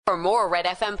For more Red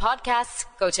FM podcasts,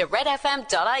 go to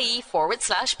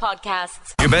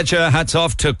redfm.ie/podcasts. You betcha. Hats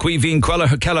off to Caoimhín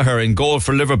Kelleher in goal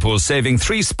for Liverpool, saving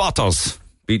 3 spotters.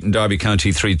 Beaten Derby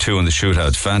County 3-2 in the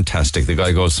shootout. Fantastic. The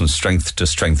guy goes from strength to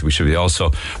strength. We should be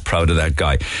also proud of that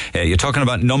guy. You're talking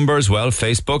about numbers. Well,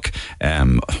 Facebook,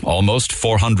 almost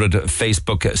 400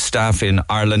 Facebook staff in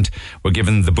Ireland were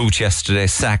given the boot yesterday,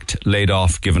 sacked, laid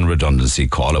off, given redundancy.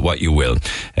 Call it what you will.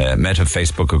 Meta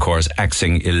Facebook, of course,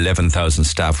 axing 11,000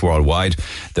 staff worldwide.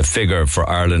 The figure for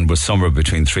Ireland was somewhere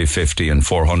between 350 and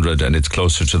 400, and it's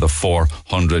closer to the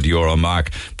 €400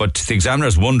 mark. But the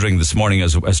Examiner's wondering this morning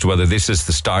as to whether this is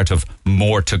the start of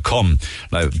more to come.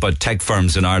 But tech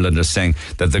firms in Ireland are saying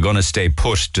that they're going to stay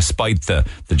put despite the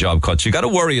job cuts. You got to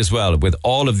worry as well with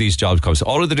all of these job cuts,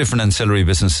 all of the different ancillary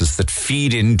businesses that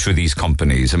feed into these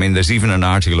companies. I mean, there's even an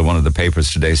article in one of the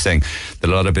papers today saying that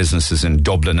a lot of businesses in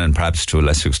Dublin and perhaps to a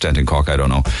lesser extent in Cork, I don't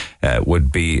know,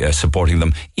 would be supporting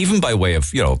them, even by way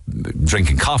of,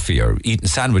 drinking coffee or eating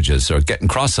sandwiches or getting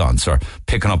croissants or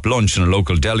picking up lunch in a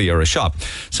local deli or a shop.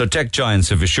 So tech giants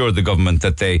have assured the government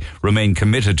that they remain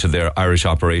committed to their Irish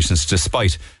operations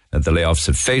despite the layoffs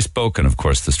at Facebook and, of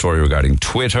course, the story regarding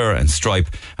Twitter and Stripe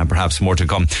and perhaps more to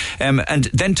come. And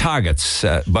then targets.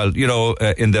 In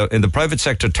the private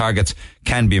sector, targets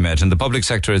can be met. In the public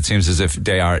sector, it seems as if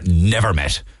they are never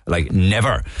met. Like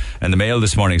never. And the Mail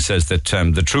this morning says that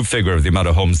the true figure of the amount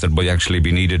of homes that will actually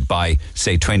be needed by,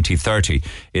 say, 2030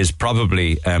 is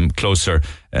probably closer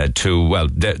to,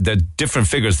 the different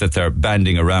figures that they're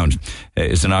banding around.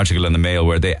 Is an article in the Mail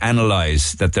where they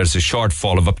analyse that there's a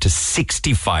shortfall of up to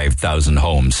 65,000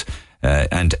 homes.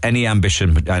 And any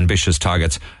ambitious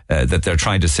targets that they're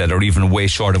trying to set are even way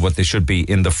short of what they should be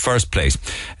in the first place.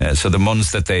 So the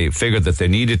ones that they figured that they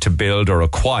needed to build or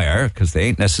acquire, because they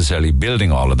ain't necessarily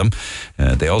building all of them,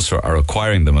 they also are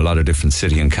acquiring them, a lot of different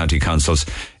city and county councils,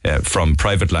 from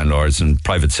private landlords and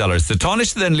private sellers. The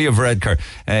Taoiseach then, Leo Varadkar,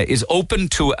 is open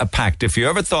to a pact. If you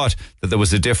ever thought that there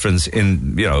was a difference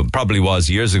in, probably was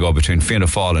years ago between Fianna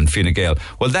Fáil and Fine Gael,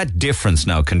 well, that difference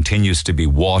now continues to be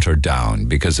watered down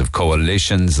because of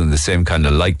coalitions and the same kind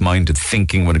of like-minded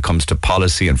thinking when it comes to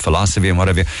policy and philosophy and what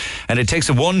have you. And it takes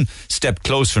it one step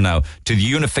closer now to the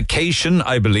unification,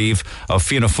 I believe, of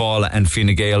Fianna Fáil and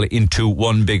Fine Gael into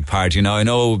one big party. Now, I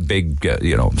know big,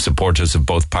 supporters of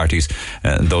both parties,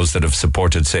 those that have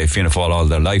supported, say, Fianna Fáil all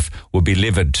their life would be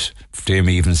livid to him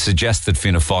even suggest that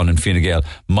Fianna Fáil and Fine Gael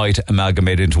might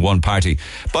amalgamate into one party.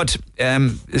 But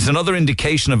there's another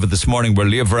indication of it this morning where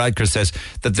Leo Varadkar says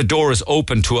that the door is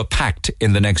open to a pact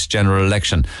in the next general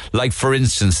election. Like, for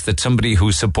instance, that somebody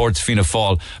who supports Fianna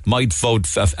Fáil might vote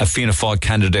a Fianna Fáil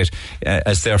candidate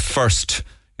as their first,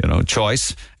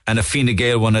 choice, and a Fine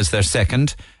Gael one as their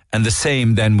second. And the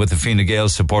same then with the Fine Gael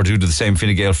supporter who do the same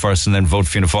Fine Gael first and then vote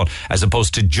Fianna Fáil, as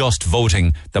opposed to just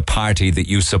voting the party that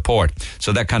you support.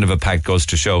 So that kind of a pact goes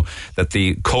to show that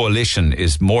the coalition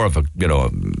is more of a,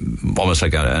 almost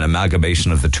like an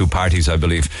amalgamation of the two parties, I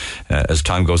believe, as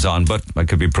time goes on. But I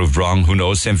could be proved wrong. Who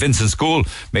knows? St. Vincent's School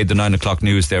made the 9 o'clock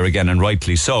news there again, and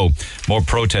rightly so. More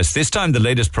protests. This time the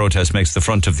latest protest makes the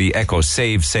front of the Echo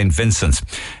Save St. Vincent's,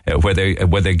 where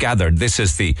they gathered. This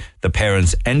is the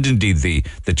parents and indeed the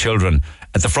children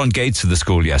at the front gates of the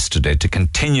school yesterday to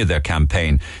continue their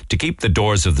campaign to keep the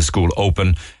doors of the school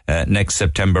open next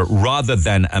September rather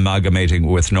than amalgamating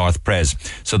with North Pres.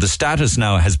 So the status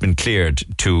now has been cleared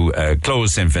to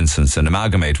close St. Vincent's and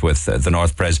amalgamate with the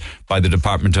North Pres by the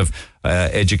Department of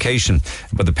Education.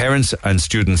 But the parents and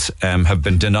students have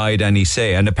been denied any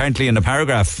say. And apparently in a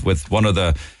paragraph with one of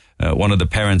the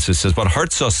parents who says, what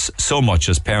hurts us so much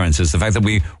as parents is the fact that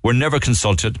we were never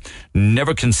consulted,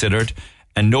 never considered,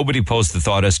 and nobody posed the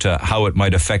thought as to how it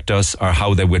might affect us or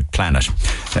how they would plan it.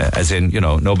 As in,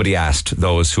 nobody asked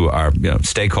those who are,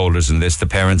 stakeholders in this, the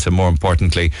parents, and more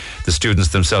importantly, the students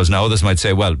themselves. Now, others might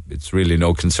say, well, it's really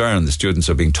no concern. The students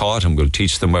are being taught and we'll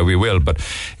teach them where we will, but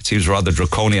it seems rather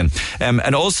draconian.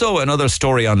 And also another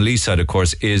story on Leeside, of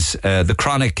course, is the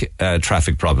chronic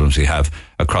traffic problems we have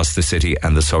across the city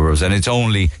and the suburbs, and it's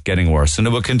only getting worse, and it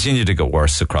will continue to get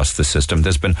worse across the system.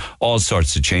 There's been all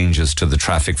sorts of changes to the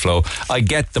traffic flow. I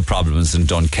get the problems in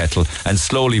Dunkettle, and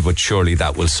slowly but surely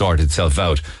that will sort itself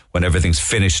out when everything's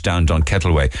finished down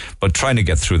Dunkettle way. But trying to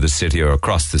get through the city or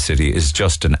across the city is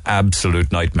just an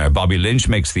absolute nightmare. Bobby Lynch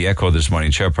makes the Echo this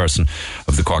morning, chairperson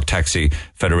of the Cork Taxi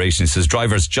Federation. He says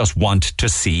drivers just want to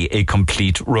see a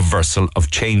complete reversal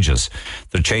of changes.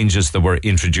 The changes that were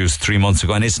introduced 3 months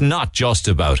ago, and it's not just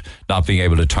about not being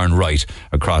able to turn right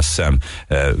across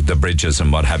the bridges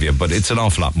and what have you, but it's an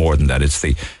awful lot more than that. It's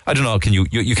the, I don't know,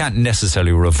 you can't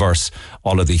necessarily reverse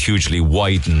all of the hugely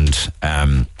widened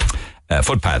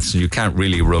footpaths, and you can't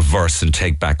really reverse and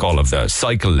take back all of the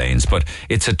cycle lanes, but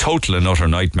it's a total and utter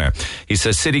nightmare. He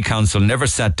says City Council never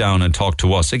sat down and talked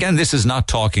to us. Again, this is not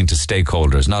talking to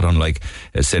stakeholders, not unlike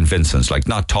St. Vincent's, like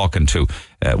not talking to,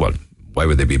 why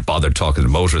would they be bothered talking to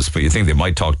motorists? But you think they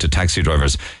might talk to taxi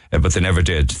drivers, but they never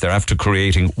did. They're after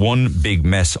creating one big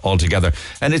mess altogether.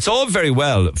 And it's all very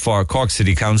well for Cork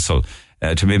City Council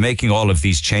to be making all of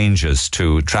these changes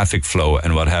to traffic flow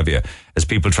and what have you, as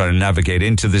people try to navigate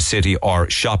into the city or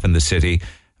shop in the city.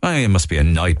 It must be a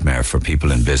nightmare for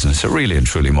people in business. It really and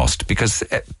truly must, because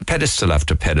pedestal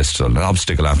after pedestal, and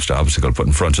obstacle after obstacle put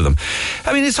in front of them.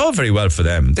 I mean, it's all very well for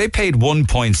them. They paid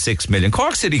 1.6 million.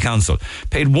 Cork City Council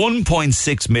paid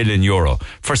 1.6 million euro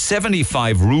for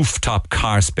 75 rooftop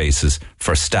car spaces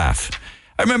for staff.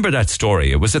 I remember that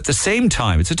story. It was at the same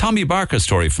time. It's a Tommy Barker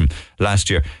story from last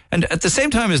year. And at the same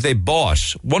time as they bought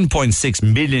 1.6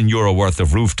 million euro worth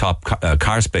of rooftop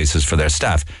car spaces for their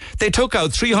staff, they took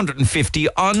out 350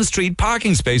 on-street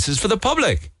parking spaces for the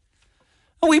public.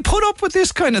 And we put up with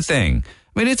this kind of thing.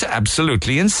 I mean, it's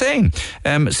absolutely insane.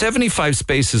 75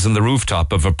 spaces on the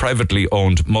rooftop of a privately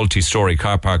owned multi-storey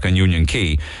car park on Union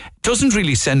Quay doesn't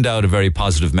really send out a very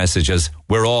positive message as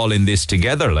we're all in this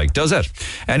together, like, does it?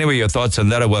 Anyway, your thoughts on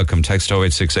that are welcome. Text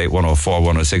 0868 104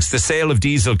 106. The sale of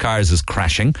diesel cars is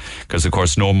crashing because, of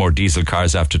course, no more diesel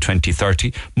cars after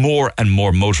 2030. More and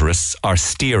more motorists are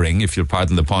steering, if you'll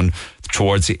pardon the pun,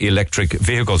 towards electric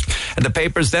vehicles. And the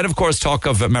papers then, of course, talk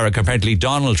of America. Apparently,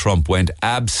 Donald Trump went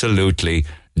absolutely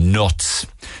nuts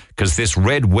because this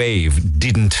red wave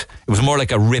it was more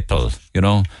like a ripple, you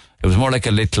know. It was more like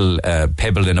a little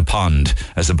pebble in a pond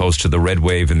as opposed to the red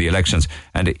wave in the elections.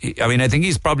 And I think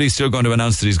he's probably still going to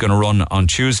announce that he's going to run on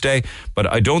Tuesday,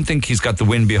 but I don't think he's got the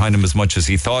wind behind him as much as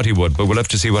he thought he would, but we'll have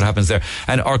to see what happens there.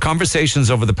 And our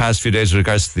conversations over the past few days with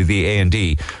regards to the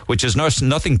A&E, which is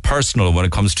nothing personal when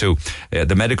it comes to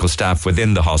the medical staff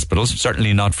within the hospitals,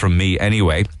 certainly not from me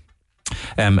anyway.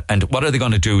 And what are they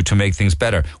going to do to make things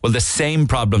better? Well, the same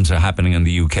problems are happening in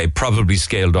the UK, probably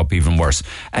scaled up even worse.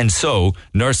 And so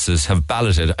nurses have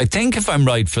balloted, I think if I'm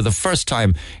right, for the first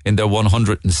time in their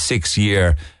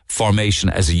 106-year formation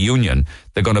as a union,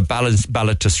 they're going to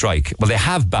ballot to strike. Well, they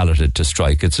have balloted to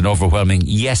strike. It's an overwhelming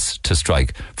yes to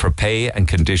strike for pay and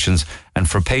conditions and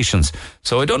for patients.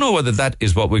 So I don't know whether that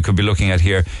is what we could be looking at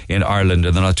here in Ireland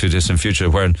in the not too distant future,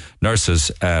 where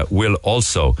nurses will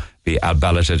also be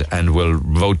balloted and will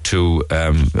vote to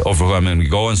overwhelmingly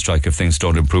go on strike if things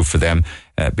don't improve for them,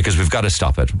 because we've got to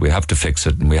stop it. We have to fix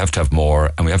it, and we have to have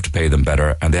more, and we have to pay them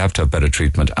better, and they have to have better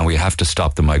treatment, and we have to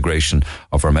stop the migration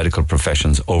of our medical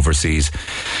professions overseas,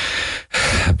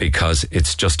 because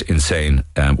it's just insane,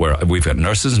 where we've got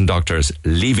nurses and doctors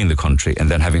leaving the country and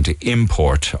then having to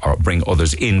import or bring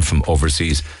others in from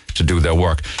overseas to do their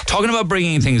work. Talking about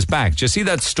bringing things back, do you see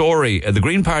that story? The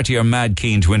Green Party are mad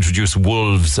keen to introduce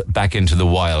wolves back into the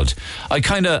wild. I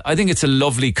think it's a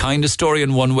lovely kind of story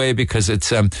in one way, because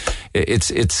it's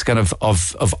kind of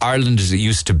Ireland as it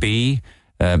used to be.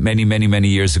 Many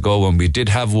years ago, when we did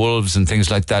have wolves and things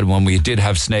like that, when we did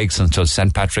have snakes until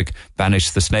St. Patrick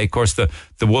banished the snake. Of course, the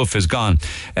wolf is gone.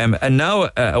 And now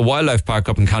a wildlife park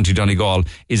up in County Donegal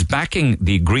is backing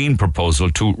the Green proposal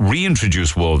to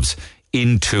reintroduce wolves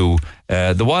into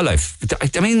the wildlife.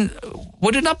 I mean,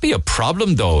 would it not be a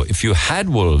problem, though, if you had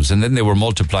wolves and then they were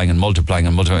multiplying and multiplying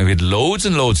and multiplying? We had loads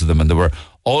and loads of them, and they were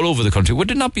all over the country. Would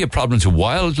it not be a problem to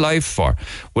wildlife, or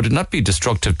would it not be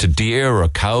destructive to deer or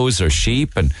cows or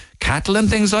sheep and cattle and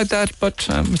things like that? But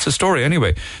it's a story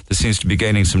anyway that seems to be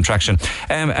gaining some traction.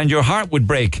 And your heart would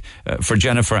break for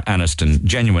Jennifer Aniston,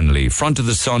 genuinely. Front of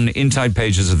the Sun, inside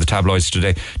pages of the tabloids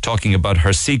today, talking about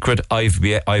her secret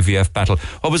IVF battle.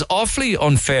 What was awfully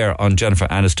unfair on Jennifer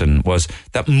Aniston was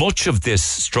that much of this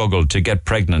struggle to get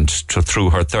pregnant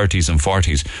through her 30s and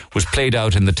 40s was played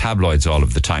out in the tabloids all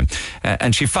of the time.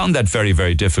 And she found that very,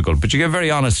 very difficult. But you get a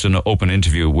very honest and open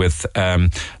interview with,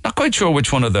 not quite sure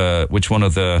which one of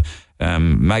the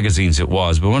magazines it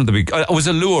was, but one of the big, it was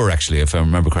Allure, actually, if I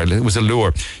remember correctly. It was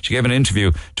Allure. She gave an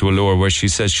interview to Allure where she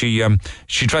says she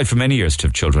tried for many years to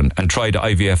have children and tried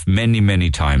IVF many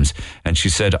times. And she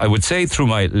said, I would say through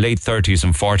my late 30s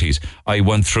and 40s, I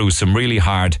went through some really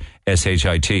hard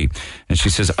SHIT. And she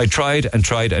says, I tried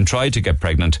to get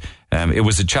pregnant. It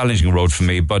was a challenging road for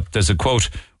me, but there's a quote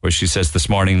where she says this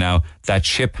morning now, that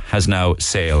ship has now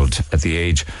sailed at the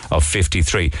age of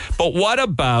 53. But what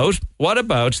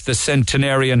about the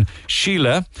centenarian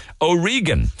Sheila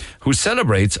O'Regan, who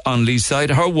celebrates on Leeside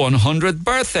her 100th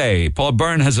birthday? Paul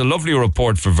Byrne has a lovely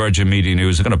report for Virgin Media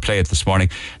News. I'm going to play it this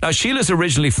morning. Now, Sheila's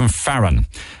originally from Farran.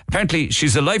 Apparently,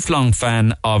 she's a lifelong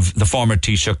fan of the former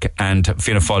Taoiseach and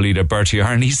Fianna Fáil leader Bertie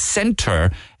Ahern. He sent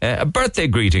her a birthday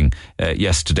greeting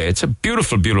yesterday. It's a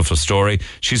beautiful, beautiful story.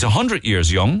 She's 100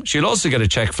 years young. She'll also get a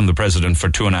cheque from the president for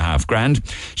 $2,500.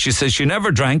 She says she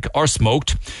never drank or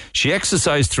smoked. She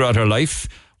exercised throughout her life,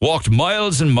 walked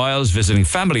miles and miles visiting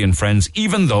family and friends,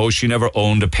 even though she never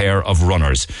owned a pair of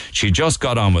runners. She just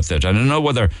got on with it. I don't know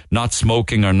whether not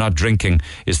smoking or not drinking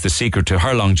is the secret to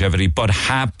her longevity, but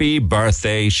happy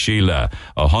birthday, Sheila.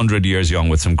 100 years young,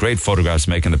 with some great photographs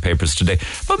making the papers today.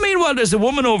 But meanwhile, there's a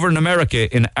woman over in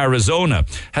America, in Arizona,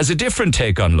 has a different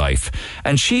take on life.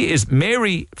 And she is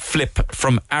Mary Flip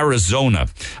from Arizona.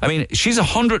 I mean, she's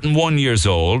 101 years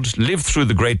old, lived through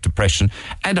the Great Depression,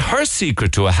 and her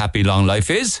secret to a happy long life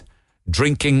is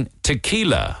drinking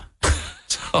tequila.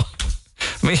 So,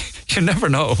 I mean, you never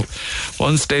know.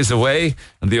 One stays away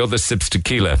and the other sips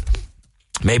tequila.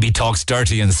 Maybe talks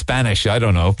dirty in Spanish, I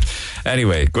don't know.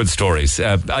 Anyway, good stories.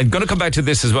 I'm going to come back to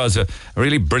this as well as a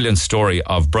really brilliant story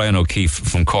of Brian O'Keefe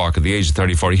from Cork at the age of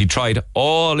 34. He tried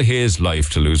all his life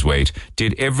to lose weight,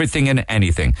 did everything and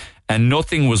anything, and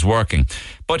nothing was working.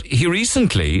 But he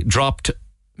recently dropped,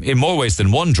 in more ways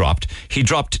than one dropped, he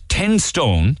dropped 10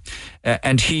 stone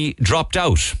and he dropped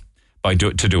out to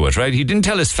do it, right? He didn't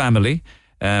tell his family.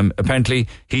 Apparently,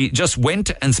 he just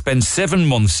went and spent 7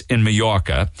 months in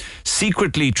Mallorca,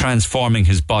 secretly transforming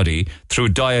his body through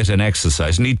diet and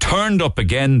exercise. And he turned up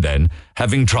again then,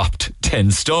 having dropped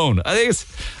 10 stone. I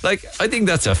think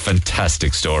that's a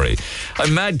fantastic story.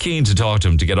 I'm mad keen to talk to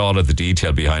him to get all of the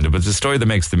detail behind it, but it's a story that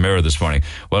makes the Mirror this morning.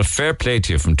 Well, fair play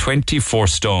to you, from 24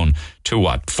 stone to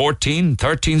what, 14,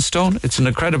 13 stone? It's an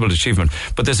incredible achievement.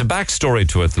 But there's a backstory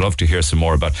to it I'd love to hear some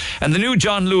more about. And the new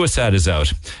John Lewis ad is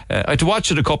out. I had to watch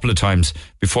it a couple of times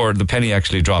before the penny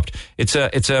actually dropped. It's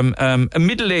a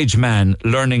middle-aged man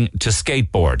learning to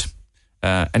skateboard.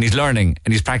 And he's learning,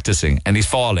 and he's practicing, and he's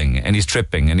falling, and he's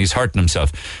tripping, and he's hurting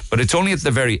himself. But it's only at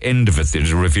the very end of it that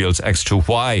it reveals as to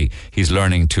why he's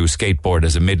learning to skateboard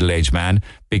as a middle-aged man,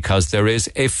 because there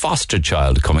is a foster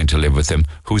child coming to live with him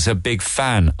who's a big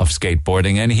fan of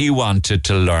skateboarding, and he wanted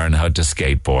to learn how to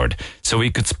skateboard so he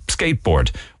could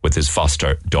skateboard with his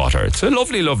foster daughter. It's a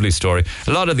lovely, lovely story.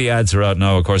 A lot of the ads are out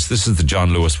now, of course. This is the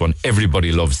John Lewis one.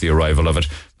 Everybody loves the arrival of it,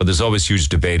 but there's always huge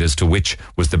debate as to which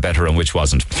was the better and which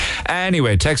wasn't.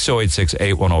 Anyway, text 086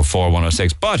 8104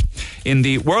 106. But in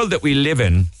the world that we live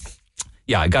in,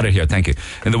 yeah, I got it here. Thank you.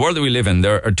 In the world that we live in,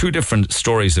 there are two different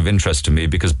stories of interest to me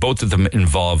because both of them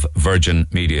involve Virgin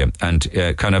Media and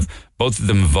both of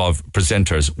them involve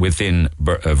presenters within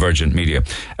Virgin Media.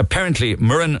 Apparently,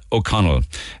 Muireann O'Connell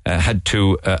had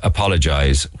to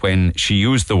apologise when she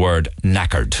used the word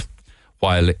knackered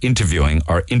while interviewing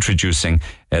or introducing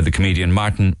the comedian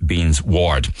Martin Beans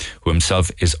Ward, who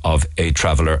himself is of a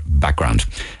traveller background.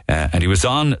 And he was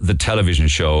on the television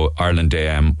show Ireland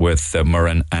AM with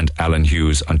Muireann and Alan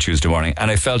Hughes on Tuesday morning.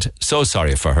 And I felt so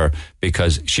sorry for her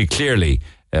because she clearly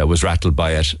was rattled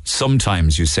by it.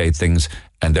 Sometimes you say things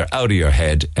and they're out of your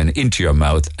head and into your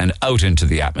mouth and out into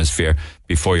the atmosphere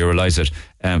before you realise it.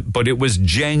 But it was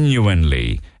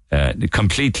genuinely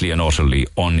completely and utterly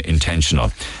unintentional,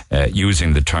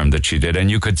 using the term that she did. And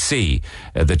you could see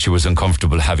that she was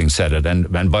uncomfortable having said it.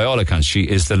 And by all accounts, she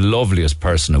is the loveliest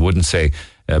person. I wouldn't say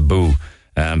boo.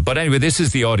 But anyway, this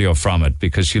is the audio from it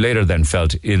because she later then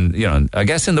felt I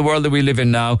guess in the world that we live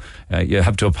in now, you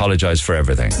have to apologise for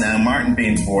everything. Now, Martin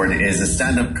Beans Ward is a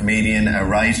stand-up comedian, a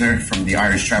writer from the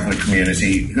Irish traveller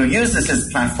community who uses his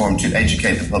platform to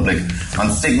educate the public on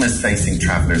stigmas facing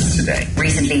travellers today.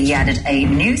 Recently, he added a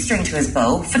new string to his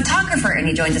bow, photographer, and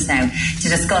he joins us now to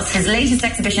discuss his latest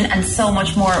exhibition and so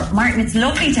much more. Martin, it's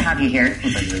lovely to have you here.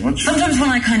 Well, thank you very much. Sometimes when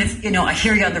I I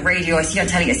hear you on the radio, I see you on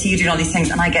telly, I see you doing all these things,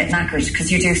 and I get knackered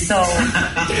because you do so.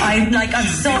 I'm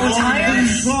so tired.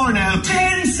 Slower now.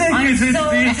 10 seconds. I'm so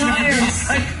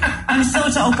tired. I'm so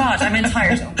oh God, I'm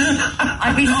tired.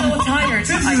 I'd be so tired.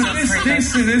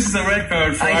 This is a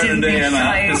record for Ireland AM.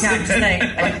 I was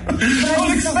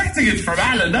expecting it from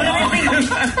Alan.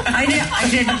 I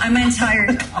did. I meant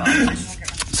tired.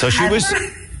 So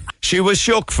she was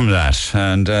shook from that,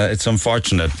 and it's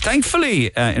unfortunate.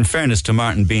 Thankfully, in fairness to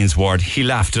Martin Beans Ward, he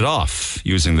laughed it off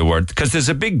using the word, because there's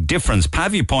a big difference.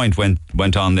 Pavy Point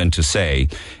went on then to say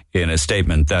in a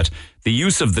statement that the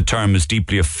use of the term is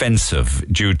deeply offensive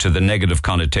due to the negative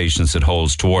connotations it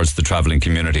holds towards the travelling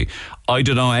community. I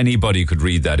don't know anybody could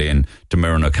read that in to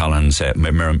Muireann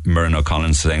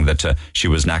O'Connell saying that she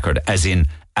was knackered, as in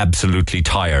absolutely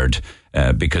tired.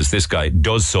 because this guy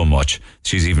does so much.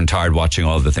 She's even tired watching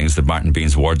all the things that Martin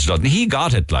Bean's Wards does. And he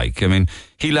got it, like, I mean,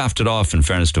 he laughed it off in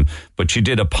fairness to him, but she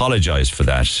did apologise for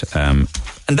that. And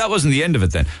that wasn't the end of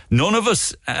it then. None of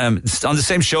us, on the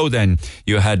same show then,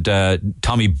 you had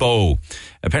Tommy Bowe.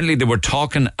 Apparently they were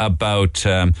talking about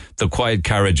the quiet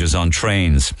carriages on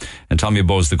trains. And Tommy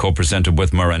Bowe's the co-presenter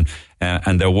with Murren.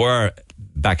 And there were,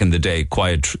 back in the day,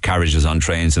 quiet carriages on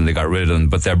trains, and they got rid of them,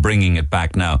 but they're bringing it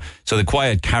back now. So the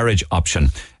quiet carriage option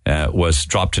was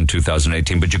dropped in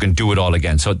 2018, but you can do it all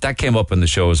again. So that came up in the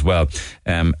show as well.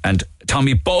 And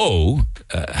Tommy Bowe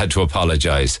had to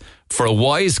apologise for a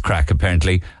wisecrack,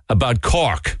 apparently, about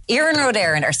Cork. Iarn Road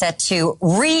Éireann are set to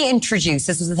reintroduce,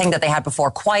 this was the thing that they had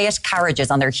before, quiet carriages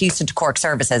on their Houston to Cork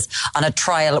services on a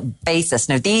trial basis.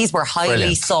 Now, these were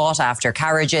highly sought after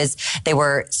carriages. They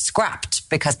were scrapped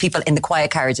because people in the quiet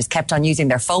carriages kept on using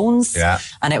their phones. Yeah.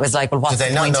 And it was like, well, what's the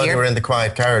point here? Did they not know they were in the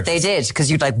quiet carriage? They did,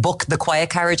 because you'd like book the quiet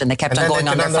carriage and they kept on going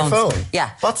on their phones. Phone?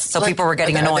 Yeah. So like, people were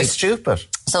getting annoyed. Are they stupid?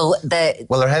 So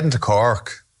well, they're heading to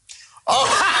Cork.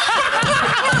 Oh!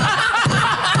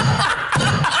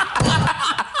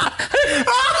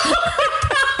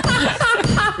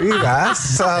 You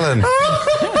ass, Alan.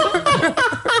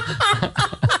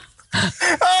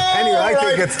 Anyway,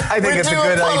 I think it's a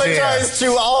good idea. We do apologise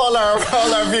to all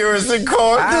our viewers in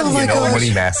Cork.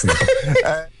 Only messing.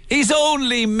 He's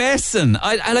only messing.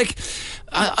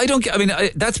 I don't. I mean,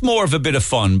 that's more of a bit of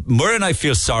fun. Murren, I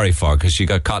feel sorry for, because she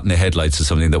got caught in the headlights of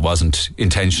something that wasn't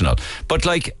intentional. But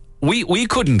like, we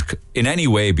couldn't in any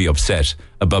way be upset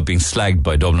about being slagged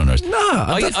by Dubliners. No,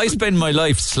 I spend my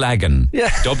life slagging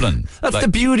Dublin. That's the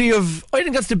beauty of. I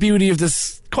think that's the beauty of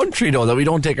this country, though, that we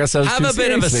don't take ourselves too seriously.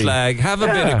 Have a bit of a slag, have a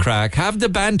bit of crack, have the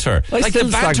banter. Like, the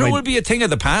banter will be a thing of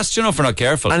the past, if we're not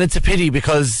careful. And it's a pity,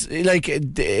 because, like,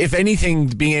 if anything,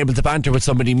 being able to banter with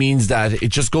somebody means that it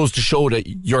just goes to show that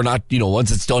you're not, once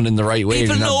it's done in the right way.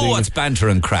 People know what's banter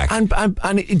and crack. And by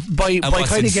kind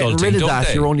of getting rid of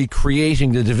that, you're only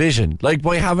creating the division. Like,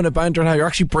 by having a banter now, you're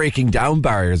actually breaking down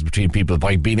barriers between people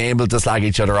by being able to slag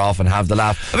each other off and have the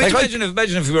laugh. I mean,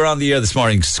 imagine if we were on the air this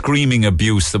morning screaming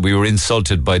abuse, that we were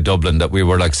insulted by Dublin, that we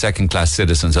were like second-class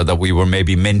citizens, or that we were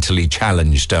maybe mentally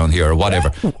challenged down here or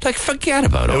whatever. Like, forget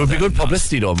about it. It would be good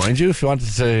publicity, though, mind you, if you wanted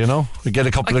to, we get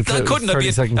a couple of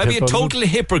clips. I'd be a total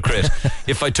hypocrite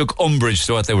if I took umbrage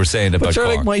to what they were saying about Cork.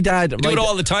 Like my dad, do it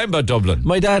all the time about Dublin.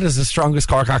 My dad has the strongest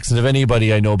Cork accent of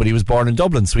anybody I know, but he was born in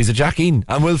Dublin, so he's a Jackeen,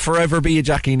 and will forever be a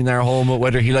Jackeen in our home,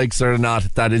 whether he likes it or not.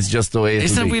 That is just the way it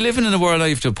is. Isn't it? We live in a world where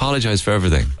you have to apologise for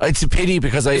everything. It's a pity,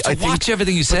 because I think watch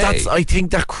everything you say. I think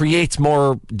that creates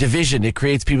more division. It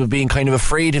creates people being kind of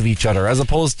afraid of each other, as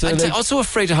opposed to also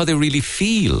afraid of how they really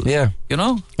feel. Yeah,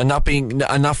 and not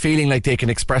feeling like they can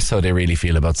express how they really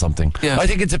feel about something. Yeah. I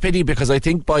think it's a pity, because I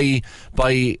think by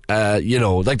like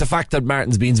the fact that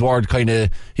Martin's Bean's Ward kind of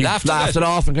laughed it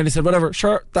off and kind of said whatever.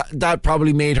 Sure, that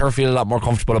probably made her feel a lot more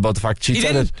comfortable about the fact she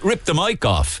said it. Rip the mic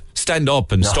off, stand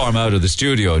up and storm out of the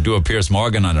studio, do a Piers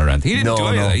Morgan on her end. He didn't do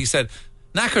any of that. He said,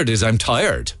 knackered is I'm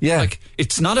tired. Yeah. Like,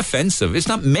 it's not offensive. It's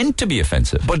not meant to be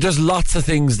offensive. But there's lots of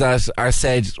things that are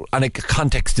said, and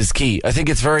context is key. I think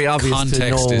it's very obvious to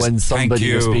know when somebody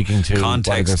you're speaking to.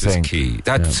 Context is key.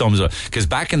 That sums up. Because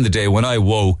back in the day when I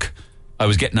woke, I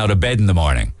was getting out of bed in the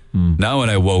morning. Now when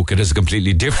I woke, it has a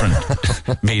completely different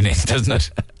meaning, doesn't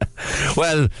it?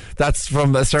 Well, that's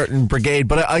from a certain brigade,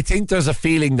 but I think there's a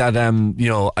feeling that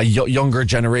younger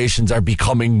generations are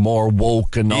becoming more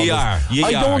woke and all. I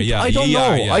don't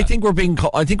know. Yeah. I think we're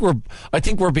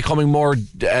becoming more.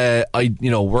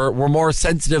 We're more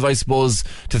sensitive, I suppose,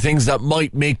 to things that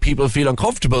might make people feel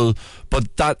uncomfortable.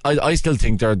 But that I still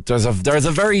think there's a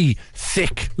very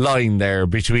thick line there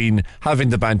between having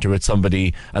the banter with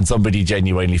somebody and somebody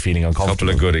genuinely feeling uncomfortable.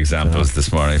 A couple of good examples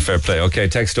this morning. Fair play. Okay,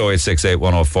 text 0868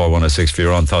 104 106 for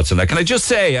your own thoughts on that. Can I just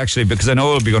say, actually, because I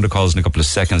know we'll be going to calls in a couple of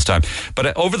seconds' time,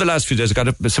 but over the last few days, I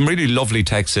got some really lovely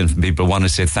texts in from people who want to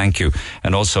say thank you,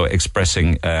 and also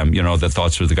expressing, their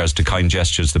thoughts with regards to kind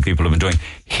gestures that people have been doing.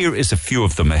 Here is a few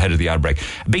of them ahead of the ad break.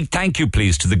 A big thank you,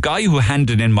 please, to the guy who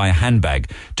handed in my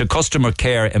handbag to customer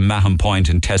care in Mahon Point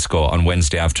in Tesco on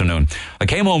Wednesday afternoon. I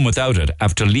came home without it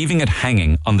after leaving it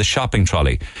hanging on the shopping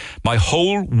trolley. My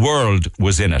whole world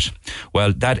was in it.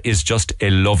 Well, that is just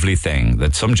a lovely thing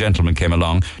that some gentleman came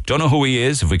along. Don't know who he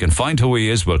is. If we can find who he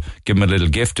is, we'll give him a little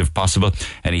gift if possible.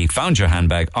 And he found your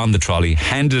handbag on the trolley,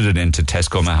 handed it into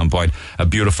Tesco Mahon Point. A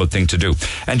beautiful thing to do.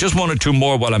 And just one or two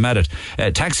more while I'm at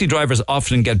it. Taxi drivers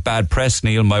often get bad press,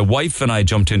 Neil. My wife and I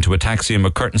jumped into a taxi in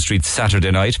McCurtain Street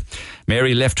Saturday night.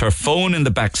 Mary left her phone in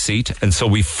the back seat, and so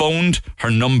we phoned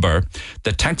her number.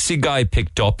 The taxi guy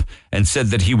picked up and said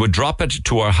that he would drop it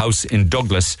to our house in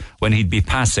Douglas when he'd be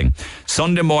passing.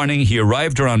 Sunday morning, he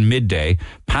arrived around midday,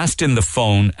 passed in the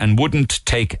phone and wouldn't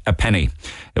take a penny.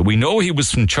 We know he was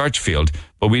from Churchfield,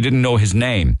 but we didn't know his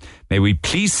name. May we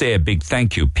please say a big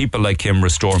thank you. People like him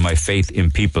restore my faith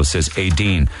in people, says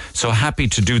Aideen. So happy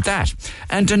to do that.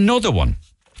 And another one.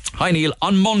 Hi Neil,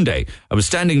 on Monday, I was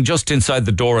standing just inside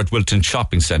the door at Wilton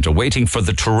Shopping Centre waiting for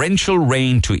the torrential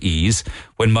rain to ease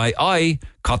when my eye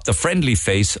caught the friendly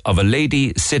face of a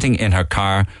lady sitting in her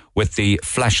car with the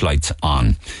flashlights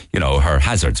on, her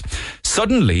hazards.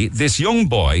 Suddenly, this young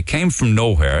boy came from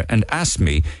nowhere and asked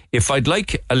me if I'd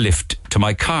like a lift to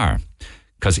my car,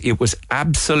 because it was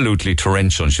absolutely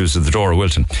torrential and she was at the door of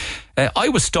Wilton. I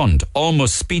was stunned,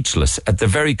 almost speechless at the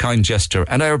very kind gesture,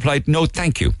 and I replied, no,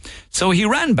 thank you. So he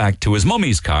ran back to his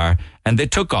mummy's car and they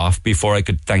took off before I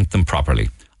could thank them properly.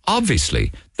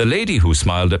 Obviously, the lady who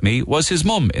smiled at me was his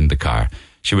mum in the car.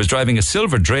 She was driving a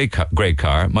silver grey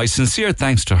car. My sincere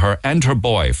thanks to her and her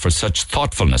boy for such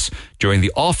thoughtfulness during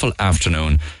the awful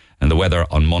afternoon and the weather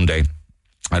on Monday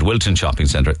at Wilton Shopping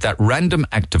Centre. That random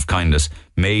act of kindness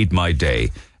made my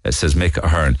day, says Mick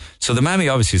Ahern. So the mammy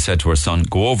obviously said to her son,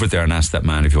 go over there and ask that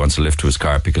man if he wants a lift to his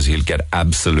car because he'll get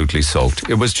absolutely soaked.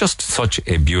 It was just such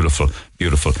a beautiful,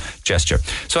 beautiful gesture.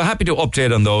 So happy to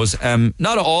update on those.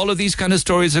 Not all of these kind of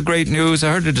stories are great news.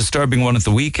 I heard a disturbing one at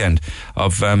the weekend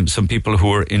of some people who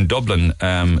were in Dublin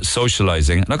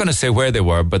socialising. I'm not going to say where they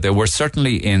were, but they were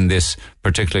certainly in this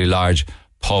particularly large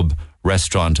pub,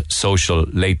 restaurant, social,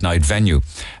 late night venue.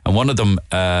 And one of them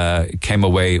came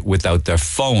away without their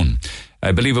phone.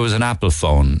 I believe it was an Apple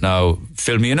phone. Now,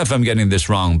 fill me in if I'm getting this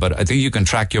wrong, but I think you can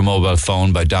track your mobile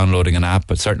phone by downloading an app,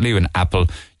 but certainly in Apple,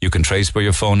 you can trace where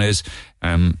your phone is.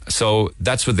 So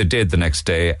that's what they did the next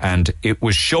day, and it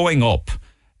was showing up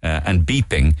and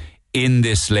beeping in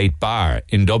this late bar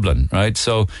in Dublin, right?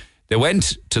 So they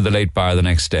went to the late bar the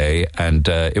next day and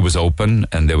it was open,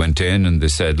 and they went in and they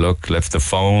said, look, left the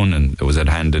phone, and it was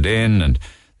handed in, and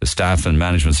the staff and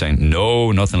management saying,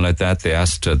 no, nothing like that. They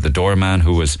asked the doorman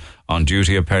who was on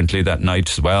duty apparently that night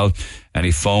as well, and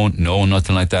he phoned, no,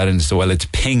 nothing like that. And so, well, it's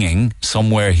pinging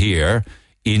somewhere here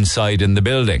inside in the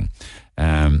building.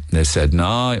 They said,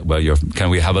 no, well,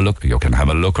 can we have a look? You can have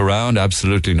a look around,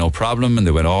 absolutely no problem. And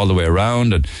they went all the way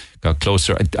around and got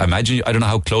closer. I imagine, I don't know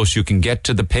how close you can get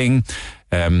to the ping,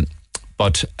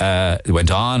 but they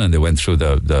went on and they went through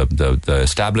the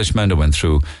establishment, and went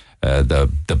through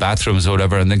the bathrooms or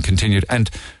whatever, and then continued. And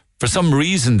for some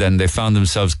reason then they found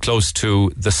themselves close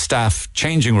to the staff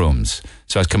changing rooms.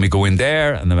 So I said, can we go in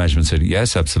there? And the management said,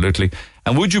 yes, absolutely.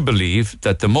 And would you believe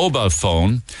that the mobile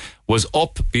phone was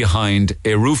up behind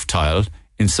a roof tile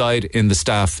inside in the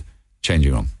staff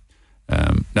changing room?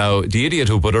 Now, the idiot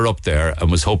who put her up there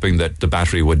and was hoping that the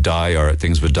battery would die or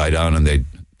things would die down, and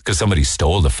because somebody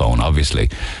stole the phone, obviously,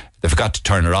 they forgot to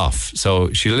turn it off.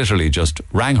 So she literally just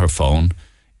rang her phone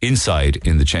inside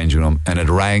in the changing room, and it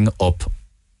rang up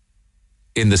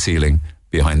in the ceiling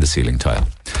behind the ceiling tile.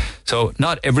 So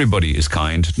not everybody is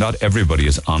kind, not everybody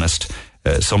is honest.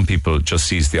 Some people just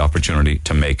seize the opportunity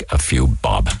to make a few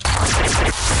bob.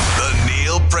 The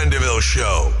Neil Prendeville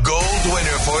Show, gold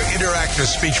winner for interactive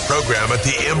speech program at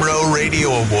the IMRO Radio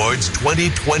Awards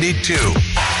 2022.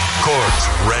 Cork's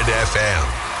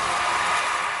RedFM.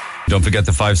 Don't forget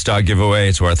the 5-star giveaway.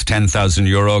 It's worth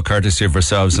 €10,000, courtesy of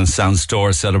ourselves and Sound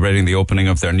Store, celebrating the opening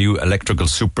of their new electrical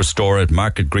superstore at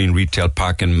Market Green Retail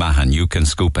Park in Mahon. You can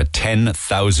scoop a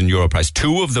 €10,000 prize.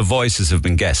 2 of the voices have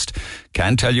been guessed.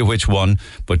 Can't tell you which one,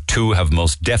 but 2 have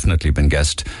most definitely been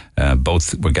guessed.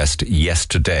 Both were guessed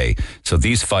yesterday. So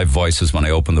these 5 voices when I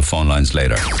open the phone lines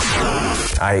later.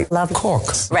 I love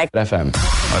Cork's Red FM.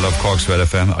 I love Cork's Red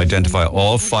FM. Identify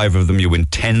all 5 of them. You win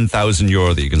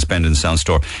 €10,000 that you can spend in Sound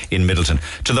Store in Middleton.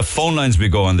 To the phone lines we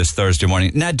go on this Thursday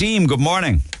morning. Nadim, good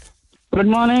morning. Good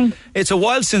morning. It's a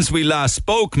while since we last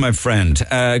spoke, my friend.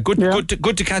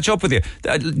 Good to catch up with you.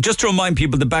 Just to remind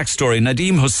people the backstory,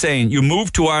 Nadim Hussein, you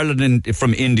moved to Ireland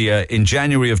from India in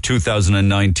January of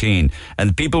 2019,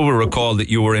 and people will recall that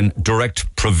you were in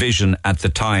direct provision at the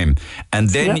time, and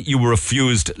then you were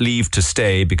refused leave to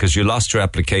stay because you lost your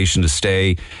application to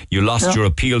stay, you lost your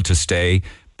appeal to stay,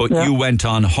 but you went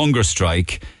on hunger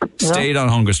strike, stayed on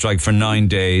hunger strike for 9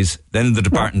 days. Then the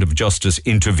Department of Justice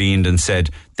intervened and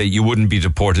said that you wouldn't be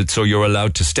deported, so you're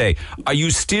allowed to stay. Are you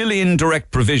still in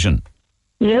direct provision?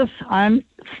 Yes, I'm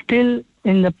still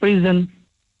in the prison.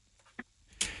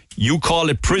 You call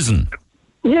it prison?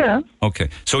 Yeah. Okay.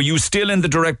 So you still in the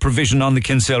direct provision on the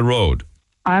Kinsale Road?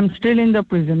 I'm still in the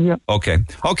prison, yeah. Okay,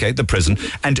 the prison.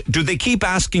 And do they keep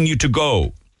asking you to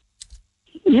go?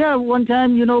 Yeah, one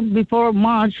time, before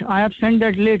March, I have sent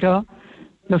that letter.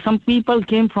 Some people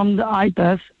came from the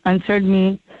IPAS and said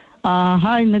me,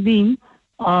 hi Nadim,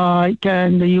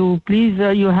 can you please,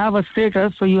 you have a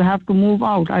status, so you have to move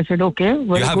out. I said, okay.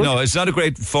 No, it's not a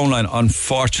great phone line,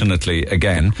 unfortunately,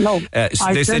 again. No.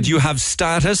 They said you have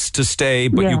status to stay,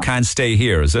 but you can't stay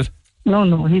here, is it?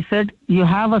 No. He said, you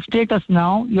have a status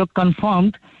now, you're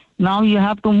confirmed. Now you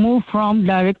have to move from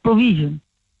direct provision.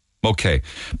 Okay,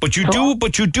 but you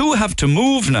do have to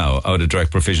move now out of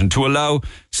direct provision to allow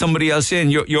somebody else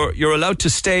in. You're allowed to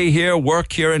stay here,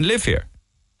 work here, and live here.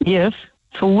 Yes.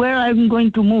 So where I'm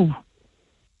going to move?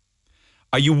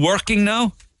 Are you working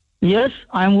now? Yes,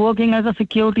 I'm working as a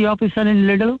security officer in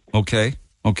Lidl. Okay.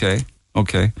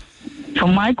 So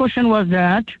my question was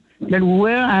that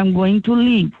where I'm going to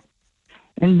live,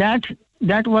 and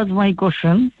that was my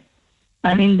question.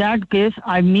 And in that case,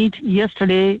 I meet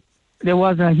yesterday. There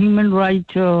was a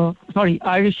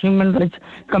Irish Human Rights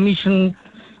Commission,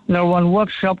 one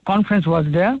workshop conference was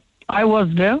there. I was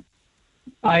there.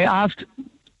 I asked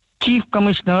Chief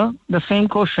Commissioner the same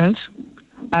questions,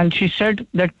 and she said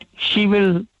that she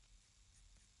will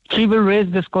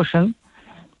raise this question.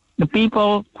 The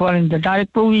people who are in the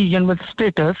direct provision with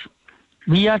status,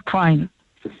 we are trying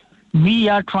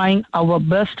our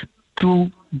best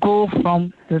to go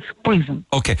from this prison.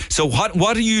 Okay, so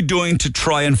what are you doing to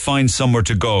try and find somewhere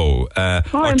to go,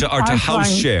 or to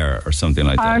house share or something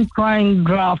like that? I'm trying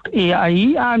draft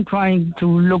AIE. I'm trying to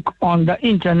look on the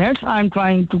internet. I'm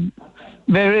trying to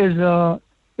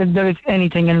if there is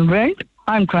anything in rent.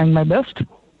 I'm trying my best.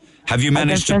 Have you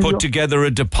managed to put together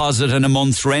a deposit and a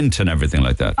month's rent and everything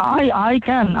like that? I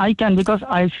can because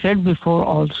I said before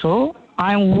also.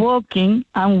 I'm working.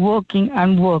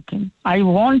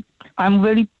 I'm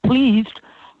very pleased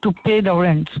to pay the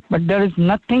rent, but there is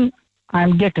nothing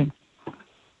I'm getting.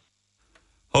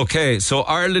 Okay, so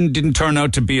Ireland didn't turn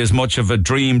out to be as much of a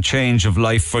dream change of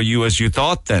life for you as you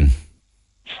thought then?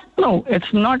 No,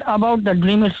 it's not about the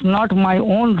dream. It's not my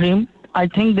own dream. I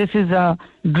think this is a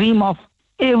dream of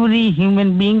every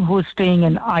human being who is staying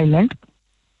in Ireland,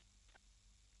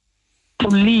 to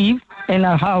live in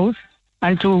a house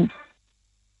and to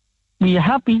be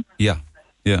happy. Yeah.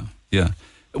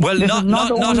 Well,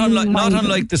 not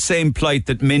unlike the same plight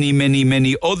that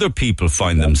many other people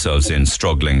find themselves in,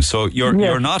 struggling. So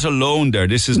you're not alone there.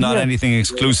 This is not anything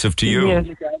exclusive to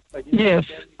you. Yes,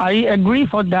 I agree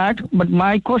for that. But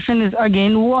my question is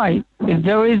again, why? If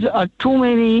there is too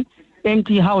many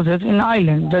empty houses in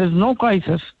Ireland, there is no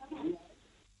crisis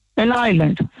in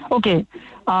Ireland. Okay,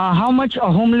 how much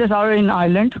homeless are in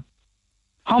Ireland?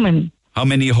 How many? How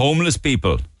many homeless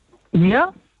people?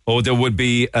 Yeah. Oh, there would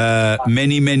be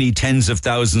many tens of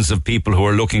thousands of people who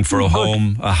are looking for a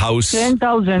home, a house,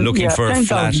 10,000, looking for 10, a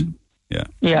flat. 000.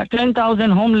 Yeah,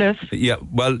 10,000 homeless. Yeah,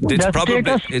 well,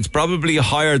 it's probably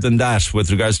higher than that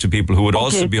with regards to people who would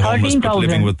also be homeless but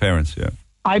living with parents. Yeah,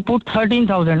 I put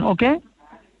 13,000. Okay.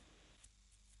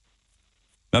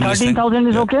 13,000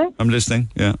 is okay. I'm listening.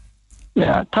 Yeah.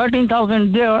 Yeah,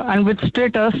 13,000 there, and with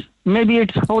status, maybe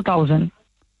it's 4,000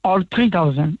 or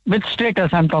 3,000 with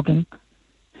status. I'm talking.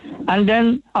 And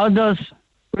then others,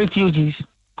 refugees.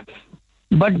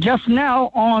 But just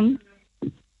now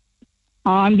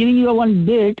I'm giving you one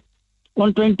date,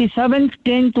 on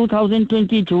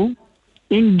 27/10/2022,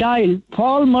 in Dial,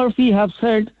 Paul Murphy have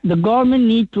said the government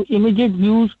need to immediate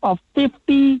use of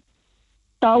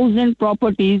 50,000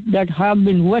 properties that have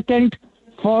been vacant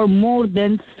for more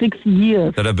than 6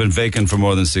 years. That have been vacant for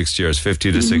more than 6 years,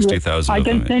 50 to 60,000. I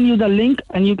can send you the link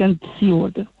and you can see over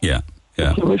there. Yeah.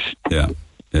 If you wish. Yeah.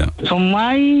 So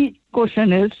my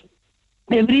question is,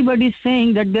 everybody's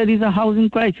saying that there is a housing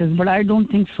crisis, but I don't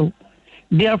think so.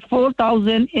 There are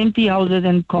 4,000 empty houses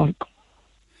in Cork.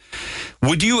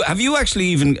 Have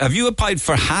you applied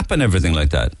for HAP and everything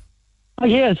like that?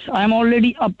 Yes, I'm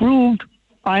already approved.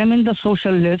 I am in the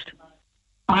social list.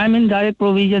 I'm in direct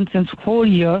provision since 4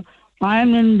 years. I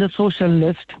am in the social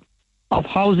list of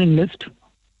housing list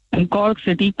in Cork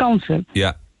City Council.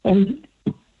 Yeah.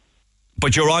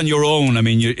 But you're on your own. I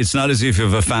mean, it's not as if you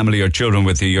have a family or children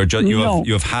with you.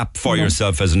 You have HAP for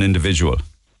yourself as an individual.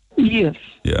 Yes.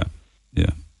 Yeah.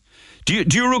 Do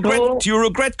you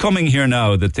regret coming here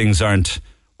now that things aren't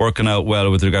working out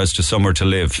well with regards to somewhere to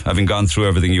live, having gone through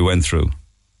everything you went through?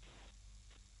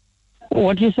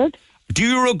 What you said? Do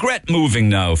you regret moving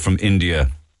now from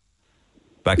India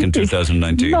back in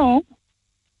 2019? No,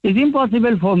 it's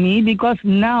impossible for me because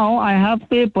now I have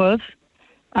papers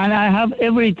and I have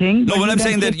everything. No, but I'm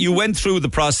saying that you went through the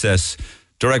process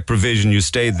Direct Provision, you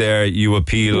stayed there, you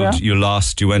appealed, you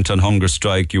lost, you went on hunger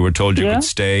strike, you were told you could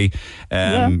stay.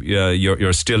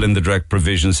 You're still in the Direct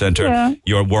Provision Centre.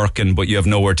 You're working, but you have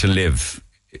nowhere to live.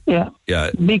 Because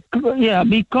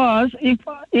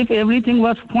if everything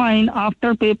was fine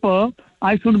after paper,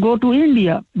 I should go to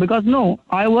India. Because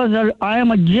I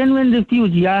am a genuine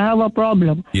refugee. I have a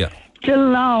problem. Yeah. Till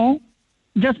now,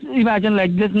 just imagine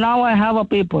like this. Now I have a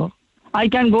paper. I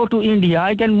can go to India.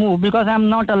 I can move because I'm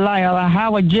not a liar. I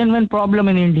have a genuine problem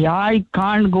in India. I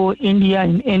can't go India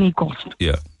in any cost.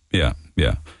 Yeah. This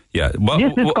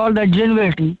is called a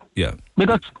genuinity. Yeah.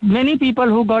 Because many people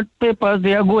who got papers,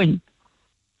 they are going.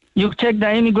 You check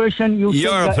the immigration.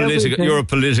 You're a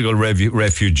political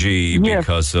refugee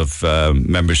because of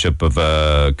membership of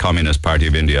Communist Party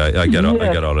of India. I get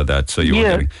all of that. So you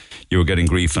were getting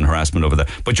grief and harassment over that.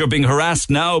 But you're being harassed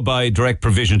now by Direct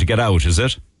Provision to get out, is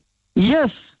it?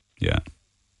 Yes. Yeah.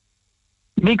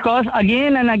 Because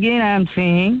again and again I am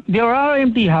saying there are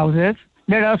empty houses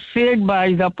that are said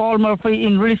by the Paul Murphy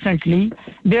in recently.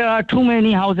 There are too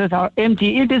many houses are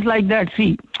empty. It is like that.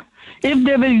 See, if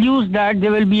they will use that,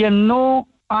 there will be no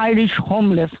Irish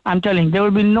homeless. I'm telling, there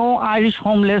will be no Irish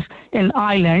homeless in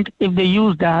Ireland if they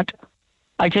use that.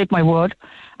 I take my word.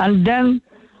 And then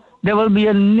there will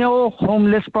be no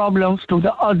homeless problems to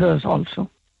the others also.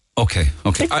 Okay.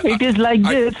 It is like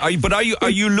this. But are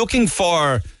you looking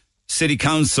for City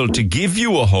Council to give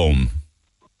you a home?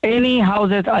 Any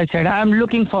houses, I said. I am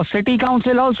looking for City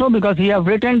Council also because he have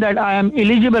written that I am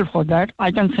eligible for that.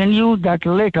 I can send you that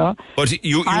later. But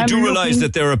you do realise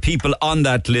that there are people on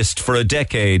that list for a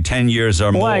decade, 10 years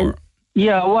or why? more.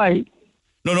 Yeah, why?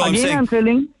 No, I'm saying... I'm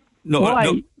telling... Why?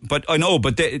 No, but I know,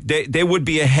 but they would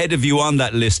be ahead of you on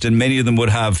that list, and many of them would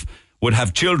have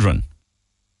children.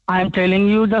 I'm telling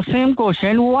you the same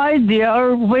question. Why they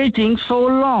are waiting so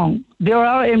long? There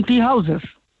are empty houses.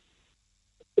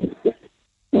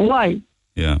 Why?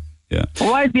 Yeah.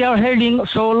 Why they are heading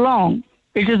so long?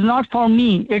 It is not for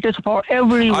me. It is for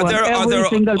everyone. Every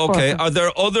single person. Are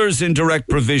there others in Direct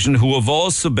Provision who have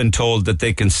also been told that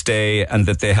they can stay and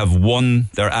that they have won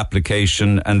their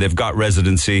application and they've got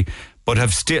residency, but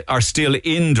are still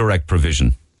in Direct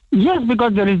Provision? Yes,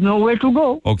 because there is nowhere to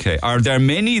go. Okay. Are there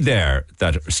many there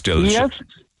that are still... Yes,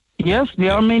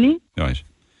 there are many. Right.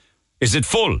 Is it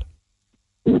full?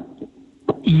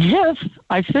 Yes,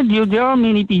 I said there are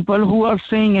many people who are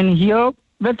staying in here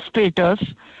with status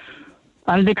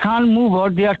and they can't move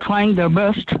out. They are trying their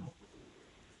best.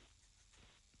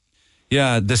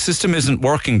 Yeah, the system isn't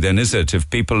working then, is it? If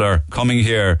people are coming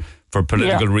here for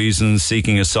political reasons,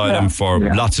 seeking asylum for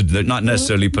lots of... They're not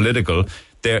necessarily political...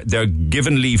 They're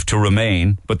given leave to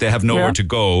remain, but they have nowhere to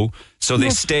go, so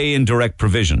they stay in Direct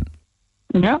Provision.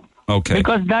 Yeah. Okay.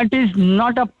 Because that is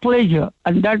not a pleasure,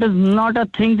 and that is not a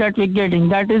thing that we're getting.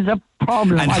 That is a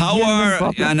problem.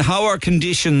 And how are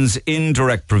conditions in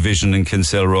Direct Provision in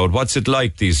Kinsale Road? What's it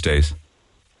like these days?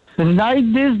 Like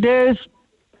these days,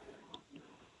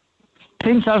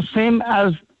 things are same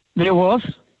as they was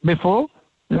before.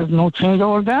 There's no change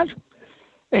over that.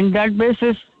 In that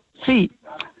basis, see.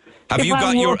 Have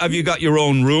you got your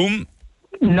own room?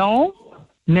 No,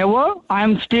 never.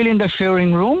 I'm still in the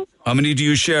sharing room. How many do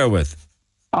you share with?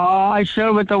 I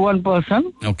share with one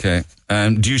person. Okay.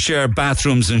 Do you share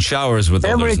bathrooms and showers with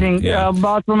everything? Others? Yeah.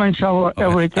 Bathroom and shower,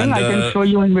 everything. And, I can show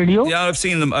you in video. Yeah, I've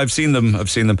seen them.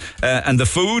 And the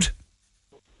food?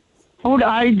 Food,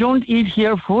 I don't eat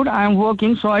here food. I'm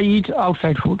working, so I eat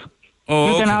outside food.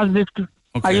 Oh, you can ask this.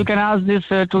 You can ask this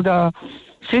to the...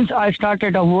 Since I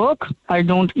started a work, I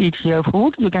don't eat here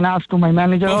food. You can ask to my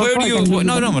manager. Well, where do you?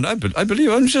 I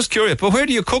believe. I'm just curious. But where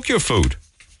do you cook your food?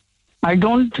 I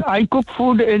don't. I cook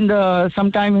food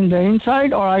sometime in the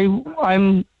inside, or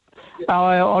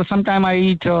or sometime I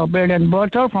eat bread and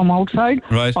butter from outside.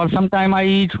 Right. Or sometime I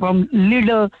eat from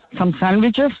Lidl some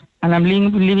sandwiches, and I'm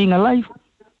living a life.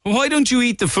 Why don't you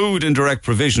eat the food in Direct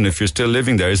Provision if you're still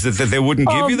living there? Is it that they wouldn't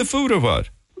give you the food or what?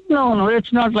 No,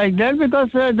 it's not like that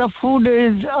because the food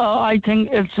is, I think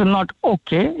it's not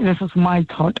okay. This is my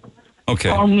thought. Okay.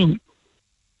 For me.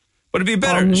 But it'd be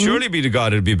better. Surely be to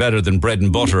God, it'd be better than bread and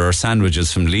butter or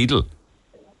sandwiches from Lidl.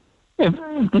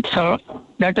 Sir,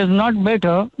 that is not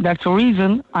better. That's the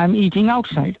reason I'm eating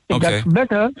outside. If that's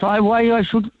better, so why I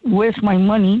should waste my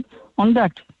money on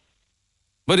that?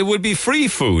 But it would be free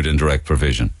food in Direct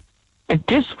Provision.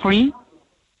 It is free,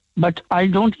 but I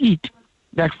don't eat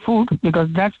that food because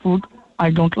that food, I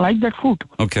don't like that food.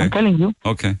 Okay. I'm telling you.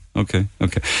 Okay.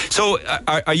 So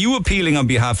are you appealing on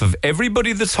behalf of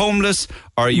everybody that's homeless,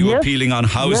 or are you appealing on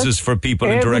houses for people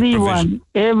in Direct Provision?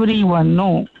 Everyone,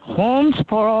 no. Homes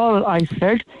for all, I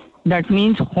said. That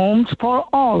means homes for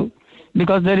all.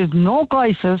 because there is no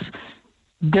crisis.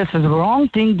 This is the wrong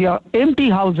thing. They are empty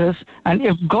houses, and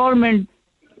if government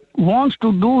wants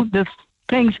to do these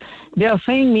things, they are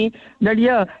saying me that,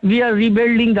 yeah, we are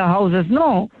rebuilding the houses.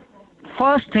 No.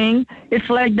 First thing, it's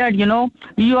like that,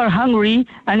 you are hungry,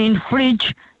 and in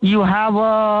fridge, you have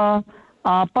a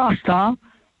pasta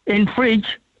in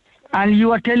fridge, and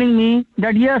you are telling me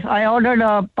that, yes, I ordered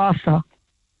a pasta.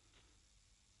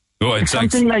 Oh, it's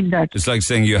something like that. It's like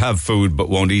saying you have food but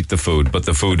won't eat the food, but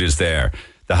the food is there.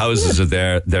 The houses are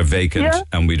there, they're vacant,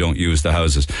 and we don't use the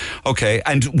houses. Okay,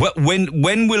 and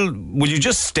when will you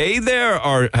just stay there,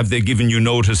 or have they given you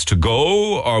notice to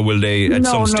go, or will they at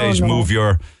some stage move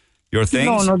your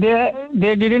things? No,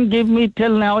 they didn't give me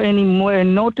till now any more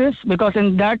notice, because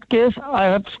in that case, I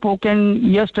have spoken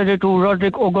yesterday to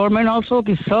Roderick O'Gorman also,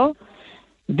 sir,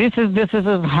 this is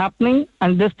happening,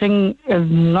 and this thing is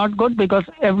not good, because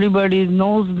everybody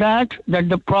knows that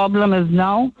the problem is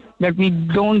now that we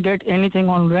don't get anything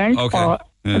on rent, or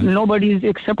nobody is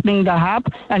accepting the HAP,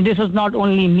 and this is not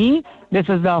only me, this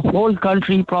is the whole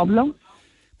country problem.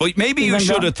 But maybe you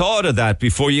should have thought of that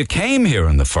before you came here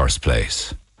in the first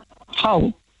place.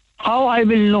 How I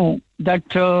will know that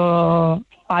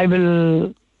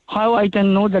how I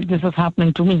can know that this is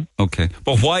happening to me? Okay,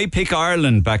 but why pick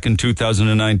Ireland back in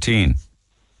 2019?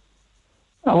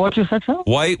 What you said, sir?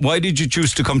 Why did you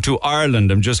choose to come to Ireland?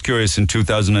 I'm just curious. In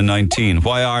 2019,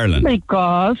 why Ireland?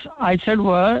 Because I said,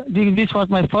 this was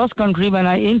my first country when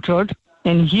I entered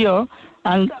in here,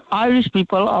 and Irish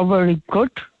people are very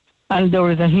good, and there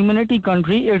is a humanity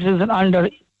country. It is under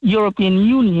European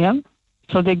Union.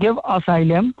 So they give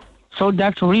asylum. So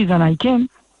that's the reason I came.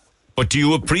 But do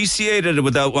you appreciate it,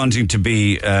 without wanting to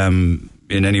be in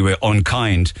any way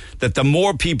unkind, that the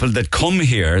more people that come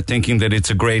here thinking that it's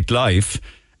a great life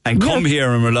and come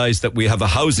here and realize that we have a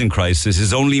housing crisis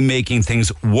is only making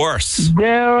things worse?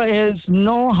 There is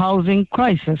no housing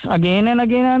crisis. Again and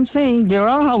again I'm saying there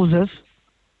are houses.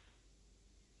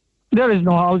 There is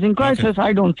no housing crisis. Okay.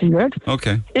 I don't see it.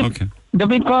 Okay.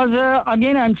 Because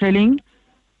again I'm telling,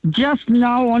 just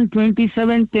now on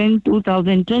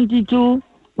 27/10/2022,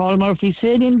 Paul Murphy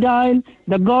said in Dial,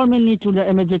 the government needs to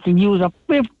immediately use up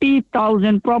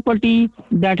 50,000 property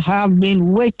that have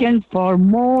been vacant for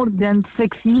more than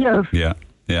 6 years. Yeah.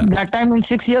 That time in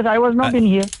 6 years, I was not in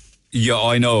here. Yeah,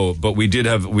 I know, but we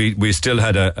still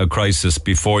had a crisis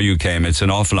before you came. It's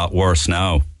an awful lot worse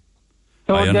now.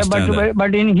 So I understand that.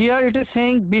 But in here it is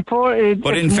saying before it.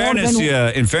 But in fairness,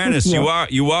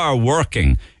 you are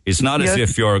working. It's not as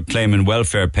if you're claiming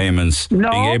welfare payments,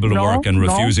 being able to work and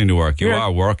refusing to work. You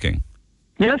are working.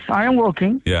 Yes, I am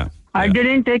working. Yeah. I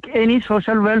didn't take any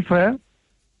social welfare.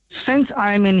 Since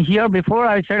I'm in here, before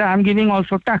I said I'm giving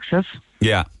also taxes.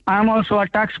 Yeah. I'm also a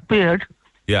taxpayer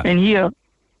in here.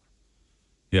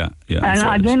 Yeah. And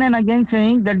again and again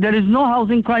saying that there is no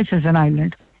housing crisis in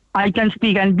Ireland. I can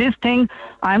speak. And this thing,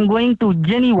 I'm going to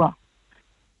Geneva.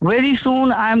 Very soon,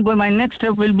 my next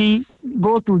step will be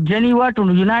go to Geneva, to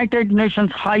the United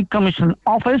Nations High Commission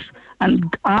office,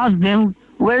 and ask them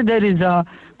where there is a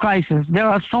crisis. There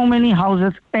are so many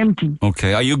houses empty.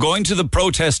 Okay. Are you going to the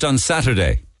protest on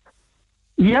Saturday?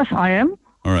 Yes, I am.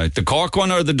 All right. The Cork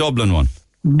one or the Dublin one?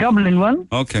 Dublin one.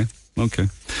 Okay.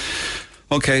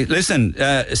 Listen,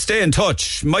 stay in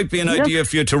touch. Might be an idea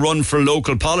for you to run for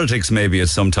local politics maybe at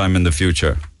some time in the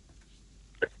future.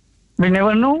 We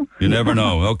never know. You never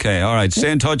know. Okay, all right.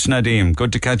 Stay in touch, Nadim.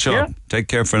 Good to catch up. Yeah. Take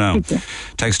care for now.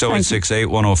 Text 0868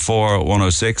 104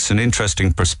 106. An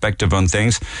interesting perspective on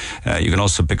things. You can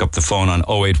also pick up the phone on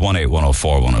 0818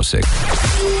 104 106.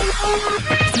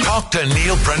 Talk to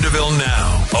Neil Prendeville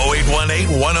now.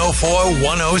 0818 104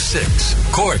 106.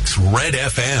 Cork's Red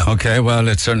FM. Okay, well,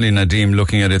 it's certainly Nadim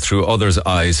looking at it through others'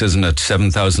 eyes, isn't it?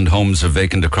 7,000 homes are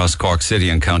vacant across Cork City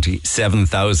and County.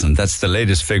 7,000. That's the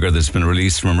latest figure that's been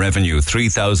released from Revenue.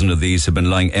 3,000 of these have been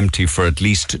lying empty for at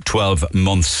least 12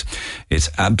 months. It's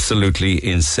absolutely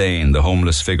insane. The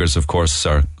homeless figures, of course,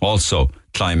 are also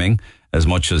climbing as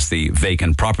much as the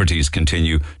vacant properties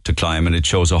continue to climb, and it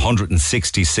shows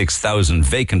 166,000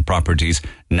 vacant properties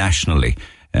nationally.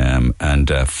 And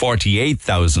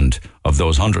 48,000 of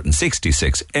those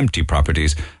 166 empty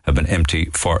properties have been empty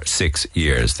for 6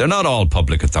 years. They're not all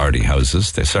public authority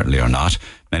houses. They certainly are not.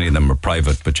 Many of them are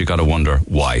private, but you got to wonder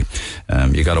why.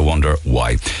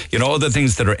 You know, other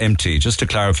things that are empty, just to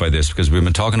clarify this, because we've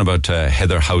been talking about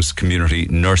Heather House Community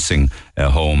Nursing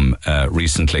Home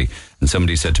recently, and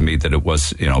somebody said to me that it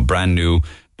was, brand new,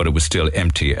 but it was still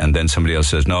empty. And then somebody else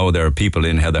says, no, there are people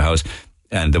in Heather House.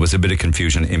 And there was a bit of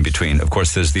confusion in between. Of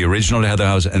course, there's the original Heather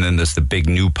House, and then there's the big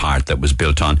new part that was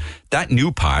built on. That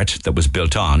new part that was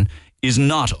built on is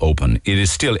not open. It is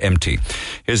still empty.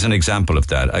 Here's an example of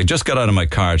that. I just got out of my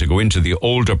car to go into the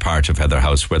older part of Heather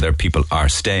House where their people are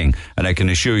staying, and I can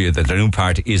assure you that the new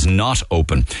part is not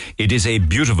open. It is a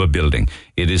beautiful building.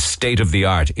 It is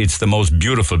state-of-the-art. It's the most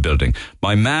beautiful building.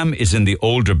 My mam is in the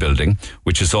older building,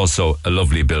 which is also a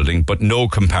lovely building, but no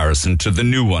comparison to the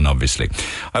new one, obviously.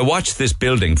 I watched this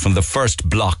building from the first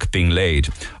block being laid.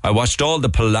 I watched all the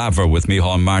palaver with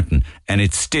Micheál Martin, and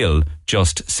it's still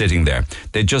just sitting there.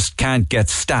 They just can't get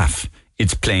staff.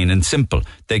 It's plain and simple.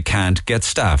 They can't get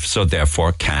staff, so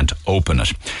therefore can't open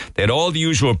it. They had all the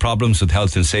usual problems with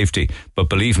health and safety, but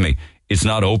believe me, it's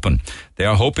not open. They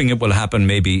are hoping it will happen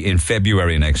maybe in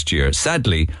February next year.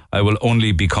 Sadly, I will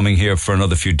only be coming here for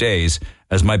another few days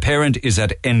as my parent is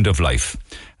at end of life.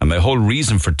 And my whole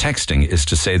reason for texting is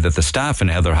to say that the staff in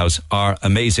Heather House are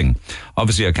amazing.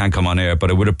 Obviously, I can't come on air, but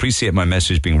I would appreciate my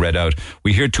message being read out.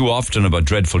 We hear too often about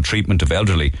dreadful treatment of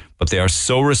elderly, but they are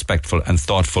so respectful and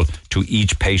thoughtful to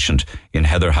each patient in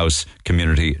Heather House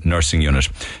Community Nursing Unit.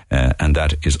 And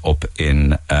that is up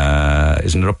in,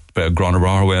 isn't it up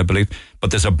Gronabara way, I believe?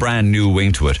 But there's a brand new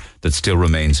wing to it that still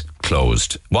remains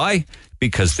closed. Why?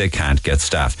 Because they can't get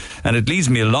staff. And it leads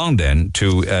me along then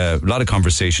to a lot of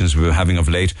conversations we were having of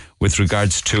late with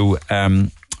regards to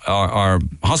our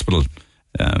hospital,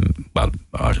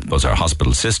 I suppose our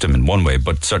hospital system in one way,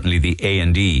 but certainly the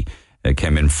A&E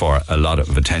came in for a lot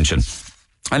of attention.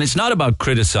 And it's not about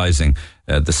criticising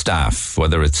the staff,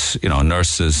 whether it's,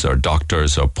 nurses or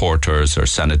doctors or porters or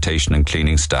sanitation and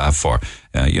cleaning staff or,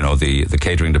 the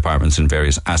catering departments in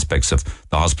various aspects of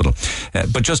the hospital.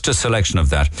 But just a selection of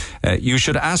that. You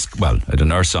should ask, I had a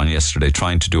nurse on yesterday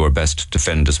trying to do her best to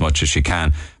defend as much as she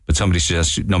can. But somebody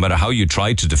suggests no matter how you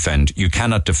try to defend, you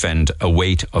cannot defend a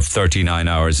wait of 39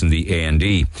 hours in the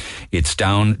A&E. It's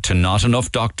down to not enough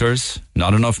doctors,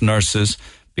 not enough nurses,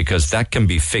 because that can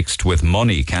be fixed with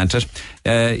money, can't it?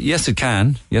 Yes, it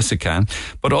can. Yes, it can.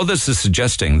 But others are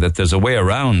suggesting that there's a way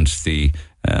around the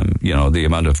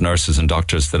amount of nurses and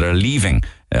doctors that are leaving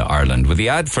Ireland. With the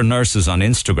ad for nurses on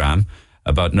Instagram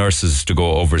about nurses to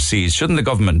go overseas, shouldn't the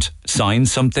government sign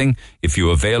something if you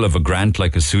avail of a grant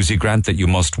like a Susie grant that you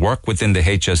must work within the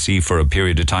HSE for a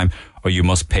period of time or you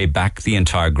must pay back the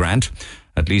entire grant?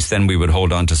 At least then we would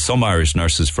hold on to some Irish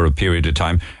nurses for a period of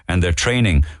time and their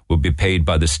training would be paid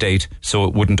by the state so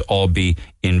it wouldn't all be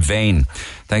in vain.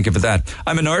 Thank you for that.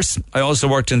 I'm a nurse. I also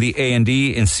worked in the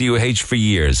A&E in CUH for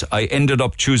years. I ended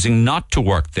up choosing not to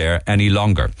work there any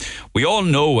longer. We all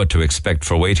know what to expect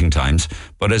for waiting times,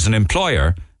 but as an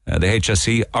employer, the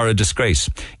HSE are a disgrace.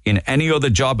 In any other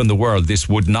job in the world, this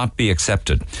would not be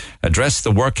accepted. Address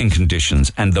the working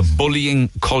conditions and the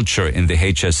bullying culture in the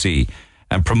HSE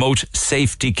and promote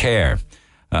safety care.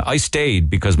 I stayed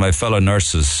because of my fellow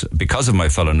nurses,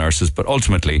 but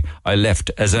ultimately I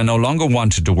left as I no longer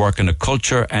wanted to work in a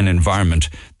culture and environment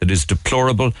that is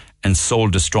deplorable and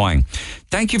soul-destroying.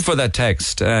 Thank you for that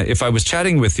text. If I was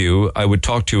chatting with you, I would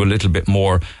talk to you a little bit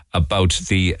more about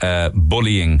the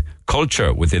bullying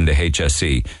culture within the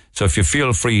HSE. So if you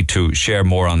feel free to share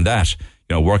more on that,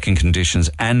 working conditions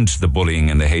and the bullying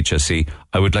in the HSE,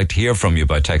 I would like to hear from you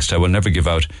by text. I will never give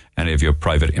out any of your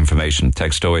private information.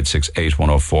 Text 0868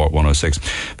 104 106.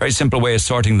 Very simple way of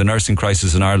sorting the nursing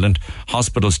crisis in Ireland.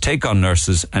 Hospitals take on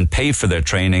nurses and pay for their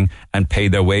training and pay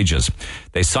their wages.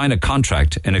 They sign a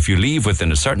contract, and if you leave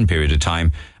within a certain period of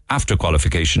time, after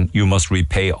qualification, you must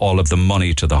repay all of the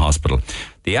money to the hospital.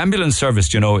 The ambulance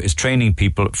service, is training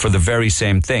people for the very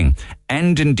same thing.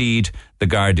 And indeed, the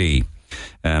Gardaí.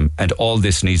 And all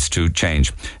this needs to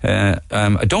change.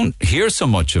 I don't hear so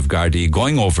much of Gardaí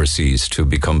going overseas to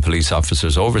become police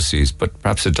officers overseas, but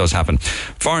perhaps it does happen.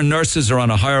 Foreign nurses are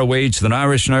on a higher wage than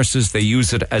Irish nurses. They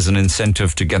use it as an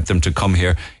incentive to get them to come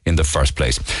here in the first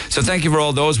place. So thank you for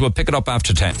all those. We'll pick it up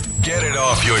after 10. Get it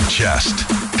off your chest.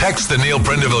 Text the Neil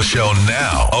Prendeville Show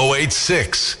now.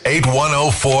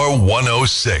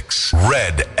 086-8104-106.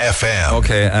 Red FM.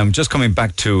 Okay, just coming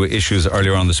back to issues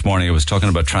earlier on this morning. I was talking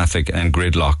about traffic and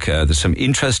gridlock. There's some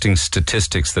interesting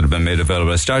statistics that have been made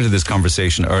available. I started this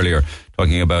conversation earlier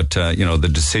talking about, the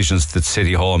decisions that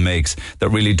City Hall makes that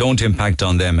really don't impact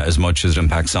on them as much as it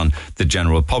impacts on the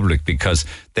general public, because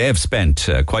they have spent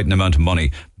quite an amount of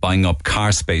money buying up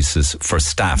car spaces for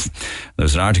staff.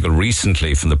 There's an article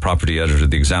recently from the property editor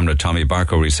of the Examiner, Tommy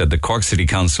Barker, where he said the Cork City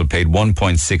Council paid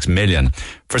 1.6 million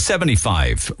for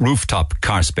 75 rooftop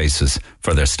car spaces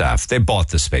for their staff. They bought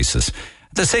the spaces.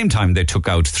 At the same time, they took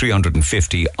out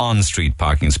 350 on-street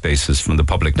parking spaces from the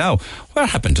public. Now, what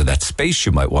happened to that space,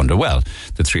 you might wonder? Well,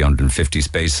 the 350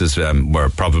 spaces were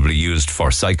probably used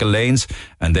for cycle lanes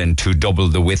and then to double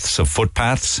the widths of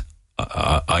footpaths.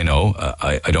 I know,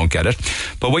 I don't get it.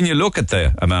 But when you look at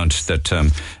the amount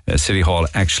that City Hall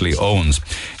actually owns,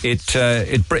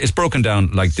 it's broken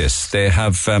down like this. They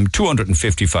have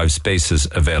 255 spaces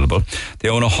available. They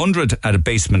own 100 at a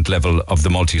basement level of the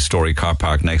multi-storey car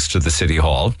park next to the City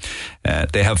Hall.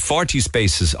 They have 40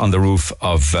 spaces on the roof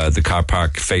of the car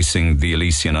park facing the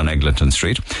Elysian on Eglinton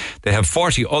Street. They have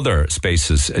 40 other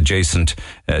spaces adjacent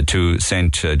to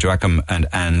St. Joachim and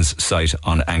Anne's site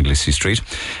on Anglesey Street.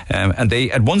 And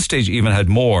they at one stage even had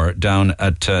more down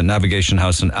at Navigation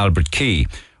House and Albert Quay,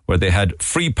 where they had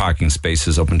free parking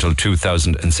spaces up until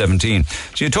 2017.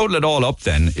 So you total it all up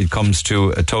then, it comes to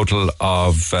a total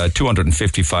of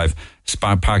 255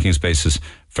 parking spaces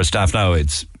for staff. Now,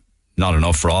 it's not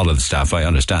enough for all of the staff. I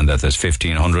understand that there's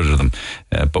 1,500 of them.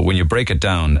 But when you break it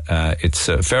down, it's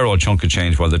a fair old chunk of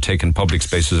change while they're taking public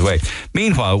spaces away.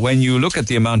 Meanwhile, when you look at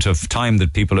the amount of time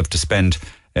that people have to spend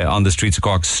on the streets of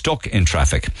Cork stuck in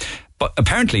traffic, but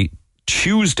apparently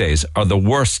Tuesdays are the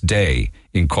worst day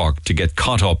in Cork to get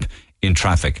caught up in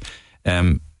traffic.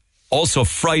 Also,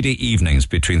 Friday evenings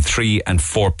between 3 and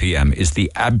 4 p.m. is the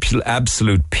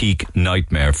absolute peak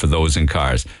nightmare for those in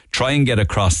cars. Try and get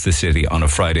across the city on a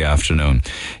Friday afternoon.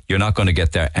 You're not going to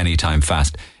get there anytime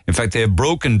fast. In fact, they have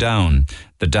broken down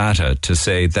the data to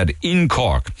say that in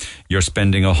Cork, you're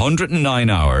spending 109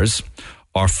 hours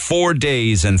or 4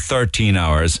 days and 13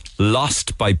 hours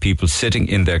lost by people sitting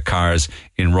in their cars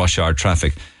in rush hour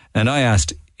traffic. And I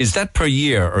asked, is that per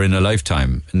year or in a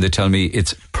lifetime? And they tell me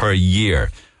it's per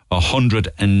year.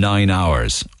 109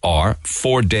 hours or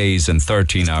 4 days and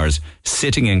 13 hours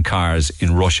sitting in cars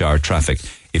in rush hour traffic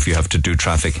if you have to do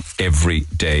traffic every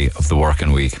day of the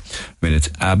working week. I mean, it's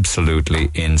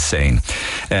absolutely insane.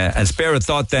 And spare a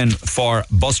thought then for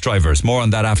bus drivers. More on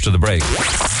that after the break.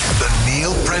 The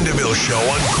Neil Prendeville Show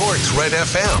on Cork's Red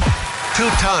FM.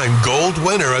 Two-time gold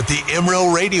winner at the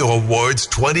IMRO Radio Awards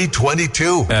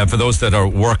 2022. For those that are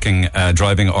working,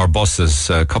 driving our buses,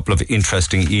 a couple of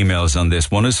interesting emails on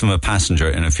this. One is from a passenger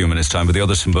in a few minutes' time, but the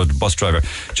other is from a bus driver.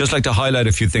 Just like to highlight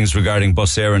a few things regarding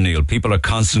bus air, Neil. People are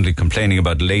constantly complaining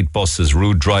about late buses,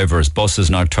 rude drivers, buses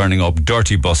not turning up,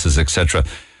 dirty buses, etc.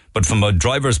 But from a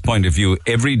driver's point of view,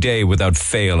 every day without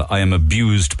fail, I am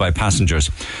abused by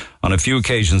passengers. On a few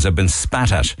occasions, I've been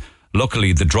spat at.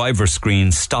 Luckily, the driver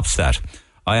screen stops that.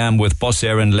 I am with Bus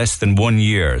Air in less than 1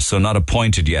 year, so not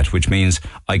appointed yet, which means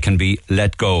I can be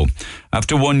let go.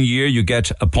 After 1 year, you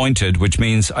get appointed, which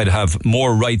means I'd have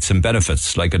more rights and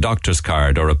benefits, like a doctor's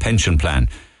card or a pension plan.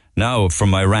 Now, for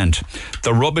my rant.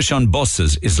 The rubbish on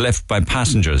buses is left by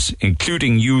passengers,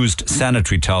 including used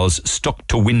sanitary towels stuck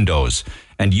to windows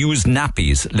and used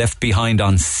nappies left behind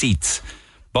on seats.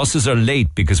 Buses are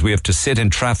late because we have to sit in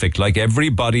traffic like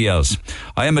everybody else.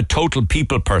 I am a total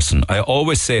people person. I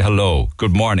always say hello,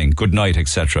 good morning, good night,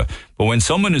 etc. But when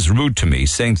someone is rude to me,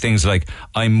 saying things like,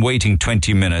 I'm waiting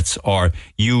 20 minutes, or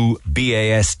you,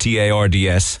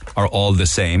 BASTARDS, are all the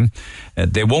same,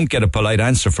 they won't get a polite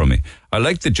answer from me. I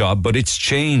like the job, but it's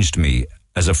changed me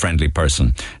as a friendly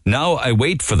person. Now I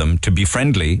wait for them to be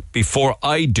friendly before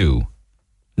I do.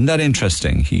 Isn't that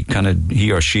interesting?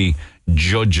 He or she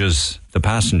judges the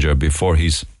passenger before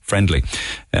he's friendly.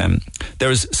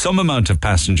 There is some amount of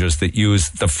passengers that use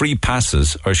the free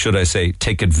passes, or should I say,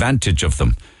 take advantage of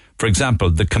them. For example,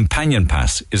 the companion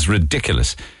pass is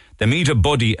ridiculous. They meet a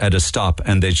buddy at a stop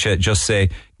and they just say,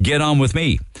 get on with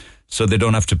me, so they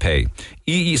don't have to pay.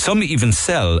 Some even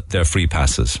sell their free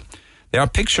passes. They are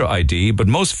picture ID, but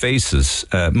most face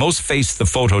the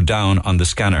photo down on the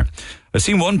scanner. I've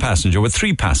seen one passenger with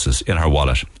 3 passes in her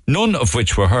wallet, none of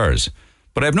which were hers,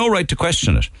 but I have no right to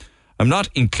question it. I'm not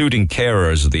including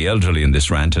carers or the elderly in this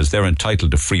rant, as they're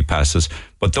entitled to free passes,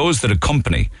 but those that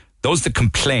accompany, those that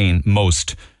complain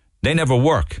most, they never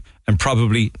work and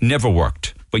probably never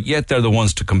worked, but yet they're the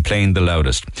ones to complain the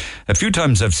loudest. A few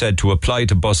times I've said to apply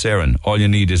to Bus Éireann, all you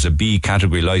need is a B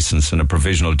category licence and a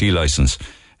provisional D licence.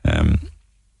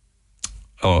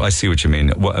 Oh, I see what you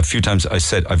mean. Well, a few times I've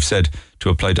said to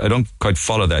apply to, I don't quite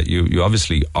follow that. You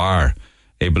obviously are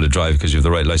able to drive because you have the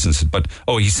right license. But,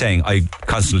 he's saying I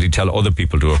constantly tell other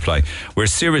people to apply. We're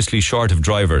seriously short of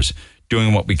drivers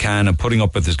doing what we can and putting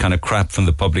up with this kind of crap from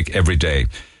the public every day.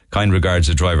 Kind regards,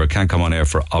 a driver can't come on air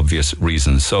for obvious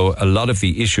reasons. So a lot of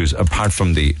the issues, apart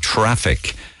from the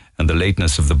traffic and the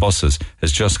lateness of the buses,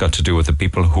 has just got to do with the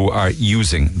people who are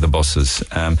using the buses.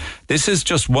 This is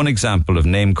just one example of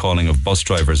name calling of bus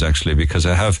drivers, actually, because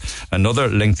I have another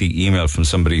lengthy email from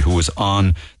somebody who was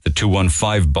on the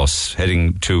 215 bus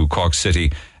heading to Cork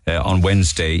City on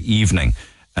Wednesday evening,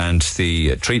 and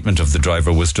the treatment of the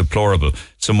driver was deplorable.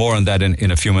 So more on that in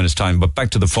a few minutes' time. But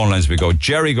back to the phone lines we go.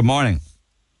 Jerry, good morning.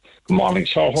 Good morning,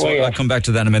 sir. How are you? I'll come back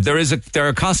to that in a minute. There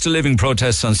are cost of living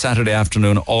protests on Saturday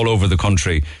afternoon all over the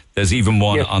country. There's even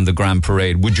one on the Grand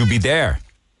Parade. Would you be there?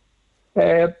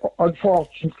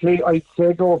 Unfortunately, I'd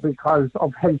say no because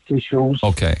of health issues.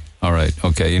 Okay, all right.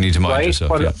 Okay, you need to mind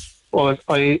yourself. But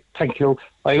thank you.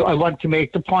 I want to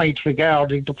make the point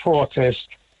regarding the protest.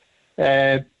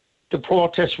 The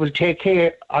protest will take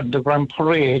care on the Grand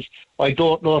Parade. I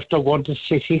don't know if they're going to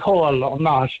City Hall or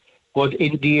not, but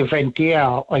in the event they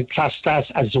are, I class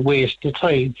that as a waste of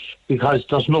time because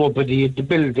there's nobody in the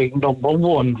building, number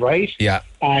one, right? Yeah.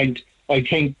 And I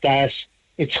think that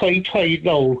it's high time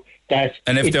now that...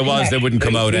 And if there was, they wouldn't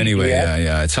come out anyway.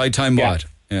 Yeah. It's high time what?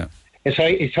 Yeah.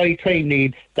 It's high time,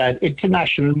 Neil, that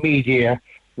international media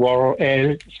were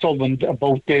summoned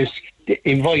about this,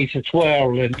 invited to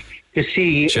Ireland to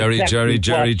see...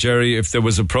 Jerry, if there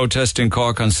was a protest in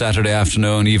Cork on Saturday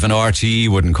afternoon, even RTE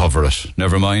wouldn't cover it.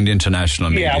 Never mind international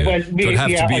media. There'd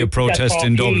have to be a protest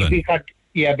in Dublin. Because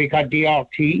the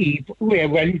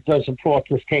RTE, there's a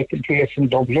protest taking place in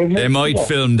Dublin. They might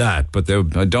film that, but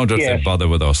I don't know if they'd bother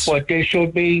with us. But they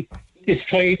should be... It's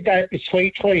high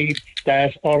time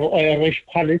that our Irish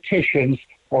politicians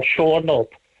are showing up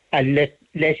and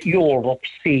let Europe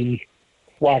see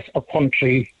what a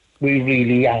country we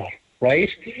really are, right?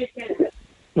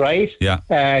 Right? Yeah.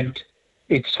 And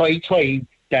it's high time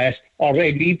that our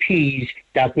MEPs,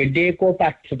 that when they go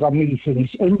back to the meetings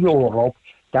in Europe,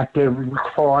 that they will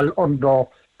fall under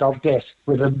their desk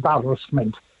with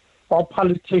embarrassment. Our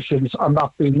politicians are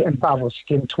not being embarrassed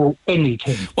into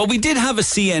anything. Well, we did have a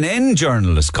CNN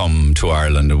journalist come to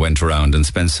Ireland and went around and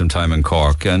spent some time in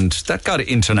Cork, and that got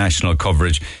international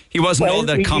coverage. He wasn't all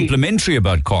that complimentary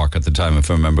about Cork at the time, if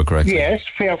I remember correctly. Yes,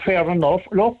 fair enough.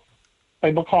 Look,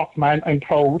 I'm a Cork man, I'm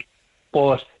proud,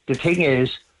 but the thing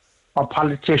is, our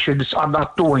politicians are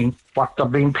not doing what they're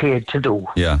being paid to do.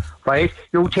 Yeah. Right?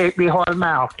 You take Micheál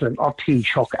Martin or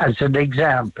Taoiseach as an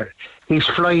example. He's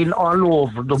flying all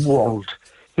over the world.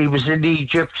 He was in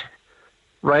Egypt,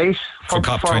 right? For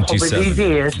COP27. For many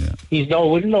days. Yeah. He's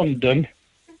now in London.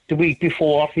 The week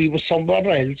before, he was somewhere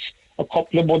else. A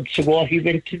couple of months ago, he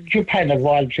went to Japan of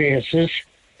all places,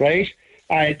 right?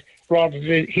 And rather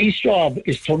than his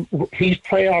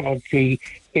priority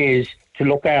is to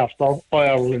look after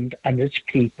Ireland and its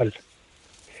people.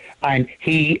 And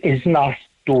he is not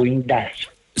doing that.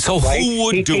 So who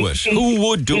would do it? Who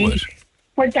would do it?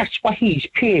 Well, that's what he's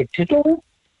paid to do.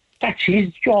 That's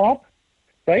his job,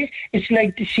 right? It's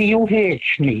like the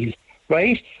COH, Neil,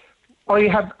 right? I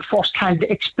have first-hand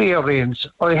experience.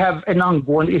 I have an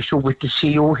ongoing issue with the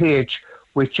COH,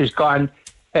 which has gone...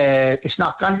 it's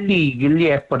not gone legal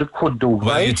yet, but it could do,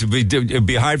 right? Well, it'd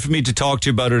be hard for me to talk to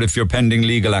you about it if you're pending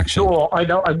legal action. No, I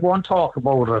know, I won't talk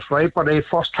about it, right? But I have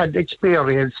first-hand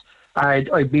experience, and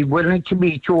I'd be willing to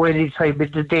meet you any time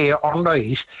of the day or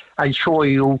night and show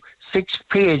you 6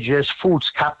 pages,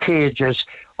 foolscap pages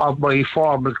of my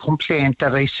formal complaint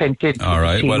that I sent in. All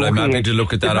right, well, I'm happy to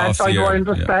look at that off the air. I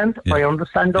understand. Yeah. I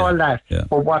understand all that. Yeah.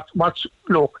 But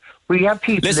look, we have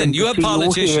people... Listen, you have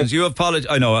politicians,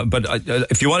 I know, but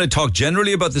if you want to talk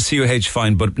generally about the COH,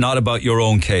 fine, but not about your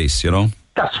own case, you know?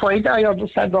 That's fine, I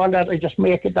understand all that. I just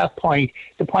make it that point.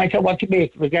 The point I want to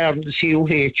make regarding the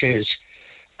COHs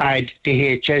and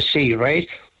the HSC, right?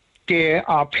 There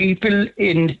are people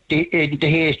in the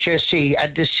HSC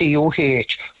and the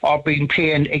COH are being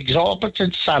paid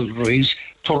exorbitant salaries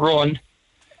to run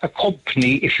a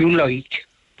company, if you like.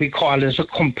 We call it a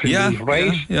company,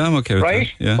 right? Yeah, I'm okay with that.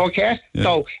 Yeah. Okay? Yeah.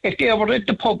 So, if they were in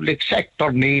the public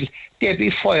sector, Neil, they'd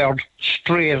be fired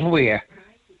straight away,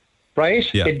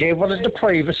 right? Yeah. If they were in the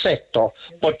private sector,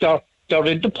 but they're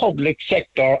in the public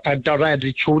sector and their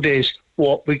attitude is,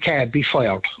 well, we can't be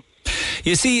fired.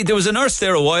 You see, there was a nurse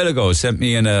there a while ago sent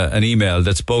me an email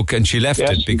that spoke, and she left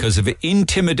it because of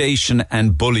intimidation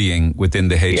and bullying within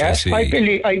the HSE. Yes,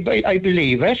 I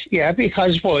believe it. Yeah,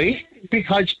 because why?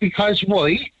 Because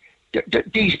why?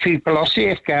 These people are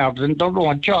safeguarding their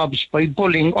own jobs by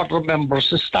bullying other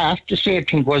members of staff. The same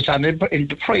thing goes on in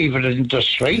the private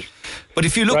industry. But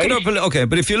if you look at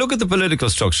but if you look at the political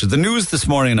structure, the news this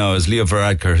morning now is Leo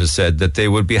Varadkar has said that they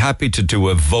would be happy to do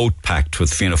a vote pact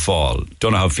with Fianna Fáil.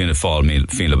 Don't know how Fianna Fáil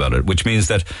feel about it, which means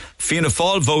that Fianna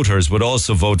Fáil voters would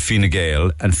also vote Fine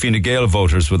Gael, and Fine Gael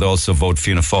voters would also vote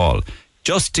Fianna Fáil,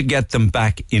 just to get them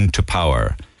back into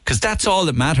power. Because that's all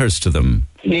that matters to them,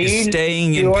 is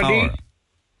staying in power.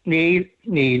 Neil,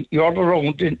 you're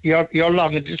long in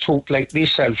the tooth like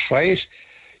myself, right?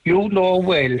 You know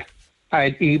well,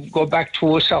 and you go back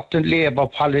to a certain Labour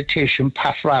politician,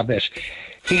 Pat Rabbit.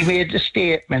 He made a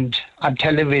statement on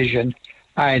television,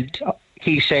 and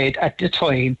he said at the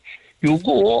time, you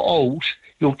go out,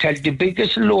 you tell the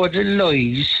biggest load of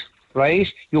lies,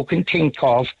 right, you can think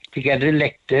of to get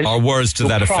elected. Or words to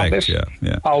that effect,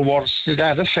 yeah. Or words to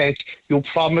that effect. You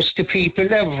promise the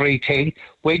people everything.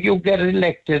 When you get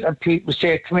elected and people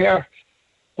say, come here,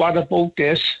 what about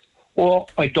this? Oh,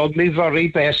 I done my very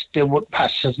best. They would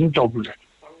pass it in Dublin.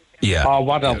 Yeah. Or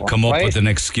whatever. Yeah, come up with an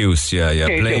excuse,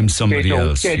 blame somebody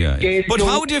else. But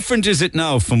how different is it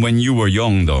now from when you were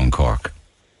young, though, in Cork?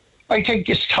 I think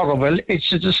it's terrible.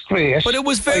 It's a disgrace. But it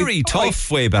was very tough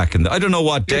way back in I don't know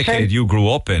what decade you grew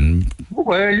up in.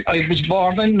 Well, I was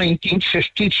born in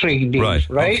 1953, Neil,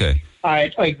 right? Okay.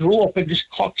 I grew up in this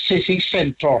Cork City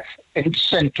centre, in the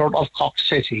centre of Cork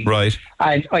City. Right.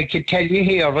 And I can tell you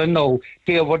here and now,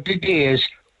 there were the days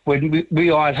when we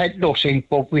all had nothing,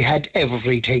 but we had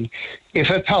everything. If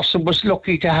a person was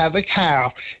lucky to have a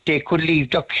car, they could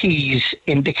leave their keys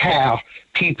in the car.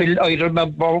 People, I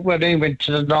remember when I went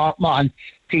to the Northman,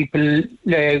 people,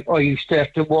 I used to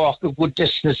have to walk a good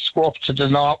distance to go up to the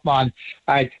Northman,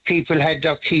 and people had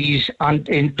their keys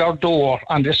in their door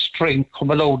on the string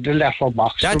coming out the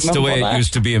letterbox. That's the way it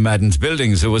used to be in Madden's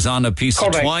buildings. It was on a piece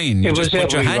of twine. You just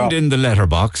put your hand in the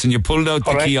letterbox and you pulled out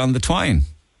the key on the twine.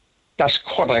 That's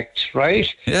correct,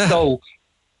 right? Yeah. So,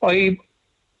 I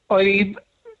was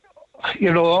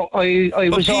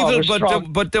always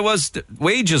strong. But there was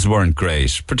wages weren't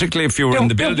great, particularly if you were in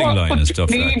the building line and stuff.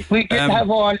 We didn't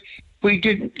have all. We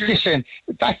didn't listen.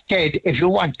 Back then, if you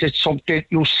wanted something,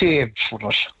 you saved for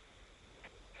it,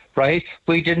 right?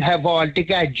 We didn't have all the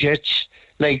gadgets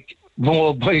like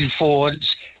mobile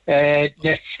phones,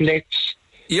 Netflix.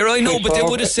 I know, but they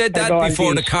would have said that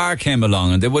before the car came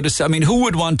along, and they would have said, I mean, who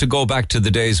would want to go back to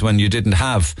the days when you didn't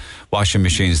have washing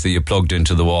machines that you plugged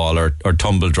into the wall or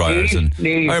tumble dryers?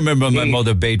 I remember my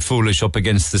mother bade foolish up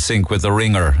against the sink with a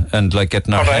wringer and like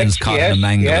getting her hands caught in a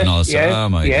mangle and all. Oh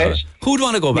my God. Who'd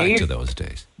want to go back to those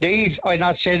days? I'm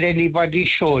not saying anybody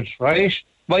should, right?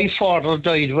 My father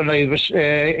died when I was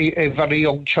a very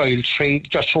young child,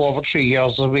 just over 3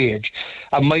 years of age.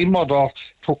 And my mother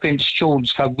took in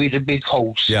students because we had a big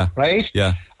house, right?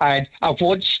 Yeah. And at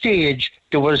one stage,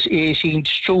 there was 18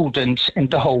 students in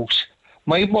the house.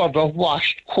 My mother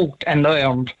washed, cooked and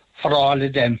ironed for all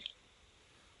of them.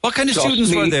 What kind of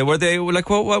students were they? Were they like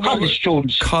what college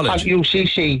students? College? At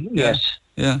UCC, yes.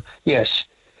 Yeah. Yes.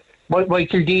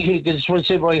 Michael D. Higgins was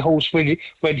in my house when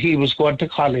he was going to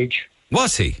college.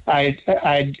 Was he?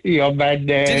 And young man.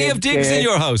 Did he have digs in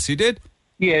your house? He did?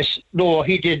 Yes. No,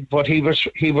 he didn't. But he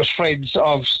was friends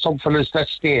of some fellas that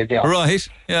stayed there. Right.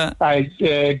 Yeah. And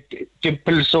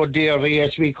Dimples O'Leary,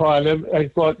 as we call him,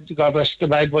 got arrested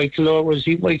by Michael. Was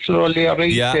he Michael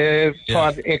O'Leary?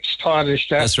 Ex-Tornish.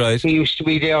 That's right. He used to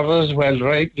be there as well,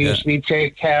 right? He used to be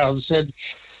playing cards and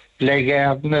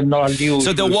Legarden and all the usual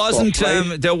So there wasn't stuff,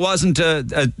 right? there wasn't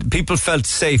people felt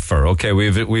safer. Okay,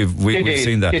 we've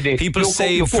seen that. People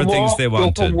saved for things they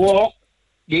wanted.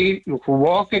 You can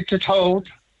walk into town,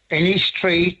 any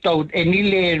street, down any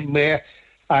lane where,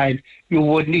 and you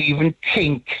wouldn't even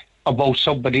think about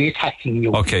somebody attacking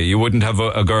you. Okay, you wouldn't have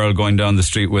a girl going down the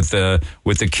street with the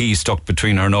key stuck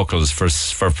between her knuckles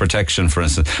for protection, for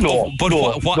instance. No.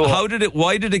 How did it?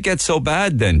 Why did it get so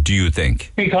bad then? Do you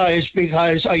think? Because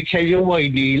I tell you why,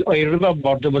 Neil. I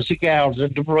remember there was a guard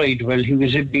at the Bridewell. He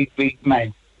was a big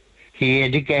man. He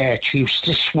had a gatch. He used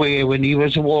to swear when he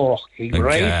was walking.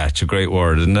 Right? Gatch, a great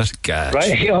word, isn't it? Gatch.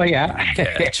 Right? Oh yeah.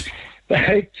 Gatch.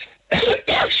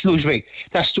 Excuse me.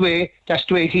 That's the way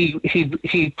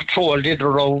he patrolled it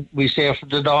around. We say from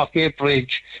the Northgate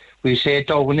Bridge. We say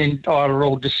down in all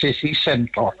around the city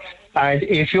centre. And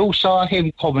if you saw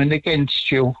him coming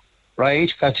against you, right,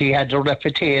 because he had a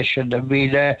reputation of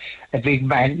being a big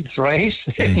man, right,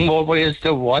 in more ways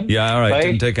than one. Yeah, all right.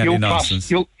 Didn't take any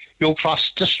nonsense. You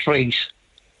crossed the street,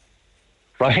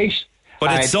 right?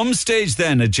 But at some stage,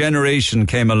 then a generation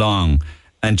came along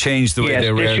and changed the way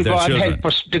they reared their children.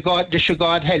 The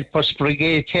God Help Us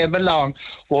Brigade came along.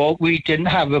 Well, we didn't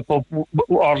have it, but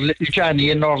our little Johnny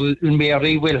and our little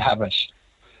Mary will have it.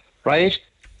 Right?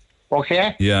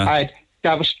 Okay? Yeah. And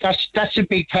that's a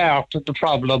big part of the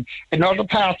problem. Another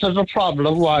part of the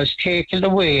problem was taking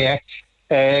away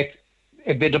a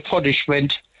bit of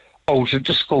punishment out of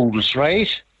the schools,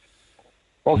 right?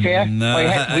 Okay.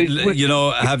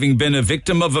 No, having been a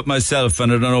victim of it myself,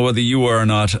 and I don't know whether you were or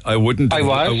not, I wouldn't.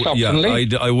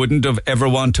 I wouldn't have ever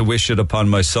want to wish it upon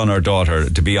my son or daughter.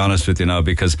 To be honest with you now,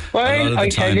 because I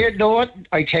tell you,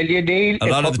 Neil. A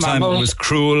lot of the time it was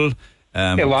cruel.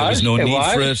 There was no need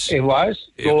for it. It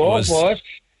was.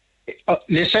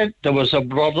 Listen, there was a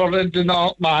brother in the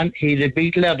Northman. He had a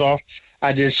big leather,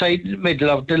 and inside the middle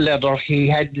of the leather, he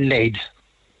had lead.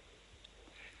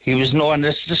 He was known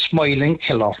as the Smiling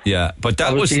Killer. Yeah, but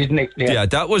that was his nickname. Yeah,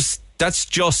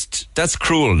 that's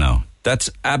cruel now.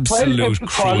 That's absolute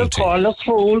cruelty. Call it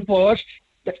cruel, but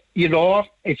you know,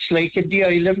 it's like in the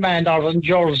Isle of Man or in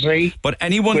Jersey. But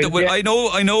anyone that would, I know,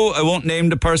 I won't name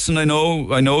the person. I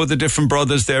know the different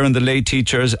brothers there and the lay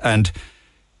teachers, and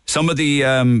some of the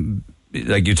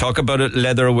like you talk about it,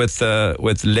 leather with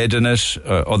lead in it.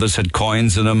 Others had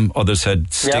coins in them. Others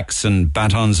had sticks and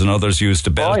batons, and others used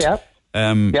a belt. Oh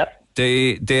yeah.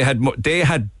 They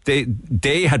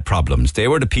had problems. They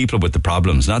were the people with the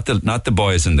problems, not the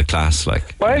boys in the class.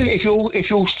 Like, well, if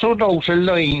you stood out a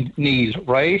line, Neil,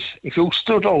 right? If you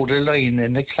stood out a line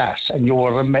in the class and you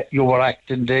were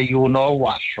acting the you know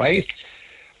what, right?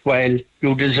 Well,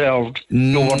 you deserved.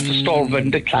 You were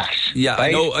disturbing the class. Yeah,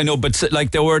 right? I know, but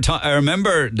like there were. I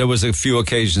remember there was a few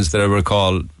occasions that I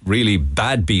recall really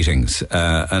bad beatings,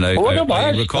 and I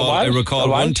recall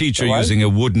one teacher using a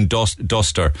wooden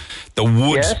duster, the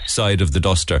wood side of the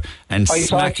duster, and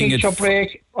smacking it.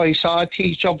 I saw a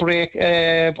teacher break.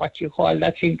 What do you call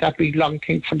that thing? That big long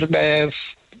thing for the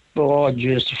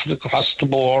across the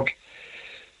board.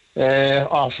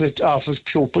 Off his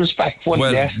pupils back one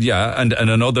day. Yeah, and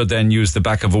another then used the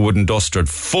back of a wooden duster at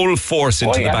full force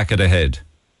into the back of the head.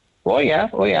 Oh yeah.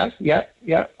 So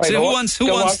who wants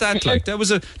that? Like that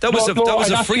was a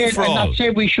free for all. I'm not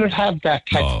saying we should have that.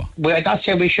 I'm not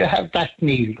saying we should have that,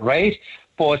 Neil, right?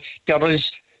 But there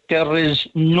is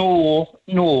no.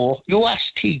 You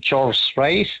ask teachers,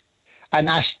 right? And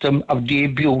ask them of the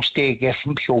abuse they get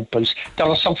from pupils. There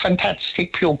are some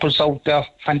fantastic pupils out there,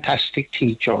 fantastic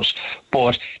teachers.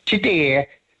 But today,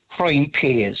 crime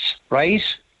pays, right?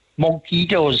 Monkey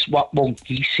does what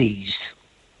monkey sees,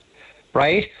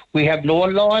 right? We have no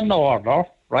law and order,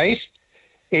 right?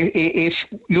 If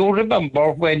you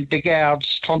remember when the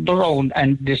guards turned around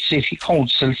and the city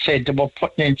council said they were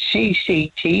putting in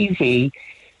CCTV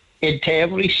into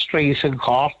every street in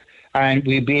Cork, and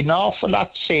we'd be an awful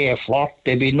lot safer.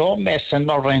 There'd be no messing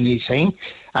or anything.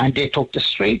 And they took the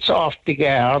streets off the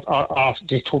guard,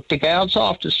 they took the guards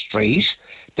off the street.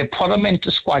 They put them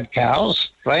into squad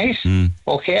cars, right?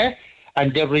 Okay?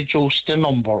 And they reduced the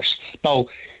numbers. Now,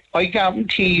 I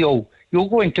guarantee you, you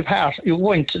go into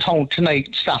town tonight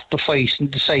and start the fight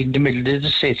and decide in the middle of the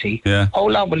city. Yeah. How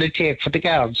long will it take for the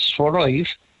guards to arrive?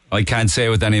 I can't say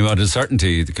with any amount of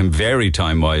certainty. It can vary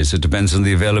time-wise. It depends on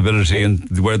the availability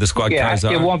and where the squad cars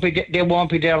are. They won't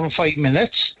be there in 5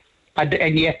 minutes,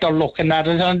 and yet they're looking at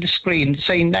it on the screen,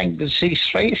 saying see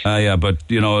straight. Yeah, but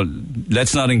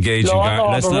let's not engage in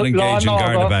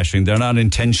guard bashing. They're not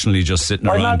intentionally just sitting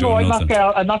around doing nothing.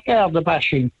 I'm not guard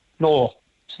bashing. No,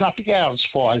 it's not the guard's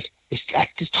fault. It's at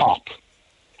the top.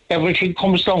 Everything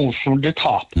comes down from the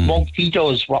top. Monkey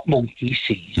does what monkey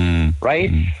sees, right?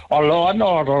 Our law and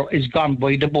order is gone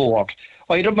by the board.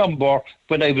 I remember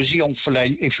when I was a young fella,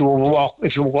 if you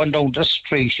were going down the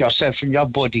street, yourself and your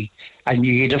buddy, and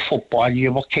you hit a football,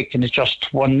 you were kicking it just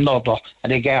to one another,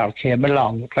 and a girl came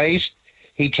along, right?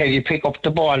 He'd tell you pick up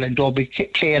the ball and don't be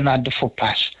playing on the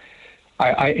footpath.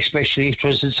 Especially if it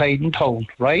was inside in town,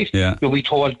 right? Yeah. You'll be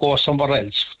told go somewhere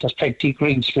else. There's plenty of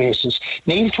green spaces.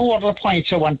 Name two other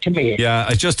points I want to make. Yeah,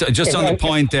 just on the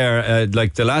point there,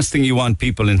 like the last thing you want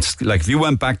people in, like if you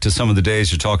went back to some of the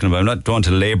days you're talking about, I'm not going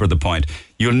to labour the point.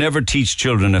 You'll never teach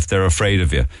children if they're afraid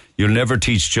of you. You'll never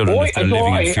teach children if they're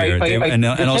living in fear. And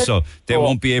also, they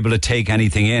won't be able to take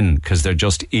anything in because they're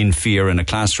just in fear in a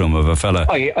classroom of a fella.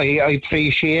 I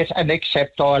appreciate and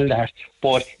accept all that.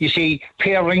 But you see,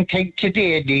 parenting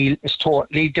today, Neil, is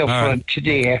totally different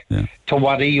today to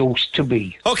what it used to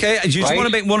be. Okay, do you just want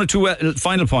to make one or two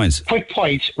final points? Quick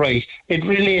points, right. In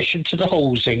relation to the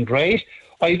housing, right?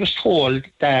 I was told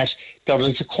that there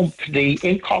is a company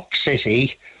in Cork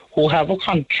City who have a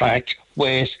contract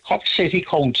with Cork City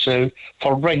Council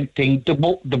for renting the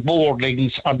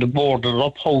boardings or the boarded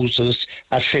up houses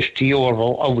at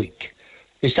 €50 a week.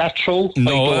 Is that true?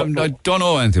 No, I don't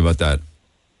know anything about that.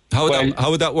 How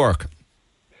would that work?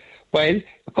 Well,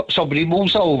 somebody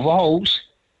moves over a house,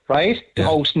 right? The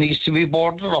house needs to be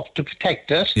boarded up to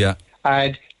protect it. Yeah.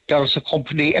 And there's a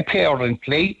company,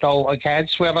 apparently, now I can't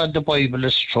swear on the Bible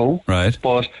is true, right?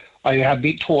 But I have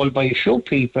been told by a few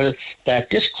people that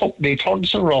this company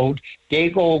turns around, they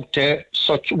go to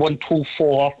such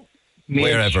 124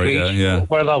 Main Street,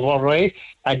 wherever, right?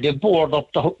 And they board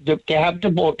up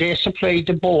they supply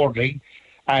the boarding,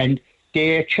 and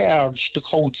they charge the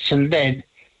council then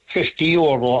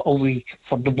 €50 a week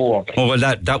for the boarding. Oh, well,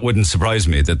 that wouldn't surprise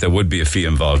me that there would be a fee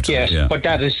involved. Yes, but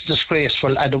that is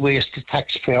disgraceful and a waste of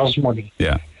taxpayers' money.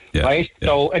 Yeah. Right? Yeah.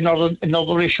 So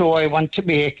another issue I want to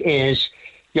make is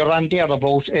you're on there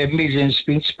about millions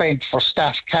being spent for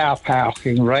staff car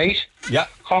parking, right? Yeah.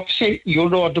 Cork City, you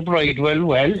know the Bridewell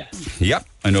well. Yeah,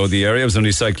 I know the area. I was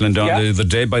only cycling down the other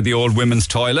day by the old women's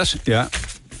toilet. Yeah.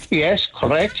 Yes,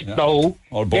 correct. Yeah. Now,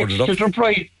 all boarded up.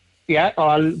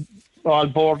 All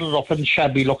boarded up and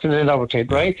shabby looking and everything,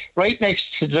 right? Right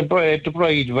next to the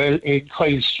Bridewell in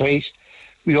Kyle Street,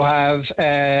 you have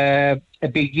a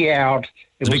big yard.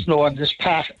 It was known as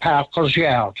Parker's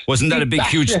Yard. Wasn't that a big,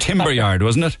 huge timber yard,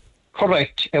 wasn't it?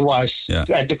 Correct, it was. Yeah.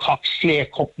 And the Cork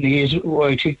Slate Company, I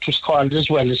think it was called as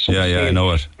well. Yeah, I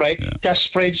know it. Right? Yeah. That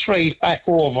spreads right back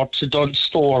over to Dunn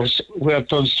Stores, where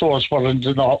Dunn Stores were in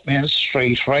the North Main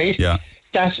Street, right? Yeah.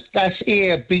 That's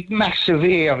a big, massive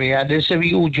area, and it's a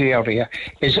huge area.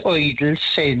 It's idle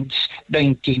since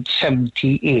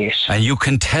 1978. And you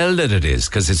can tell that it is,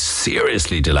 because it's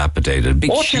seriously dilapidated.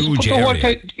 Big, huge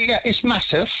area. Yeah, it's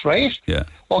massive, right? Yeah.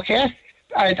 Okay?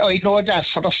 And I know that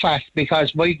for a fact,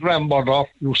 because my grandmother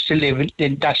used to live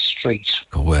in that street.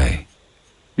 Go away.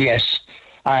 Yes.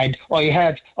 And I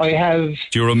have...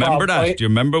 Do you remember that? Do you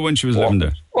remember when she was living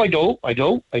there? I do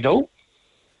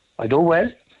well.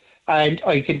 And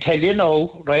I can tell you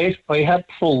now, right, I have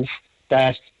proof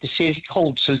that the City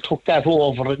Council took that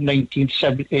over in the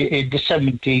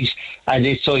 70s, and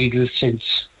it's idle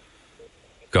since.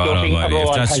 God almighty,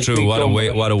 if that's true,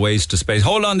 what a waste of space.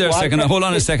 Hold on there a second. Hold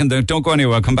on a second. Don't go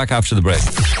anywhere. I'll come back after the break.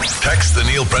 Text the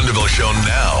Neil Prendeville Show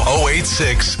now.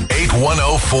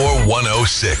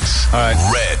 086-8104-106. All right.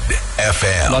 Red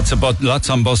FM. Lots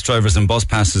on bus drivers and bus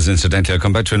passes, incidentally. I'll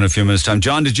come back to it in a few minutes' time.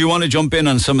 John, did you want to jump in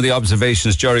on some of the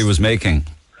observations Jerry was making?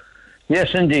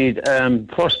 Yes, indeed.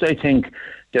 First, I think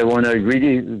the one I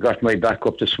really got my back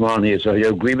up this morning is I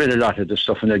agree with a lot of the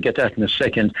stuff, and I'll get that in a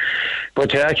second.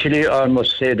 But actually, I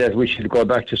must say that we should go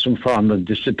back to some form of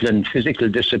discipline, physical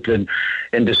discipline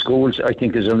in the schools, I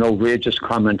think is an outrageous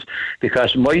comment,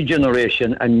 because my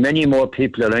generation and many more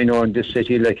people that I know in this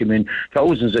city,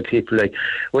 thousands of people,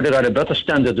 would have got a better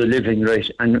standard of living,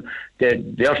 right? And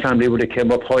their family would have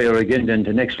come up higher again than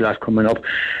the next lot coming up.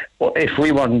 If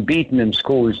we weren't beaten in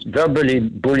schools, verbally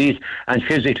bullied and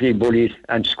physically bullied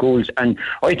in schools, and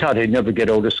I thought I'd never get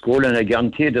out of school, and I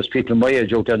guarantee there's people my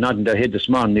age out there nodding their head this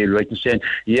morning, Neil, right, and saying,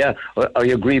 yeah, I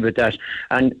agree with that.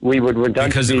 And we would...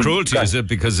 Because of cruelty, is it?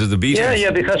 Because of the beating?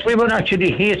 Yeah, because we would actually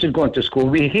hated going to school.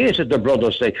 We hated the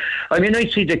brothers, I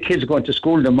see the kids going to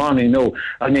school in the morning now.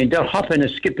 They're hopping and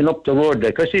skipping up the road,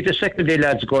 I see the secondary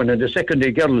lads going and the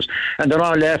secondary girls, and they're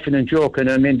all laughing and joking.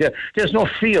 There's no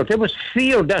fear. There was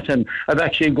fear that of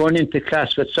actually going into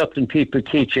class with certain people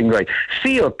teaching, right?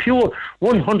 Fear, pure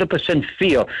 100%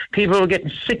 fear. People were getting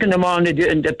sick in the morning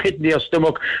in the pit of their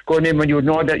stomach going in when you would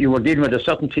know that you were dealing with a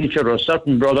certain teacher or a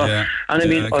certain brother. Yeah. And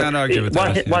I can't argue with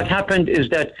that. What happened is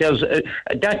that there's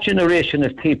that generation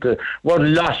of people were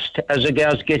lost as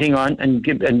regards getting on and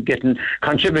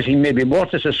contributing maybe more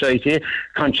to society,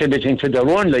 contributing to their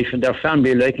own life and their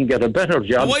family life and get a better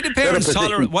job. Why did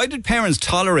parents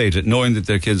tolerate it, knowing that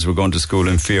their kids were going to school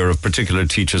in fear of particular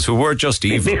teachers who were just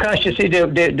evil? Because you see,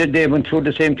 they went through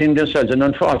the same thing themselves, and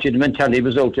unfortunately the mentality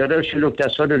was out there. She looked,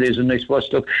 that's what it is, and they're supposed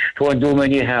to do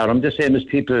any harm. The same as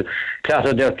people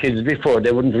clattered their kids before.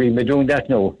 They wouldn't dream of doing that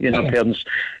now. Parents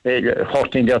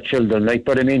hurting their children.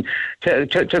 But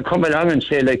to come along and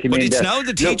say, but it's now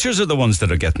the teachers are the ones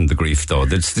that are getting the grief, though.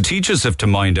 It's the teachers have to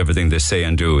mind everything they say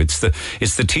and do. It's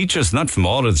the teachers, not from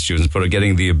all of the students, but are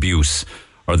getting the abuse,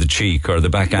 or the cheek, or the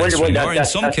back answering, or in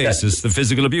some cases the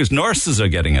physical abuse. Nurses are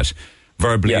getting it,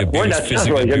 verbally abused,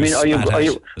 physically abused. I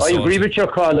agree with your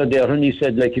caller there, and he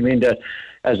said, that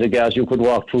as a gas you could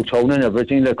walk through town and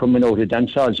everything, coming out of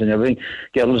dance halls and everything,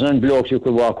 girls and blokes, you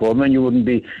could walk home and you wouldn't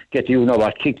be kicked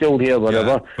out here,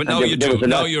 whatever. Yeah. But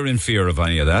now you're in fear of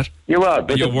any of that. You are,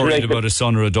 but you're worried about a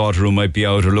son or a daughter who might be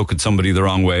out or look at somebody the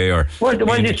wrong way, or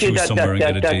you see that's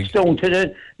down to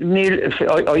the Neil.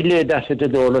 I laid that at the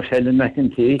door of Helen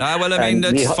McEntee.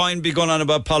 That's fine. Be going on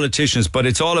about politicians, but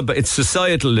it's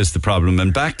societal is the problem.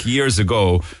 And back years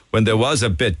ago, when there was a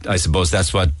bit, I suppose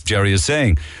that's what Jerry is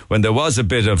saying, when there was a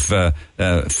bit of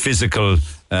physical,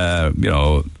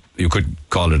 you could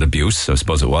call it abuse. I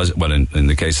suppose it was. Well, in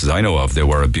the cases I know of, there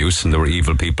were abuse and there were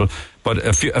evil people, but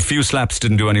a few slaps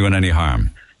didn't do anyone any harm.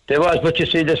 There was, but you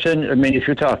see, listen, if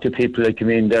you talk to people,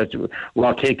 that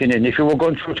were taken in, if you were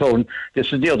going through town,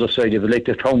 this is the other side of it,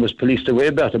 the town was policed away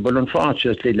better, but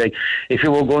unfortunately, if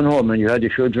you were going home and you had a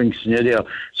few drinks in your there,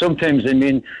 sometimes,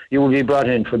 you would be brought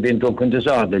in for being drunk and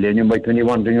disorderly, and you might be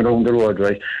wandering around the road,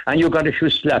 right, and you got a few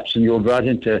slaps and you were brought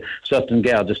into certain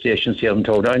guard stations here in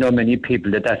town. I know many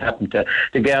people that happened to.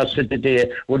 The guards said that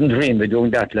they wouldn't dream of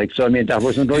doing that, that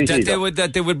wasn't right either.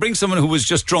 That they would bring someone who was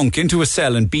just drunk into a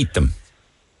cell and beat them.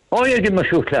 Oh, yeah, give him a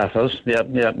few classes.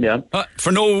 Yeah.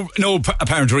 For no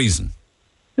apparent reason.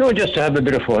 No, just to have a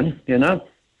bit of fun, you know.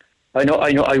 I know.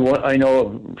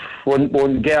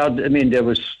 One guard. I mean,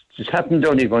 this happened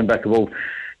only going back about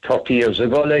 30 years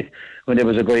ago, like when there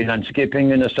was a guy landscaping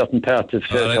in a certain part of.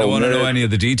 I don't want to know any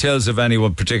of the details of any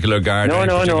one particular guard. No.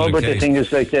 But the thing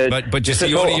is, like, but you see,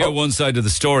 you only hear one side of the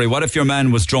story. What if your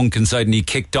man was drunk inside and he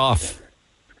kicked off?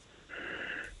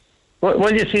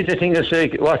 Well, you see, the thing is,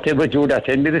 like, what they would do that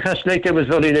then, because, like, there was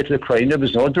very little crime, there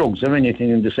was no drugs or anything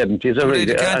in the 70s.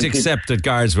 They can't accept that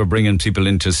guards were bringing people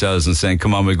into cells and saying,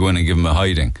 come on, we'll go in and give them a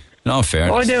hiding. No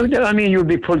fairness. I mean, you'd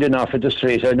be pulled in off of the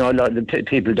street. I know a lot of the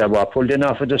people that were pulled in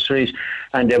off of the street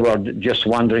and they were just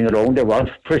wandering around. They were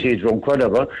pretty drunk,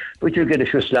 whatever. But you get a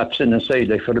few slaps in the side,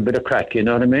 like, for a bit of crack, you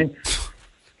know what I mean?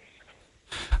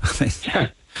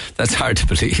 That's hard to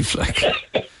believe, like.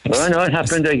 Well, I know it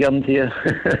happened, I guarantee you.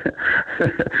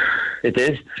 It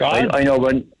is. I know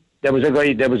when there was a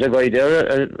guy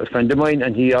there, a friend of mine,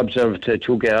 and he observed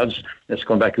two guards. Let's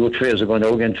come back about 3 years ago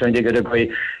now again, trying to get a guy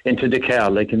into the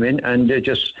car, like him in, and they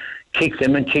just kicked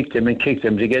him to get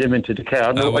him into the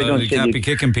car. No, I don't. You can't be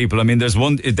kicking people. I mean, there is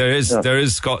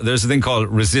a thing called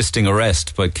resisting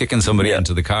arrest, but kicking somebody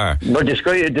into the car. But this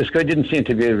guy didn't seem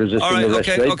to be resisting arrest.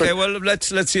 Okay. Well,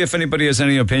 let's see if anybody has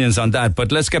any opinions on that.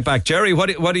 But let's get back, Jerry.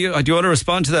 Do you want to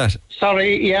respond to that?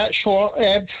 Sorry, yeah, sure.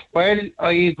 Well,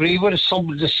 I agree with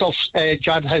some of the stuff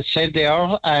John has said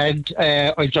there, and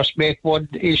I just make one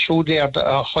issue there,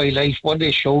 highlight one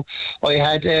issue. I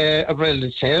had a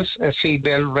relative, a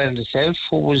female relative,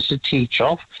 who was the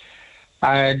teacher,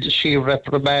 and she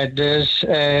reprimanded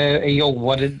a young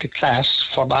one in the class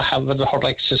for not having her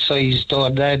exercise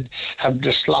done and having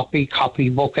the sloppy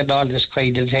copybook and all this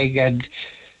kind of thing, and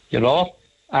you know,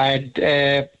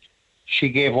 and she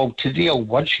gave out to the young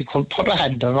one. She couldn't put her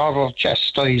hand on her or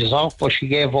chastise her, but she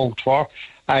gave out to her.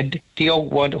 And the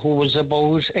young one, who was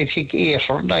about, I think, 8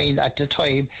 or 9 at the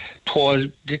time,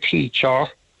 told the teacher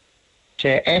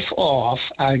to F off,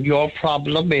 and your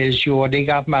problem is you only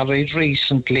got married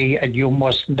recently and you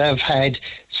mustn't have had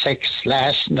sex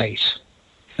last night.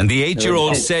 And the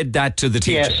 8-year-old said that to the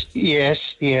teacher? Yes.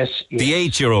 The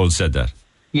 8-year-old said that?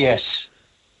 Yes.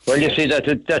 Well, you see, that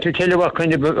will tell you what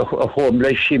kind of a home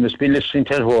life she must be listening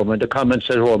to at home and the comments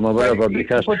at home or whatever.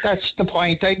 But that's the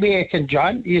point I'm making,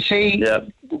 John. You see,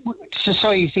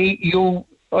 society,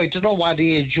 I don't know what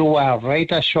age you are, right?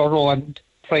 That's your own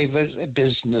private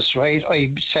business, right?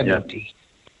 I'm 70.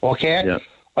 Okay? Yeah.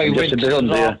 I went to the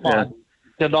Northman.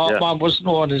 The Northman was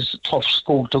known as a tough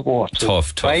school to go to.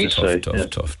 Tough. And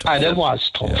Yeah. it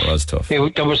was tough. Yeah, it was tough.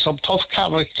 There were some tough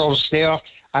characters there,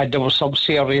 and there were some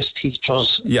serious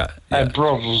teachers and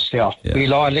brothers there. Yeah.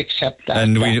 We'll all accept that.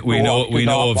 And we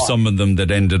know of some of them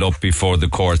that ended up before the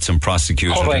courts and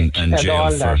prosecuted and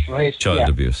jailed for child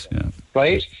abuse. Yeah.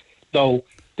 Right? Now,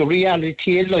 the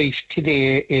reality in life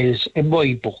today is, in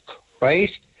my book,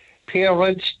 right?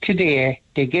 Parents today,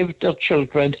 they give their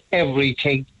children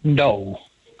everything now.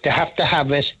 They have to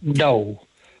have it now,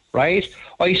 right?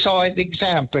 I saw an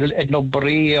example a number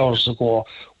of years ago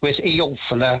with a young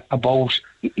fella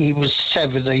he was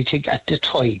 7, I think, at the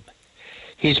time.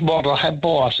 His mother had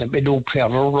bought him a new pair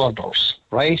of runners,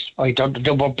 right?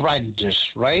 They were branded,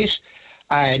 right?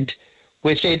 And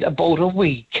within about a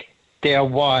week, there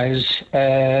was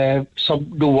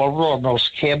some newer runners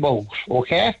came out,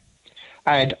 okay?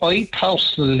 And I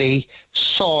personally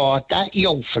saw that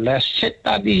young fella sitting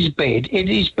on his bed in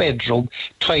his bedroom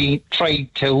trying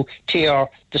to tear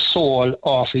the sole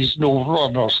off his new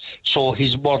runners so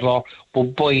his mother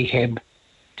would buy him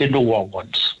the newer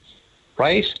ones,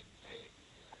 right?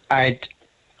 And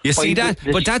you see that?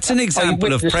 But that's an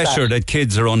example of pressure that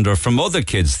kids are under from other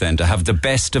kids then, to have the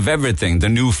best of everything, the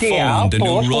new phone, the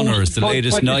new runners, the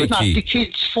latest Nike. It's not the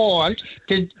kids' fault.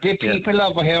 The people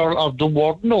over here of the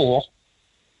world know.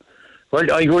 Well,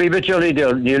 I agree with you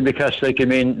there, Neil, because, like, I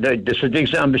mean, the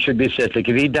example should be set. Like,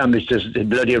 if he damaged the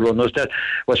bloody runners, that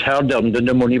was hard done, then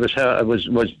the money was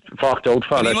forked out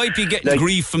for it. He might be getting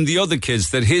grief from the other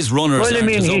kids that his runners aren't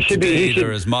as up to date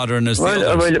or as modern as the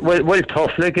others. Well,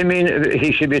 tough. Like, I mean,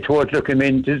 he should be told, look, I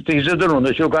mean, these are the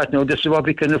runners you got now. This is what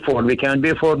we can afford. We can't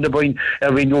be affording to buy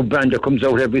every new brand that comes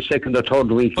out every second or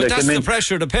third week. But that's the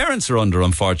pressure the parents are under,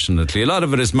 unfortunately. A lot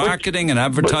of it is marketing and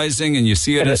advertising, and you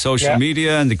see it in social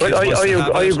media, and the kids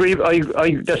I agree.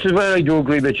 This is where I do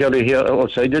agree with Jerry here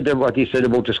outside. What he said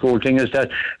about the school thing is that,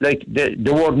 like,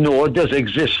 the word no does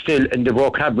exist still in the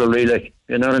vocabulary, like,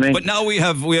 you know what I mean? But now we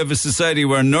have a society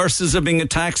where nurses are being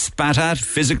attacked, spat at,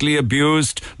 physically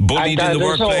abused, bullied in the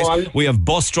workplace. We have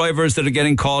bus drivers that are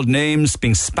getting called names,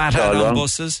 being spat at on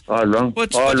buses. All wrong.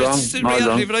 But it's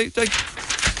reality.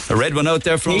 I read one out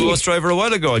there from a bus driver a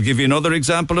while ago. I'll give you another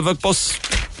example of a bus.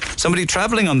 Somebody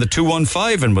travelling on the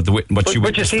 215 and what she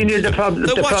witnessed.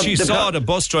 What she saw the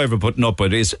bus driver putting up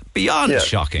with is beyond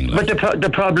shocking. Like. But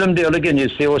the problem there again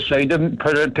is the outside the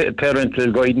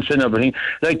parental guidance and everything.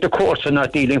 Like the courts are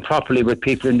not dealing properly with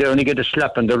people and they only get a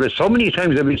slap on the wrist. So many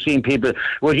times have we seen people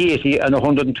with 80 and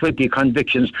 120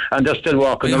 convictions and they're still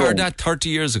walking around. I heard that 30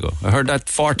 years ago. I heard that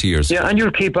 40 years ago. Yeah, and you'll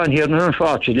keep on hearing it,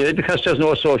 unfortunately, because there's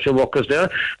no social workers there.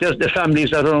 There's the families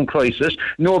that are in crisis.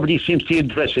 Nobody seems to be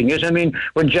addressing it. I mean,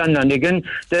 when John Lanigan,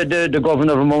 the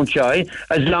governor of Mountjoy,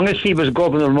 as long as he was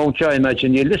governor of Mountjoy,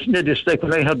 imagine, you listen to this, like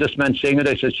when I heard this man saying it,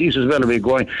 I said, Jesus, where are we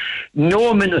going?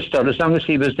 No minister, as long as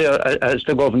he was there as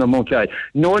the governor of Mountjoy,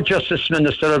 no justice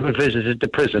minister ever visited the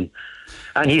prison.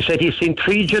 And he said he's seen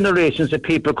 3 generations of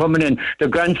people coming in. The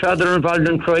grandfather involved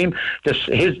in crime,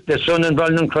 the son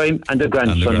involved in crime, and the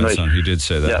grandson. Right? He did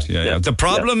say that. Yeah. The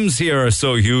problems here are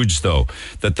so huge, though,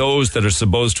 that those that are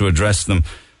supposed to address them,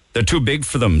 they're too big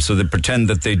for them, so they pretend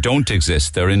that they don't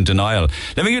exist. They're in denial.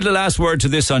 Let me give the last word to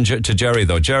this to Jerry,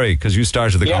 though. Jerry, because you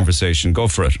started the conversation. Go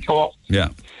for it. Oh.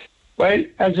 Yeah. Well,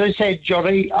 as I said,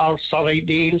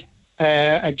 Neil,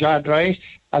 John, right?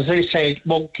 As I said,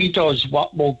 monkey does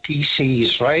what monkey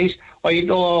sees, right? I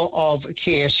know of a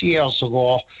case years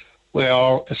ago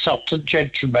where a certain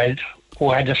gentleman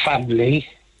who had a family,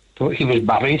 he was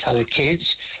married, had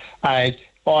kids, and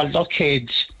all the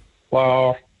kids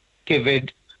were given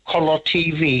colour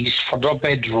TVs for their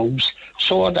bedrooms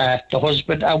so that the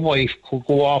husband and wife could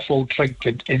go off out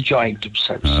drinking, enjoying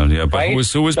themselves. But right?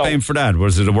 who was paying for that?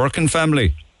 Was it a working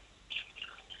family?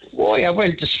 Oh, yeah,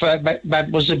 well, this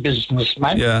man was a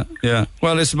businessman. Yeah.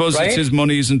 Well, I suppose it's his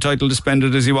money. He's entitled to spend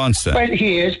it as he wants to. Well,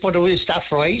 he is, but is that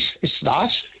right? It's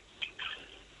not.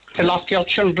 To lock your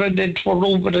children into a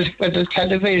room with a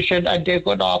television and they're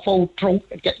going off out drunk,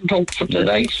 getting drunk for the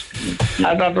night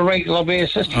and on a regular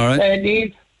basis. All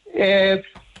right.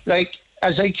 Like,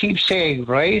 as I keep saying,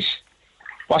 right,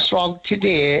 what's wrong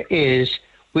today is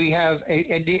we have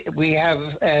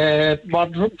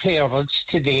modern parents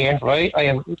today, right? I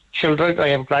have children, I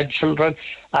have grandchildren,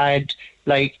 and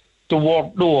like the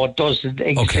word no doesn't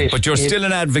exist. Okay, but you're still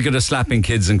an advocate of slapping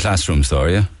kids in classrooms, though, are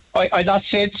you? I'm not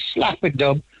saying slapping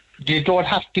them. They don't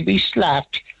have to be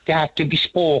slapped. They have to be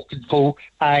spoken to,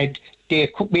 and they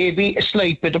could maybe a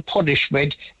slight bit of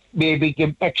punishment. Maybe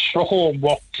give extra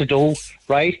homework to do,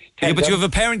 right? But you have a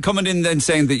parent coming in then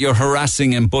saying that you're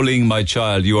harassing and bullying my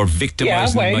child, you are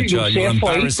victimising my child, you're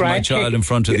embarrassing my child in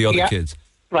front of the other kids.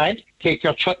 Right, take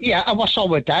your child. Yeah, and what's wrong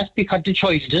with that? Because the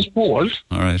child is bold.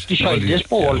 All right. The child is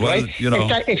bold, right? You know,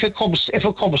 if it comes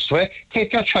to it,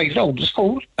 take your child out of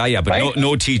school. But right?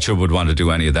 no teacher would want to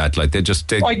do any of that. Like they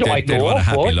want a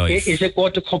happy life. Is it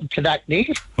going to come to that,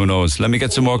 Neil? Who knows? Let me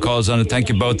get some more calls on it. Thank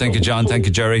you both. Thank you, John. Thank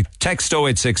you, Jerry. Text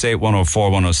 0868 104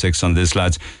 106 on this,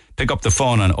 lads. Pick up the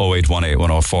phone on 0818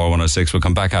 104 106. We'll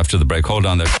come back after the break. Hold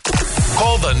on there.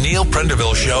 Call the Neil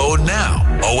Prendeville Show now.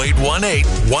 0818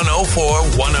 104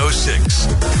 106.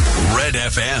 Red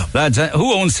FM. Lads,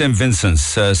 who owns St. Vincent's?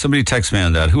 Somebody text me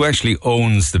on that. Who actually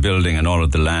owns the building and all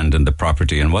of the land and the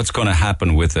property, and what's going to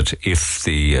happen with it if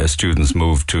the students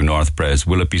move to North Pres?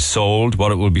 Will it be sold?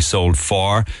 What it will be sold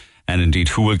for? And indeed,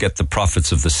 who will get the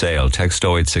profits of the sale? Text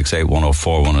 0868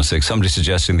 104 106. Somebody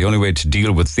suggesting the only way to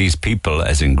deal with these people,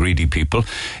 as in greedy people,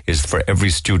 is for every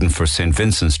student for St.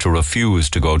 Vincent's to refuse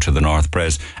to go to the North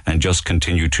Pres and just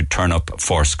continue to turn up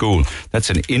for school. That's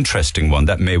an interesting one.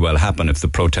 That may well happen if the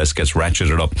protest gets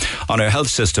ratcheted up. On our health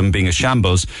system being a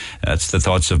shambles, that's the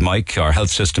thoughts of Mike. Our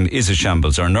health system is a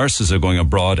shambles. Our nurses are going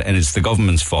abroad and it's the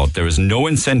government's fault. There is no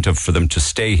incentive for them to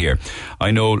stay here.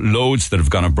 I know loads that have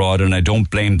gone abroad and I don't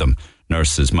blame them.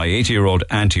 Nurses. My 80-year-old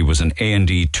auntie was in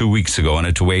A&E 2 weeks ago and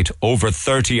had to wait over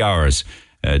 30 hours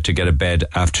to get a bed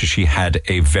after she had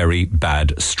a very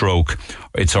bad stroke.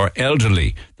 It's our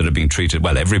elderly that are being treated,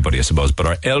 well, everybody, I suppose, but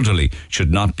our elderly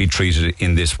should not be treated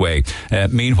in this way.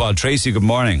 Meanwhile, Tracy, good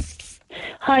morning.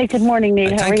 Hi, good morning,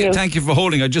 Neil. How are you? Thank you for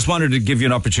holding. I just wanted to give you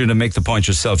an opportunity to make the point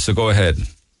yourself, so go ahead.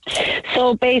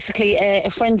 So basically, a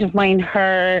friend of mine,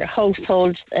 her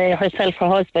household, herself, her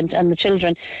husband and the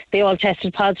children, they all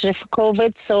tested positive for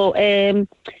COVID. So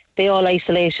they all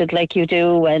isolated like you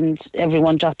do, and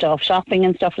everyone dropped off shopping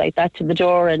and stuff like that to the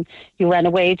door, and you ran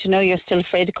away. You're still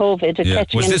afraid of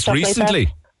COVID. Was this recently?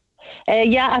 Like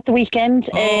yeah, at the weekend.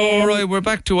 Oh, right, we're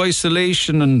back to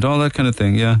isolation and all that kind of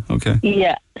thing. Yeah, okay.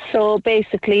 Yeah, so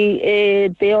basically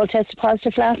they all tested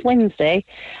positive last Wednesday,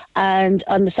 and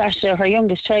on the Saturday her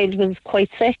youngest child was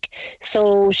quite sick,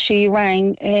 so she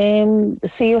rang the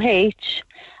CUH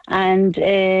and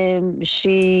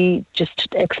she just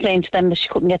explained to them that she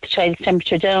couldn't get the child's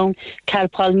temperature down,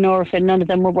 Calpol, Nurofen, none of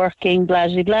them were working, blah,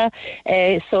 blah, blah.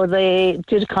 So they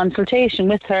did a consultation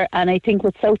with her, and I think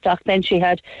with South Doc then she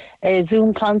had a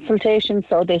Zoom consultation,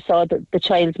 so they saw the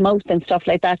child's mouth and stuff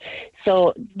like that.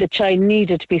 So the child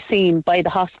needed to be seen by the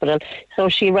hospital. So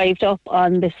she arrived up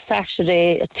on this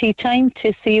Saturday at tea time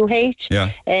to CUH.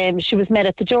 Yeah. She was met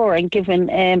at the door and given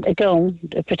a gown,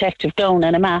 a protective gown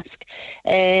and a mask,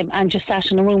 and just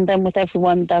sat in a room then with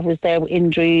everyone that was there with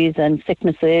injuries and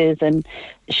sicknesses, and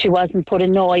she wasn't put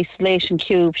in no isolation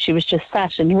cube. She was just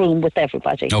sat in a room with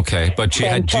everybody. Okay, but she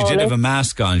did have a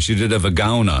mask on. She did have a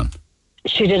gown on.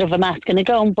 She did have a mask and a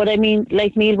gown, but I mean,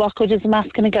 like Neil, what good is a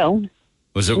mask and a gown?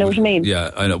 Was it? You know what I mean?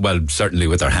 Yeah, I know. Well, certainly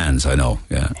with her hands, I know.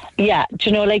 Yeah. Yeah, do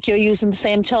you know, like you're using the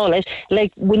same toilet.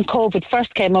 Like when COVID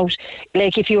first came out,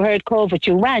 like if you heard COVID,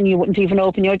 you ran. You wouldn't even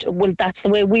open your. Well, that's the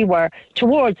way we were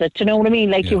towards it. Do you know what I mean?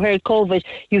 Like you heard COVID,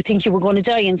 you think you were going to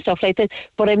die and stuff like that.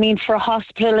 But I mean, for a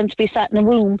hospital and to be sat in a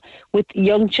room with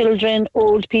young children,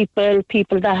 old people,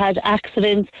 people that had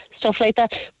accidents, stuff like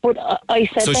that. But I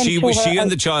said. So she and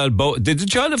the child both. Did the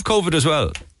child have COVID as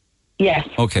well? Yes.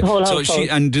 Okay. So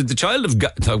did the child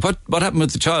have what happened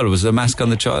with the child? Was there a mask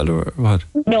on the child or what?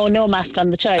 No mask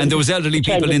on the child. And there was elderly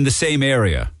people in the same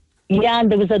area. Yeah, and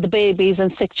there was other babies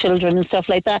and sick children and stuff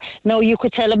like that. No, you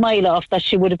could tell a mile off that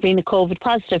she would have been a COVID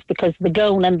positive because the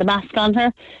gown and the mask on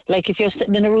her. Like if you're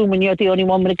sitting in a room and you're the only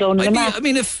one with a gown and a mask. I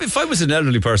mean, if I was an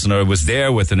elderly person or I was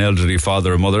there with an elderly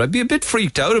father or mother, I'd be a bit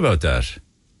freaked out about that.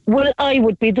 Well, I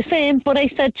would be the same, but I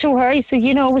said to her, I said,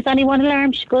 was anyone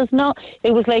alarmed? She goes, no.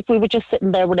 It was like we were just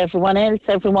sitting there with everyone else.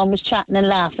 Everyone was chatting and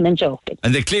laughing and joking.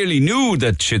 And they clearly knew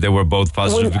that they were both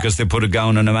positive because they put a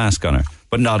gown and a mask on her,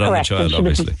 but not on the child,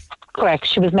 obviously. Correct.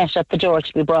 She was met at the door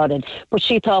to be brought in. But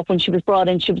she thought when she was brought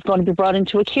in, she was going to be brought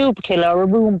into a cubicle or a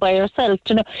room by herself.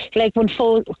 You know, like when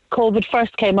COVID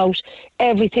first came out,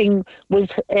 everything was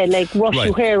like rush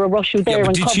you here or rush you there. Yeah,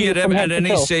 but did she at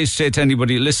any stage say to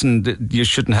anybody, listen, you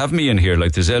shouldn't have me in here?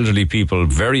 Like there's elderly people,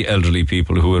 very elderly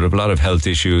people who have a lot of health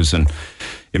issues and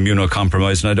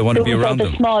immunocompromised, and I don't want to be around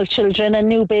them. Small children and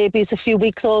new babies, a few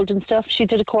weeks old and stuff. She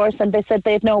did a course and they said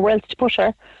they had nowhere else to put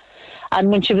her. And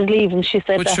when she was leaving, she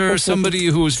said... But sure, somebody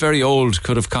who was very old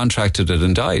could have contracted it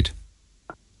and died.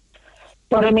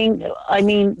 But I mean,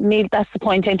 Neil, that's the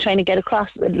point I'm trying to get across.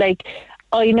 Like,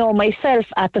 I know myself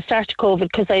at the start of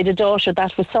COVID, because I had a daughter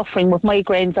that was suffering with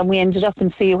migraines, and we ended up in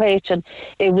CUH, and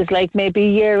it was like maybe a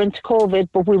year into COVID,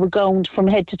 but we were gowned from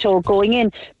head to toe going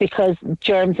in because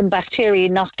germs and bacteria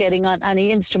not getting on any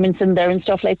instruments in there and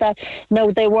stuff like that.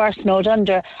 No, they were snowed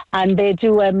under, and they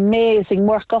do amazing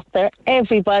work up there.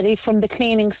 Everybody from the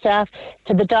cleaning staff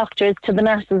to the doctors to the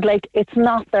nurses, like, it's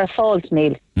not their fault,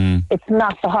 Neil. It's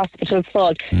not the hospital's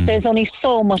fault. There's only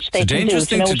so much they can do. It's a dangerous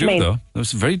thing to do, though.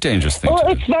 It's a very dangerous thing. Oh,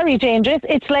 it's very dangerous.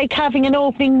 It's like having an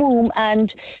opening wound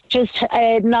and just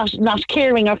not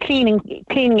caring or cleaning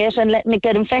it and letting it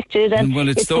get infected. And well,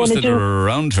 it's those that are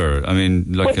around her. I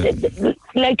mean,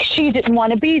 like she didn't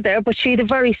want to be there, but she had a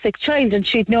very sick child and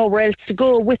she'd nowhere else to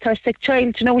go with her sick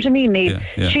child. Do you know what I mean, Neil?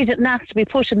 Yeah. She didn't have to be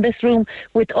put in this room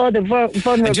with other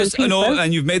vulnerable people. I know,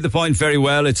 and you've made the point very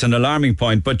well. It's an alarming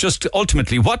point, but just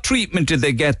ultimately, what treatment did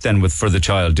they get then for the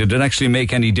child? Did it actually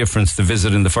make any difference, the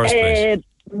visit in the first place?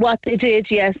 What they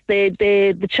did, yes,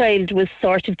 the child was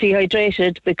sort of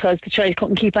dehydrated because the child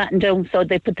couldn't keep acting down, so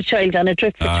they put the child on a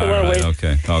drip for 2 hours.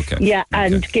 Okay. Yeah,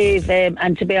 and gave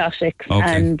antibiotics,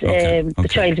 the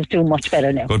child is doing much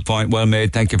better now. Good point, well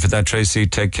made. Thank you for that, Tracy.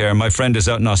 Take care. My friend is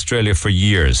out in Australia for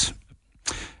years.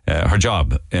 Her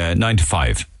job, 9 to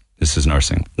 5. This is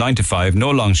nursing. 9 to 5,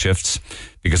 no long shifts,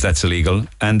 because that's illegal,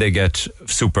 and they get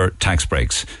super tax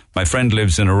breaks. My friend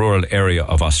lives in a rural area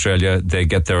of Australia. They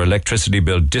get their electricity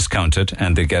bill discounted,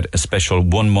 and they get a special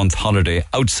 1 month holiday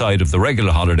outside of the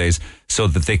regular holidays so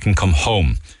that they can come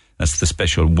home. That's the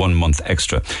special 1 month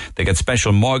extra. They get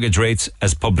special mortgage rates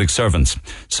as public servants.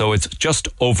 So it's just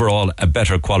overall a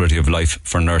better quality of life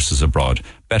for nurses abroad.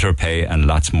 Better pay and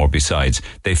lots more besides.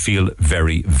 They feel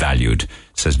very valued,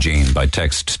 says Jean by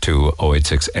text to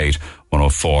 0868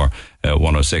 104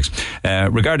 106.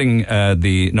 Regarding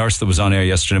the nurse that was on air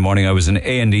yesterday morning, I was in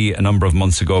A&E a number of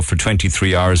months ago for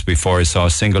 23 hours before I saw a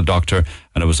single doctor,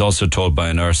 and I was also told by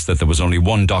a nurse that there was only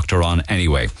one doctor on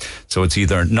anyway. So it's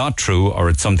either not true or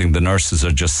it's something the nurses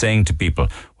are just saying to people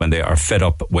when they are fed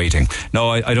up waiting. No,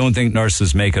 I don't think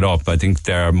nurses make it up. I think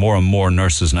there are more and more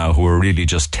nurses now who are really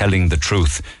just telling the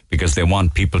truth because they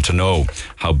want people to know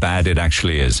how bad it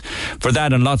actually is. For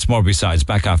that and lots more besides,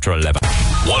 back after 11.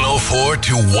 104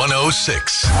 to 106.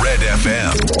 106 Red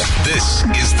FM. This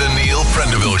is the Neil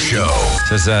Prendeville Show.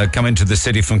 Says, coming to the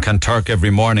city from Kanturk every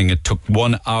morning, it took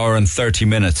 1 hour and 30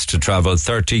 minutes to travel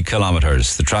 30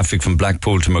 kilometres. The traffic from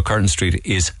Blackpool to McCurtain Street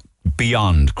is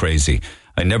beyond crazy.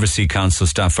 I never see council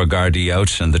staff or Gardaí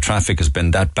out, and the traffic has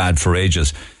been that bad for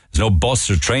ages. There's no bus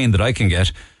or train that I can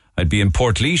get. I'd be in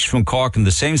Portlaoise from Cork in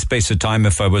the same space of time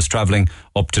if I was travelling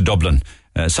up to Dublin.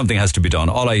 Something has to be done.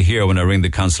 All I hear when I ring the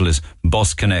council is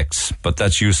bus connects, but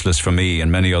that's useless for me and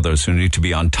many others who need to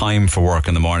be on time for work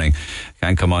in the morning.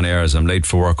 Can't come on air as I'm late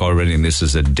for work already, and this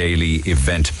is a daily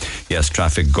event. Yes,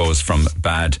 traffic goes from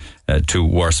bad to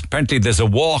worse. Apparently there's a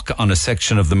walk on a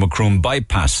section of the Macroom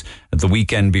bypass at the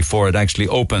weekend before it actually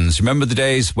opens. Remember the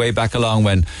days way back along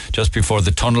when just before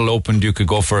the tunnel opened you could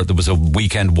go for it? There was a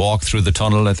weekend walk through the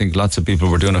tunnel. I think lots of people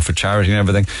were doing it for charity and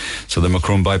everything. So the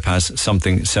Macroom bypass,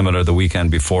 something similar the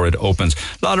weekend before it opens.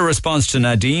 A lot of response to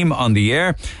Nadim on the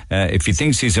air. If he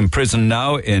thinks he's in prison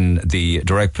now in the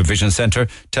Direct Provision Centre,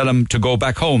 tell him to go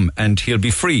back home and he'll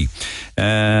be free.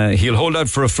 He'll hold out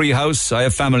for a free house. I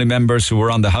have family members who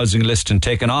were on the housing list and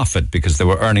taken off it because they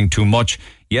were earning too much,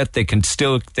 yet they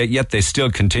still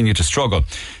continue to struggle.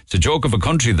 It's a joke of a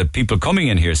country that people coming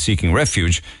in here seeking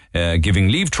refuge, giving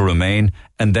leave to remain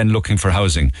and then looking for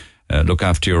housing. Look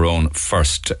after your own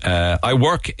first. I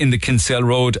work in the Kinsale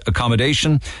Road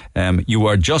accommodation. You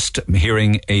are just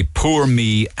hearing a poor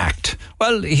me act.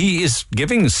 Well, he is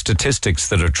giving statistics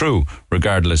that are true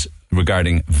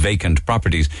regarding vacant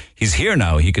properties. He's here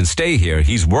now. He can stay here.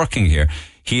 He's working here.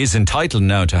 He is entitled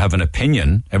now to have an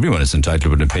opinion. Everyone is entitled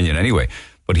to an opinion anyway.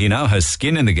 But he now has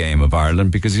skin in the game of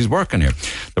Ireland because he's working here.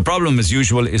 The problem, as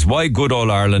usual, is why good old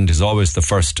Ireland is always the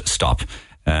first stop.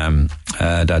 One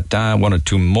or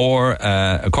two more.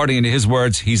 According to his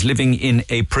words, he's living in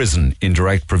a prison in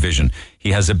direct provision.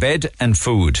 He has a bed and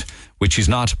food, which he's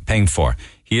not paying for.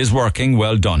 He is working,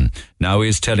 well done. Now he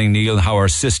is telling Neil how our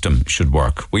system should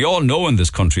work. We all know in this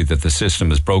country that the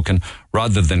system is broken.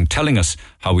 Rather than telling us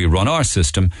how we run our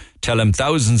system, tell him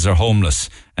thousands are homeless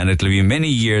and it'll be many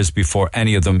years before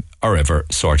any of them are ever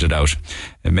sorted out.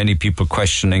 And many people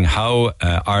questioning how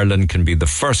Ireland can be the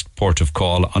first port of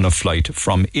call on a flight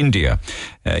from India.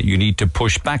 You need to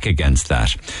push back against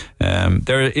that.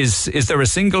 Is there a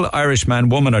single Irish man,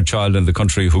 woman or child in the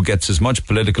country who gets as much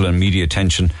political and media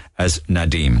attention as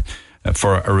Nadim?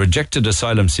 For a rejected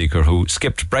asylum seeker who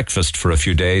skipped breakfast for a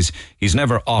few days, he's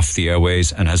never off the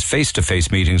airways and has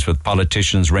face-to-face meetings with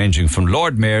politicians ranging from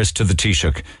Lord Mayors to the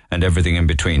Taoiseach and everything in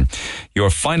between. Your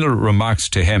final remarks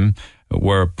to him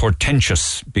were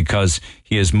portentous because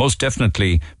he is most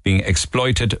definitely being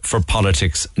exploited for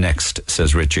politics next,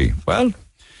 says Richie. Well,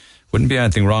 wouldn't be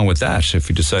anything wrong with that if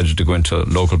he decided to go into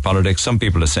local politics. Some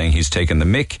people are saying he's taken the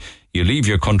mick. You leave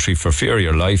your country for fear of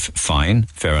your life. Fine,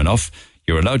 fair enough.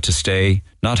 You're allowed to stay,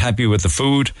 not happy with the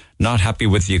food, not happy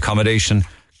with the accommodation.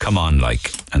 Come on,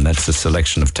 like. And that's the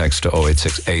selection of text to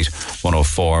 0868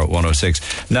 104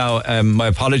 106. Now, my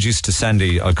apologies to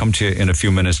Sandy. I'll come to you in a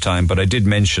few minutes' time, but I did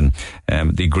mention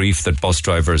the grief that bus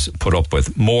drivers put up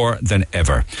with more than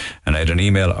ever. And I had an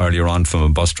email earlier on from a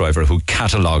bus driver who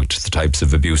catalogued the types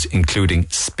of abuse, including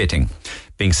spitting.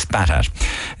 Being spat at.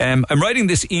 I'm writing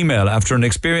this email after an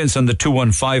experience on the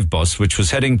 215 bus, which was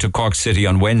heading to Cork City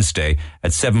on Wednesday at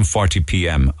 7:40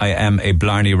 p.m. I am a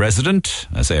Blarney resident.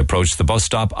 As I approached the bus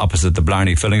stop opposite the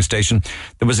Blarney filling station,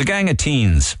 there was a gang of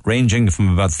teens ranging from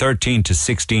about 13 to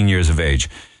 16 years of age,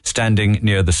 standing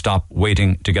near the stop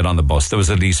waiting to get on the bus. There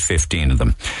was at least 15 of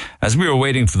them. As we were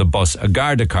waiting for the bus, a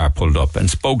Garda car pulled up and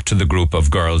spoke to the group of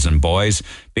girls and boys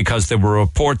because there were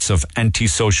reports of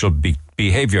antisocial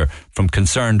behaviour from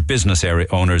concerned business area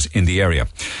owners in the area.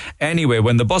 Anyway,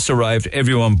 when the bus arrived,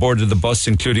 everyone boarded the bus,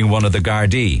 including one of the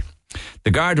Gardaí. The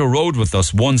Garda rode with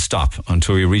us one stop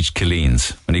until we reached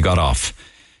Killeens. When he got off,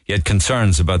 he had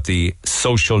concerns about the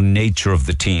social nature of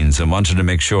the teens and wanted to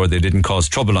make sure they didn't cause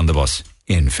trouble on the bus.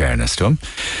 In fairness to him,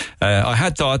 I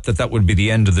had thought that would be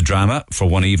the end of the drama for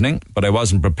one evening, but I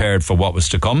wasn't prepared for what was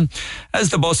to come.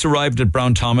 As the bus arrived at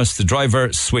Brown Thomas, the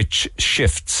driver switched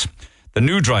shifts. The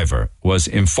new driver was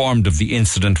informed of the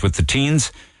incident with the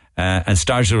teens and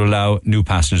started to allow new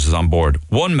passengers on board.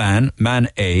 One man, Man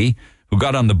A, who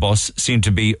got on the bus, seemed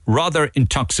to be rather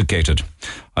intoxicated.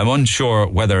 I'm unsure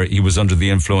whether he was under the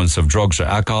influence of drugs or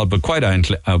alcohol, but quite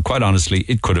honestly,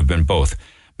 it could have been both.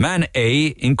 Man A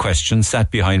in question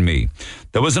sat behind me.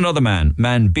 There was another man,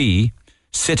 Man B,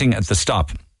 sitting at the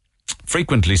stop.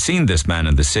 Frequently seen this man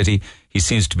in the city. He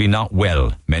seems to be not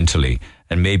well mentally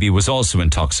and maybe was also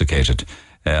intoxicated.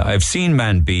 I've seen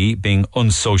Man B being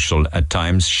unsocial at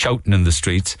times, shouting in the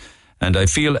streets, and I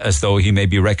feel as though he may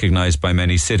be recognised by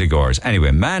many citygoers.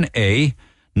 Anyway, Man A,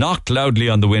 knocked loudly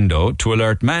on the window to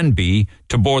alert man B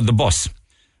to board the bus.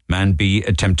 Man B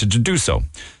attempted to do so.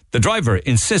 The driver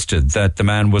insisted that the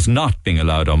man was not being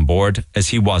allowed on board as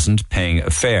he wasn't paying a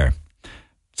fare.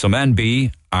 So man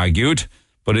B argued,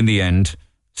 but in the end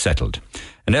settled.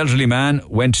 An elderly man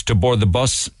went to board the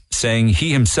bus, saying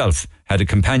he himself had a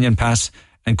companion pass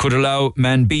and could allow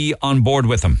man B on board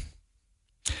with him.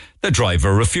 The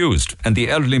driver refused, and the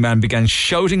elderly man began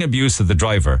shouting abuse at the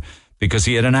driver because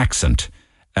he had an accent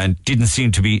and didn't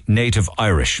seem to be native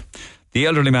Irish. The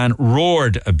elderly man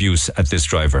roared abuse at this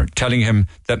driver, telling him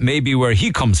that maybe where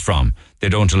he comes from, they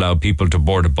don't allow people to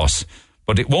board a bus,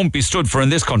 but it won't be stood for in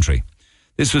this country.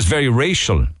 This was very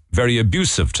racial, very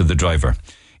abusive to the driver.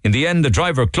 In the end, the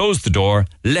driver closed the door,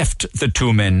 left the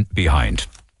two men behind.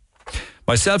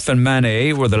 Myself and Man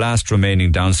A were the last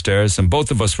remaining downstairs, and both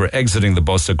of us were exiting the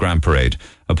bus at Grand Parade.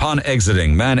 Upon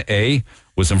exiting, Man A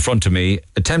was in front of me,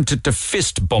 attempted to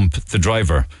fist bump the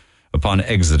driver upon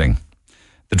exiting.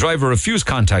 The driver refused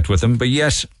contact with him, but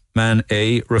yet Man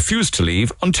A refused to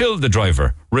leave until the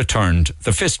driver returned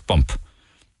the fist bump.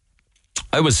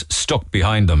 I was stuck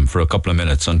behind them for a couple of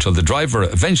minutes until the driver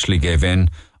eventually gave in,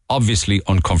 obviously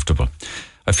uncomfortable.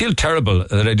 I feel terrible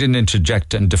that I didn't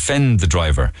interject and defend the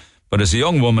driver, but as a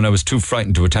young woman I was too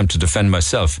frightened to attempt to defend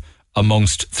myself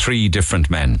amongst three different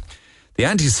men. The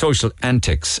antisocial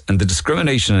antics and the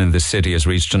discrimination in this city has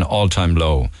reached an all-time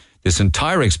low. This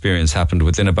entire experience happened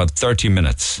within about 30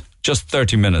 minutes, just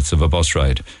 30 minutes of a bus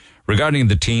ride. Regarding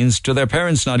the teens, do their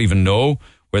parents not even know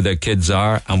where their kids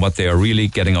are and what they are really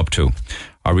getting up to?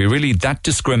 Are we really that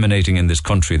discriminating in this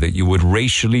country that you would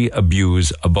racially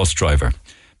abuse a bus driver?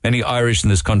 Many Irish in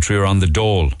this country are on the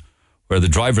dole, where the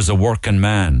driver's a working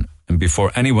man, and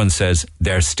before anyone says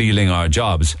they're stealing our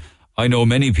jobs, I know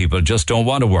many people just don't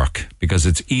want to work because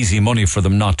it's easy money for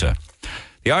them not to.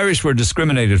 The Irish were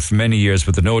discriminated for many years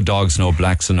with the no dogs, no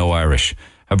blacks and no Irish.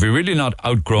 Have we really not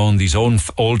outgrown these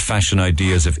old-fashioned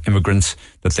ideas of immigrants,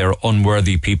 that they're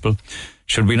unworthy people?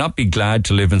 Should we not be glad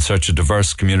to live in such a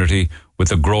diverse community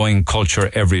with a growing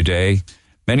culture every day?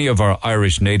 Many of our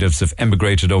Irish natives have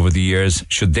emigrated over the years.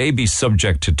 Should they be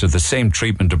subjected to the same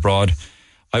treatment abroad?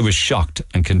 I was shocked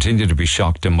and continue to be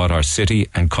shocked in what our city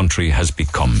and country has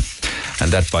become.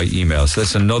 And that by email. So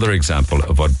that's another example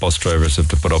of what bus drivers have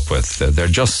to put up with. They're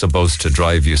just supposed to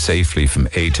drive you safely from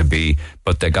A to B,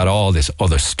 but they got all this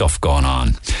other stuff going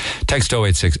on. Text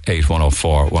 0868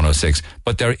 104 106.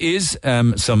 But there is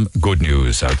some good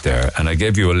news out there, and I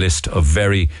gave you a list of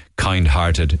very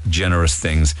kind-hearted, generous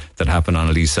things that happen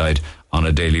on Leeside on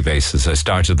a daily basis. I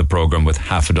started the programme with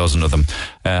half a dozen of them.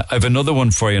 I have another one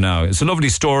for you now. It's a lovely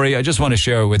story. I just want to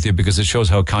share it with you because it shows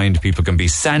how kind people can be.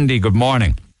 Sandy, good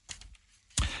morning.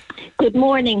 Good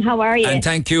morning. How are you? And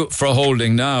thank you for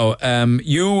holding now.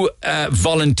 You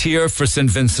volunteer for St.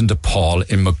 Vincent de Paul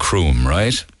in Macroom,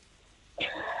 right?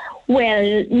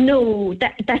 Well, no,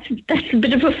 that's a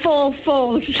bit of a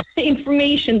false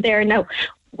information there. Now,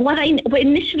 what I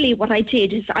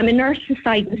did is I'm a nurse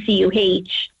inside the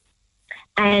CUH,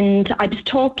 and I was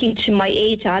talking to my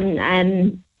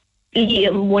aidan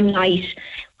Liam one night.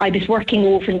 I was working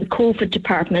over in the COVID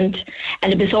department,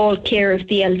 and it was all care of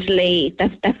the elderly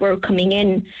that were coming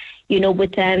in,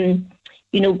 with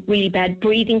really bad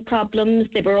breathing problems.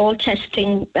 They were all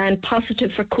testing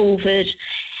positive for COVID.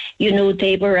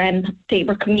 They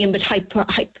were coming in with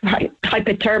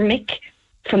hypothermic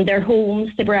from their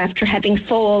homes. They were after having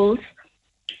falls.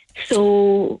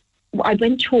 So I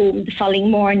went home the following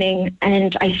morning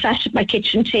and I sat at my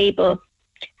kitchen table.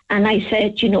 And I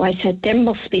said, there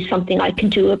must be something I can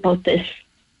do about this.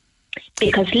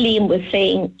 Because Liam was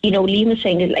saying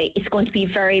it's going to be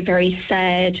very, very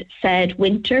sad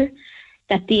winter,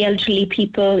 that the elderly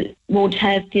people won't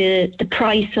have the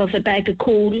price of a bag of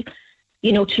coal,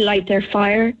 to light their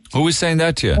fire. Who was saying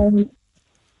that to you?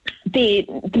 The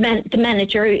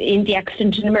manager in the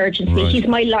accident and emergency. Right. He's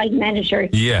my line manager.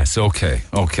 Yes, okay.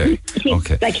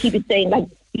 Like he was saying,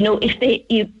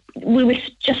 we would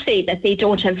just say that they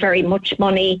don't have very much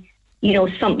money,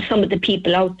 some of the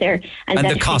people out there. And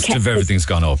the cost of everything's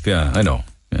gone up, yeah, I know.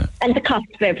 Yeah. And the cost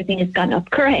of everything has gone up,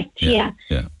 correct, yeah.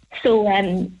 So,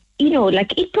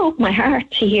 it broke my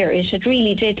heart to hear it. It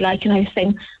really did, and I was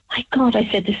saying, my God, I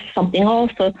said, this is something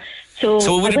awful.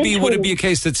 So would it be a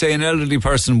case that, say, an elderly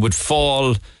person would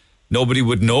fall, nobody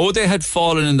would know they had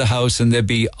fallen in the house, and they'd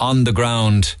be on the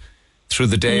ground through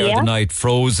the day or the night,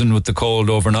 frozen with the cold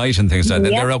overnight and things like that?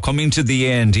 They're coming to the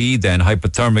A&E then,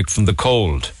 hypothermic from the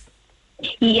cold.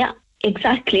 Yeah,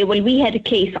 exactly. Well, we had a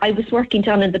case. I was working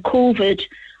down in the COVID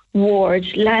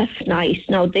ward last night.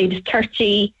 Now, there was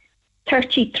 33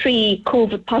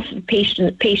 COVID positive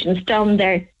patients down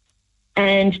there.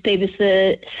 and there was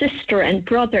a sister and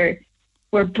brother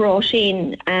were brought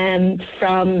in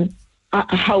from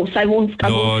a house. I won't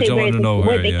say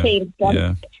where they came from.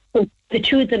 Yeah. But the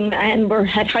two of them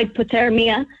had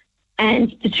hypothermia,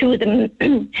 and the two of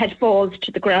them had falls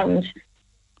to the ground.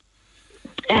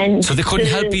 And so they couldn't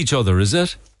help each other, is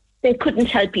it? They couldn't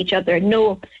help each other.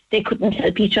 No, they couldn't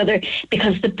help each other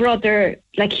because the brother,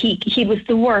 like he was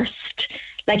the worst.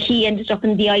 Like he ended up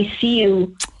in the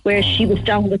ICU where she was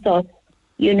down with us,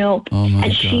 you know,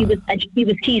 and she was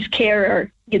his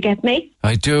carer. You get me?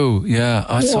 I do. Yeah,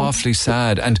 it's awfully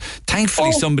sad. And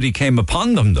thankfully, somebody came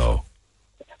upon them, though.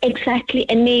 Exactly.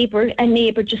 A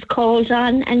neighbour just called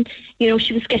on, and you know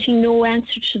she was getting no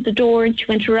answer to the door, and she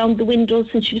went around the windows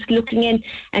and she was looking in,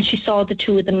 and she saw the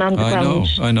two of them on the ground.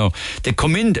 I know. They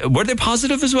come in. Were they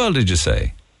positive as well? Did you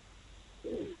say?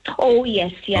 Oh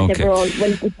yes, yeah. Okay. They were all.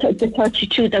 Well, the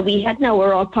 32 that we had now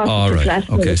were all positive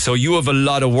last night. Okay, so you have a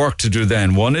lot of work to do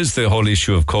then. One is the whole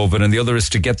issue of COVID, and the other is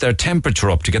to get their temperature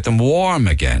up, to get them warm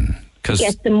again. To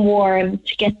get them warm.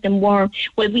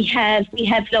 Well, we have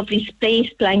lovely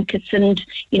space blankets, and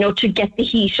you know, to get the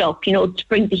heat up, you know, to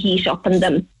bring the heat up on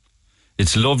them.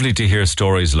 It's lovely to hear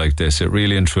stories like this. It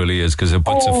really and truly is, because it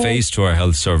puts a face to our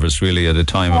health service, really, at a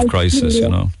time of crisis. You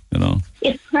know.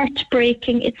 It's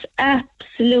heartbreaking. It's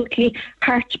absolutely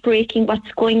heartbreaking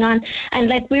what's going on, and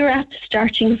like we're at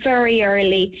starting very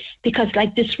early because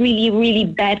like this really, really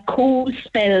bad cold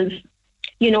spells.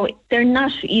 You know, they're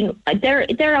not, you know,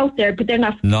 they're out there, but they're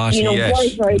not you know, yet.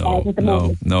 very bad at the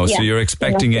moment. No. Yeah, so you're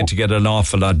expecting it to get an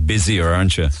awful lot busier,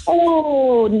 aren't you?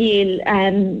 Oh, Neil,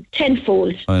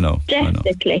 tenfold. I know.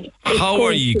 Definitely. How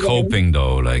are you coping,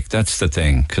 though? Like, that's the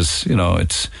thing, because, you know,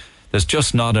 there's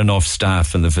just not enough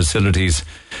staff, and the facilities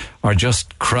are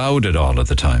just crowded all of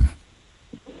the time.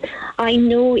 I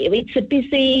know it's a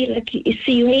busy, like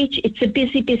CUH. It's a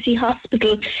busy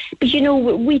hospital, but you know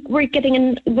we're getting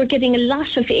a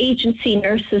lot of agency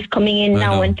nurses coming in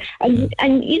now, and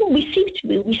you know we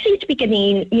seem to be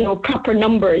getting, you know, proper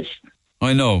numbers.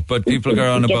 I know, but people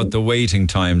go on about the waiting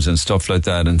times and stuff like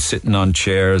that, and sitting on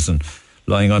chairs and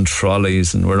lying on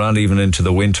trolleys, and we're not even into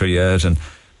the winter yet, and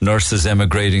nurses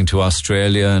emigrating to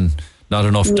Australia, and not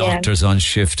enough doctors on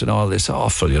shift, and all this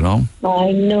awful, you know.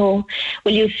 I know.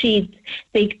 Well, you see,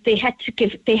 they had to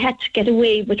get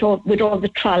away with all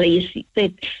the trolleys.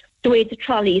 The way the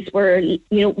trolleys were, you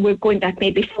know, we're going back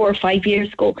maybe 4 or 5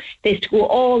 years ago. They used to go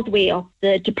all the way up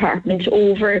the department,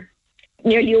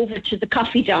 nearly over to the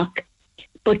coffee dock.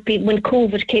 But when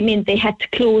COVID came in, they had to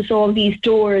close all these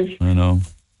doors. I know.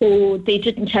 So they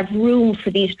didn't have room for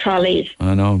these trolleys.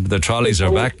 I know. The trolleys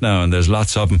are back now, and there's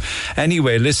lots of them.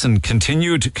 Anyway, listen,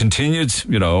 continued,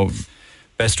 you know,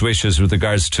 best wishes with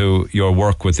regards to your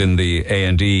work within the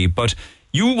A&E. But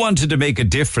you wanted to make a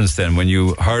difference then when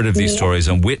you heard of these stories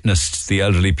and witnessed the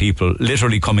elderly people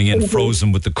literally coming in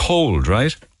frozen with the cold,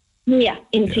 right? Yeah,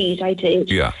 indeed, I did.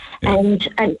 Yeah.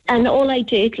 And all I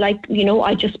did, like, you know,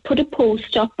 I just put a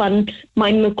post up on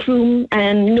my Macroom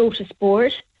notice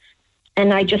board.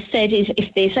 And I just said,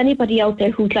 if there's anybody out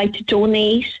there who'd like to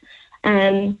donate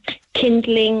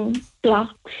kindling,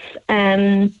 blocks,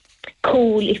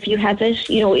 coal, if you have it,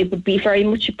 you know, it would be very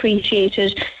much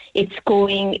appreciated. It's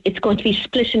going to be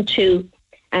split in two.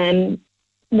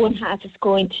 One half is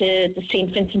going to the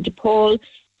St. Vincent de Paul,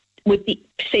 with the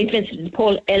St. Vincent de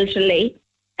Paul elderly,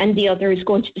 and the other is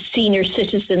going to the senior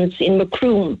citizens in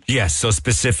Macroom. Yes, so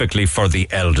specifically for the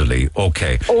elderly.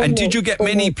 Okay. And did you get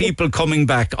many people coming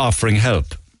back offering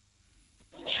help?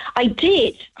 I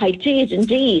did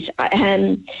indeed.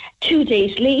 2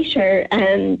 days later,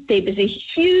 there was a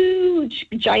huge,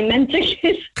 gigantic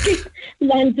skip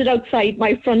landed outside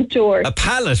my front door. A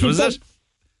pallet, was it?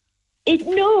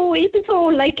 No, it was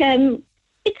all like, it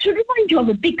should remind you of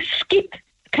a big skip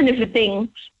kind of a thing.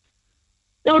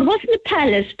 No, it wasn't a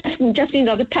pallet. Definitely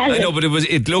not a pallet. I know, but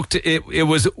it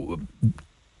was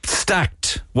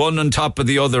stacked, one on top of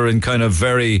the other in kind of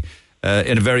in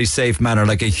a very safe manner,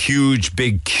 like a huge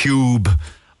big cube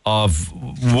of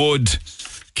wood,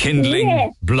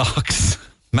 kindling blocks,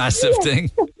 massive thing.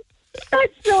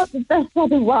 That's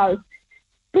what it was.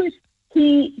 But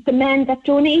the man that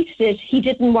donated it, he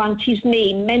didn't want his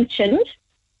name mentioned.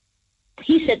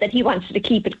 He said that he wanted to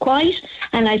keep it quiet,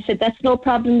 and I said, that's no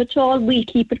problem at all, we'll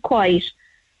keep it quiet.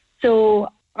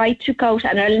 So I took out,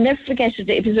 and I'll never forget it,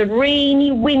 it was a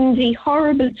rainy, windy,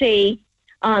 horrible day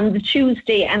on the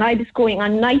Tuesday, and I was going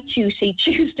on night duty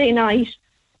Tuesday night,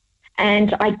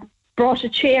 and I brought a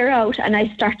chair out, and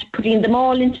I started putting them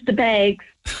all into the bags,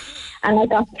 and I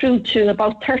got through to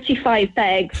about 35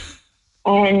 bags,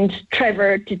 and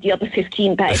Trevor did the other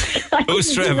 15 bags.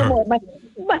 Who's Trevor?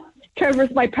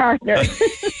 Trevor's my partner.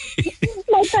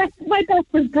 my back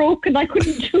was broken. I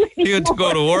couldn't do anything. You had to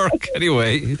go to work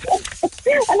anyway. And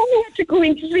I had to go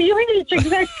into the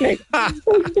exactly.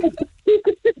 You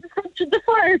could sit in front of the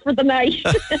fire for the night.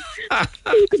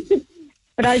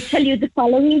 But I'll tell you, the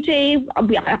following day,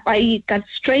 I got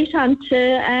straight onto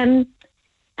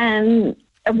a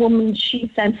woman. She's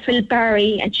Phil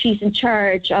Barry, and she's in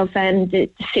charge of the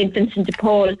St. Vincent de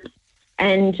Paul.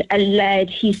 And a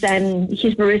lad, he's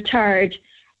a retired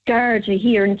Garda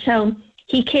here in town.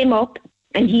 He came up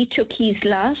and he took his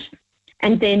lot.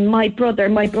 And then my brother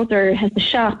has a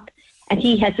shop and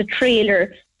he has a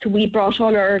trailer. So we brought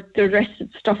all the rest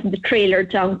of the stuff in the trailer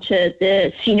down to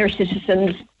the senior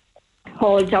citizens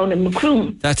hall down in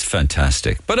Macroom. That's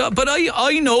fantastic. But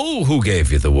I know who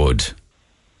gave you the wood.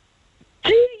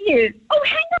 Do you? Oh,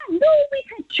 hang on. No, we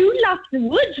had 2 lots of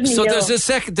wood. Neil. So there's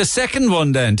the second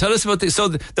one then. Tell us about this. So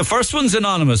the first one's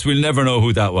anonymous. We'll never know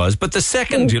who that was. But the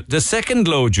second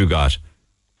load you got.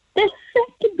 The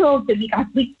second load that we got,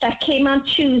 that came on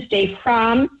Tuesday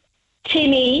from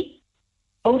Timmy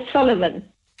O'Sullivan.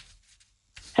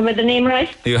 Have I the name right?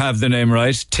 You have the name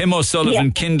right. Tim O'Sullivan,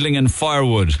 yeah. Kindling and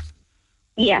Firewood.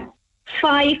 Yeah.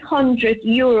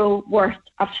 €500 worth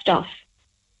of stuff.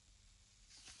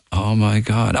 Oh, my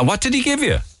God. And what did he give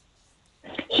you?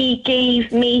 He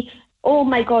gave me, oh,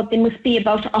 my God, there must be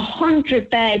about 100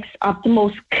 bags of the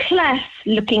most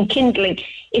class-looking kindling.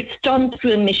 It's done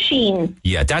through a machine.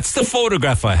 Yeah, that's the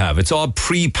photograph I have. It's all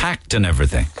pre-packed and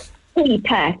everything.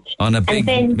 Pre-packed. In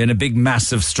a big,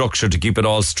 massive structure to keep it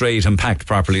all straight and packed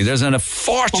properly. There's a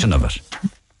fortune of it.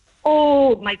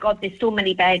 Oh, my God, there's so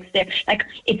many bags there. Like,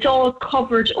 it's all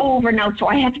covered over now, so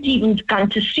I haven't even gone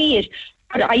to see it.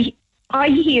 But I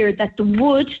hear that the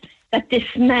wood that this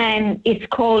man, it's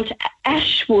called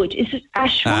ashwood. Is it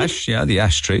ashwood? Ash, yeah, the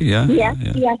ash tree, yeah. Yeah,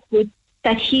 the ashwood.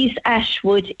 That his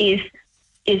ashwood is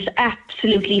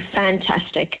absolutely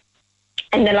fantastic.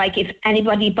 And they're like, if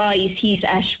anybody buys his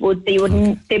ashwood, they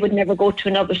would never go to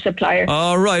another supplier.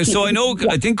 All right. So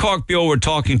I think Cork Bio were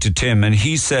talking to Tim, and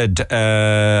he said,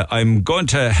 I'm going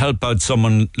to help out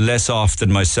someone less off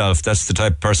than myself. That's the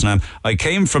type of person I am. I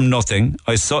came from nothing.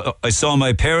 I saw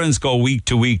my parents go week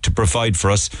to week to provide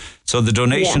for us. So the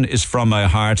donation is from my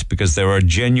heart because there are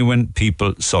genuine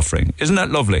people suffering. Isn't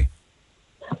that lovely?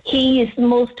 He is the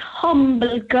most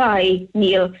humble guy,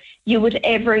 Neil, you would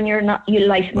ever in your life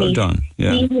meet. Well done.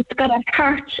 Yeah. He's got a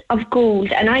heart of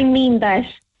gold, and I mean that.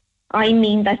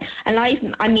 And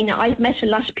I've met a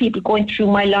lot of people going through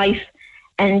my life,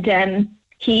 and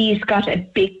he's got a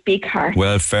big, big heart.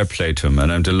 Well, fair play to him, and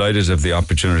I'm delighted of the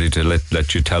opportunity to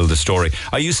let you tell the story.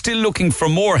 Are you still looking for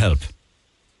more help?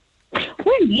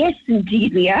 Well, yes,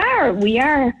 indeed, we are.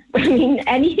 I mean,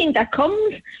 anything that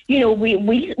comes,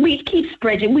 we keep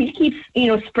spreading. We keep,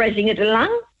 spreading it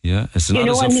along. Yeah, it's not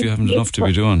as if you haven't enough to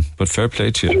be doing, but fair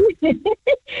play to you.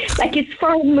 Like, it's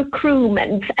for Macroom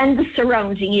and the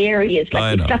surrounding areas.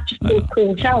 Like, it's not just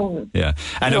Macroom town. Yeah,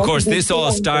 and of course, this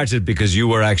all started because you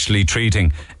were actually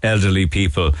treating elderly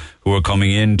people who were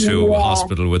coming into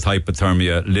hospital with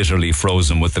hypothermia, literally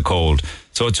frozen with the cold.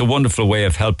 So it's a wonderful way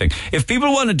of helping. If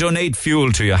people want to donate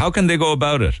fuel to you, how can they go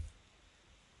about it?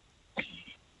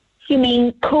 You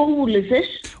mean coal, is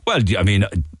it? Well, I mean,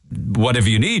 whatever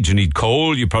you need. You need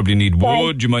coal, you probably need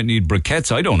wood, you might need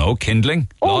briquettes, I don't know, kindling,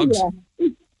 logs.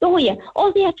 Oh, yeah.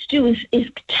 All they have to do is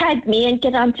tag me and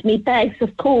get onto me bags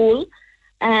of coal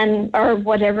or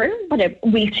whatever.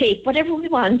 We'll take whatever we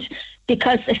want,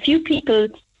 because a few people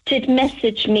did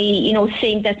message me,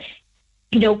 saying that,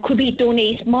 could we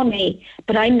donate money?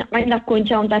 But I'm not going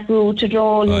down that road at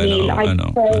all, Neil. I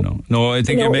know. No, I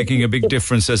think you're making a big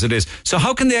difference as it is. So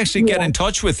how can they actually get in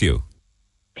touch with you?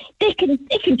 They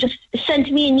can just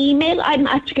send me an email. I'm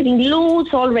after getting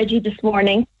loads already this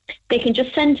morning. They can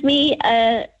just send me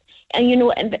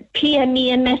PM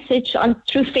me a message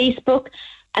through Facebook.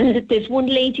 And there's one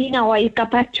lady now, I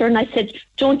got back to her and I said,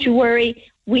 don't you worry,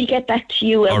 we'll get back to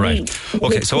you. All right.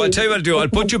 Okay, so I'll tell you what I'll do. I'll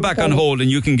put you back on hold and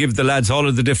you can give the lads all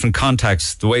of the different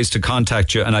contacts, the ways to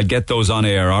contact you, and I'll get those on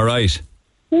air, all right?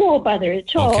 No bother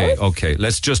at all. Okay.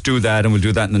 Let's just do that, and we'll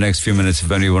do that in the next few minutes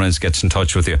if anyone else gets in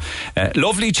touch with you.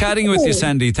 Lovely chatting with you,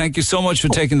 Sandy. Thank you so much for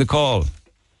taking the call.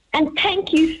 And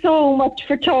thank you so much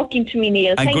for talking to me,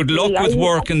 Neil. And good luck with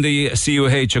work in the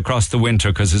CUH across the winter,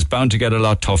 because it's bound to get a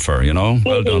lot tougher,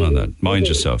 Well done on that. Mind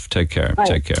yourself. Take care. All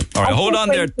right, hold on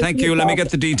there. Thank you. Let me get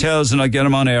the details, and I'll get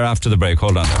them on air after the break.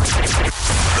 Hold on there.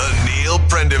 Neil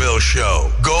Prendeville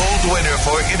Show. Gold winner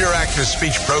for Interactive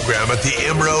Speech Program at the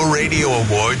IMRO Radio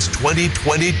Awards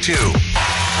 2022.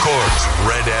 Cork's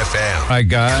Red FM. Hi,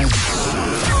 guys.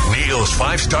 Neil Neil's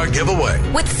 5-star giveaway.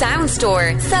 With Sound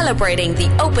Store, celebrating the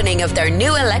opening of their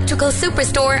new electrical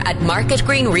superstore at Market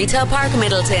Green Retail Park,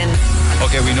 Middleton.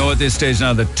 Okay, we know at this stage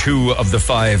now that 2 of the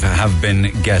 5 have been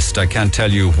guessed. I can't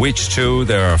tell you which 2.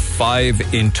 There are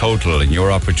 5 in total, and your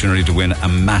opportunity to win a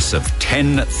massive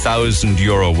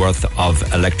 €10,000 worth of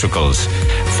electricals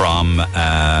from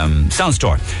Sound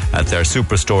Store at their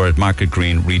superstore at Market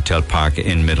Green Retail Park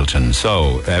in Middleton.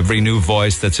 So every new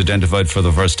voice that's identified for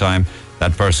the first time,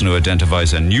 that person who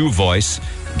identifies a new voice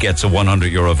gets a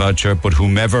 €100 voucher, but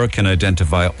whomever can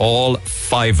identify all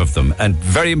 5 of them, and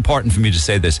very important for me to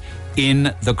say this,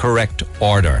 in the correct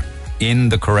order,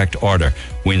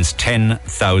 wins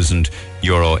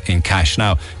 €10,000 in cash.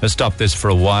 Now, let's stop this for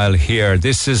a while here.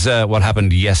 This is what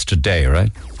happened yesterday,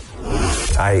 right?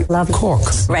 I love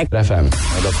Cork's RedFM.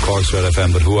 I love Cork's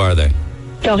RedFM, but who are they?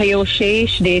 Dáithí O'Shea,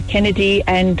 Sinead Kennedy,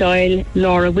 Anne Doyle,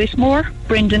 Laura Whitmore,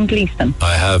 Brendan Gleeson.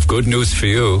 I have good news for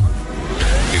you.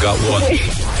 You got 1.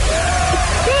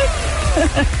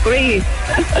 Great.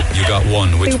 You got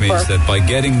 1, which Super. means that by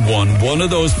getting 1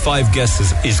 of those 5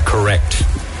 guesses is correct.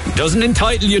 Doesn't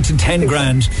entitle you to 10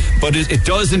 grand, but it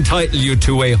does entitle you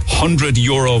to a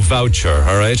 €100 voucher,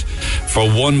 all right? For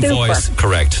 1 Super. voice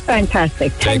correct.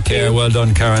 Fantastic. Take care. You. Well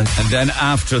done, Karen. And then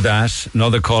after that,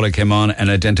 another caller came on and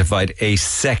identified a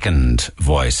second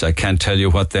voice. I can't tell you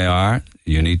what they are.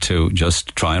 You need to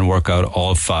just try and work out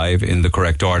all 5 in the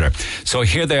correct order. So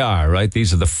here they are, right?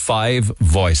 These are the 5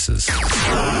 voices.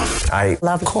 I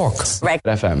love Cork's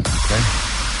RedFM. Okay.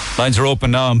 Lines are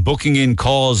open now. I'm booking in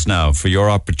calls now for your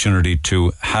opportunity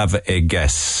to have a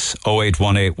guess.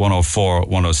 0818 104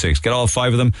 106. Get all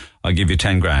 5 of them. I'll give you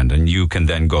 10 grand, and you can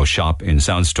then go shop in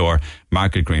Sound Store,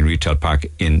 Market Green Retail Park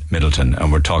in Middleton.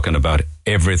 And we're talking about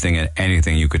everything and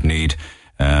anything you could need.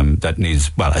 That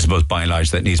needs, well, I suppose by and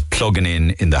large, that needs plugging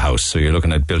in the house. So you're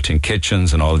looking at built-in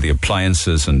kitchens and all of the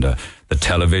appliances and the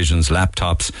televisions,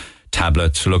 laptops,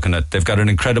 tablets. We're looking at, they've got an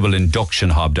incredible induction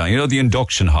hob down. You know the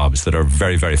induction hobs that are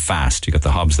very, very fast. You got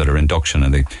the hobs that are induction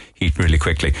and they heat really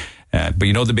quickly. But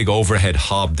you know the big overhead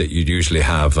hob that you'd usually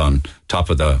have on top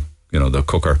of the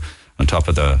cooker, on top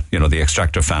of the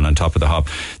extractor fan on top of the hob.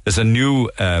 There's a new,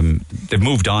 they've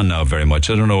moved on now very much.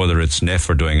 I don't know whether it's Neff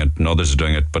are doing it and others are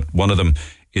doing it, but one of them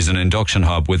is an induction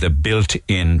hob with a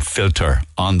built-in filter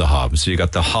on the hob. So you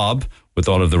got the hob with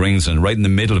all of the rings, and right in the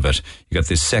middle of it, you got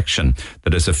this section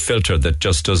that is a filter that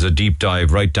just does a deep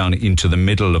dive right down into the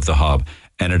middle of the hob,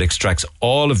 and it extracts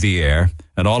all of the air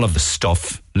and all of the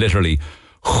stuff, literally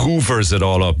hoovers it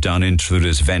all up down into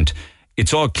this vent.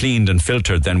 It's all cleaned and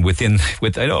filtered then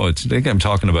I know, I think I'm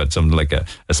talking about something like a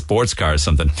sports car or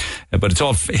something, but it's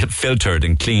all filtered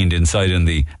and cleaned inside in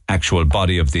the actual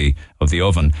body of the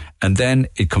oven. And then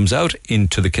it comes out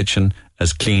into the kitchen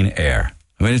as clean air.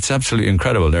 I mean, it's absolutely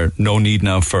incredible. There's no need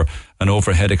now for an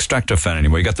overhead extractor fan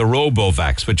anymore. You got the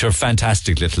RoboVacs, which are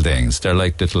fantastic little things. They're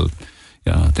like little,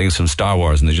 things from Star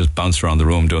Wars, and they just bounce around the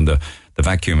room doing the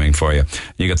vacuuming for you.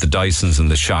 You got the Dysons and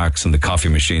the Sharks and the coffee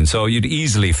machine. So you'd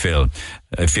easily fill,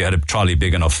 if you had a trolley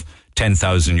big enough,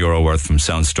 €10,000 worth from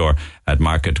Sound Store at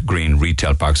Market Green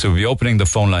Retail Park. So we'll be opening the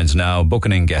phone lines now,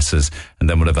 booking in guesses, and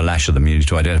then we'll have a lash of them. You need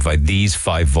to identify these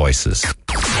 5 voices.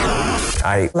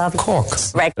 I love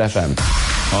Cork's RedFM.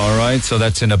 All right, so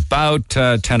that's in about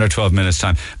 10 or 12 minutes'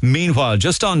 time. Meanwhile,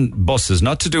 just on buses,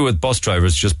 not to do with bus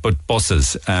drivers, but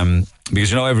buses,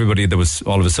 because everybody, there was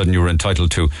all of a sudden you were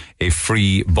entitled to a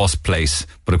free bus place,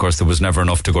 but of course there was never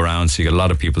enough to go around, so you got a lot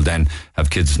of people then have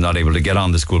kids not able to get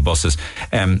on the school buses.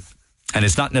 And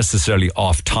it's not necessarily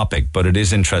off topic, but it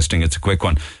is interesting. It's a quick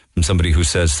one from somebody who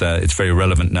says it's very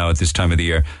relevant now at this time of the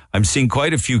year. I'm seeing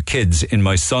quite a few kids in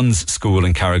my son's school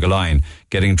in Carrigaline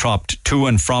getting dropped to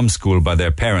and from school by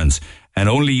their parents and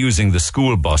only using the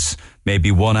school bus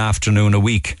maybe one afternoon a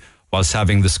week whilst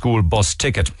having the school bus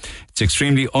ticket. It's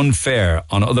extremely unfair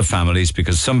on other families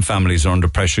because some families are under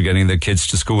pressure getting their kids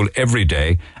to school every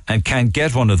day and can't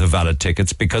get one of the valid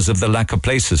tickets because of the lack of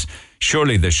places.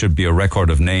 Surely there should be a record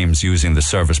of names using the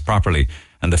service properly,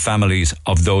 and the families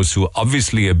of those who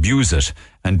obviously abuse it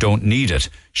and don't need it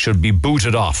should be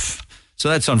booted off. So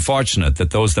that's unfortunate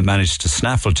that those that manage to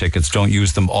snaffle tickets don't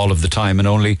use them all of the time and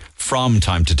only from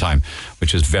time to time,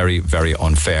 which is very, very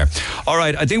unfair. All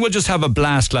right, I think we'll just have a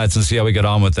blast, lads, and see how we get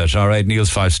on with it. All right,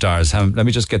 Neil's 5 stars. Let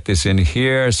me just get this in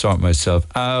here, sort myself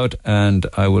out, and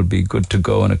I will be good to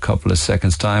go in a couple of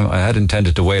seconds' time. I had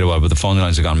intended to wait a while, but the phone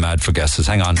lines have gone mad for guesses.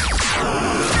 Hang on.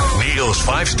 Neil's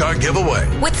 5-star giveaway.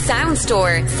 With Sound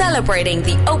Store, celebrating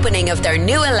the opening of their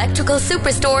new electrical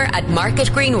superstore at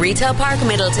Market Green Retail Park,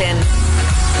 Middleton.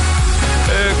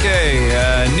 Okay,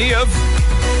 Niamh.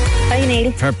 Hi,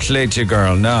 Neil. Fair play to you,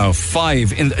 girl. Now,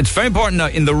 5. It's very important now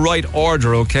in the right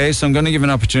order, okay? So I'm going to give you an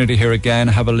opportunity here again.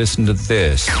 Have a listen to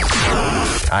this.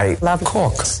 I love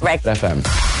Cork. RedFM.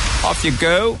 Off you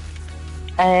go.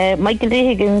 Michael D.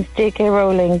 Higgins, J.K.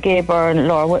 Rowling, Gay Byrne,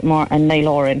 Laura Whitmore and Niall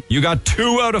Horan. You got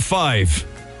 2 out of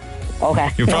 5. Okay.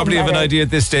 You probably have an idea at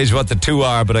this stage what the 2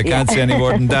 are, but I can't say any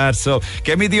more than that. So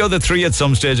get me the other 3 at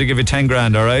some stage. I'll give you 10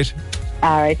 grand, all right?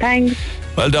 All right, thanks.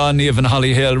 Well done, Niamh and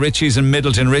Holly Hill. Richie's in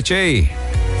Middleton. Richie.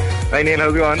 Hi, Neil.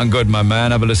 How's it going? I'm good, my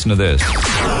man. Have a listen to this.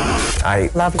 I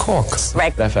love Cork.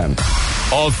 RedFM.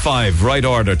 All 5, right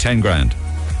order, 10 grand.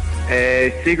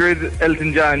 Sigrid,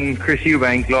 Elton John, Chris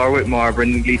Eubank, Laura Whitmore,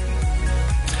 Brendan Gleeson.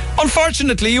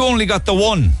 Unfortunately, you only got the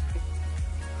 1.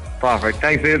 Perfect.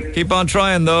 Thanks, Neil. Keep on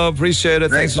trying, though. Appreciate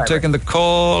it. Thanks for taking the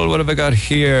call. What have I got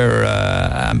here?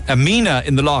 Amina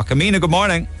in the lock. Amina, good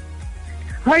morning.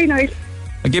 Hi, Niall.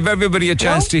 I give everybody a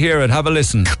chance to hear it. Have a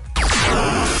listen.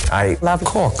 I love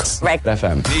Cork.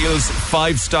 RedFM. Neil's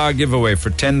 5-star giveaway for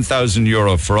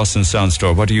 €10,000 for us in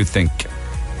Soundstore. What do you think?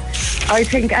 I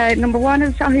think number 1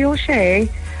 is Johnny O'Shea,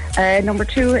 number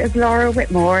 2 is Laura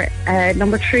Whitmore,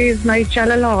 number 3 is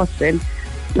Nigella Lawson,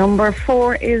 number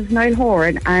 4 is Niall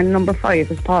Horan, and number 5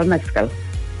 is Paul Mescal.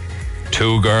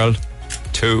 2, girl.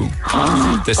 2.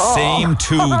 The same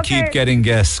 2 keep getting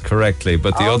guessed correctly,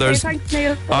 but the others. Thanks,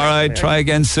 Neil. All right, try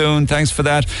again soon. Thanks for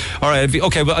that. All right,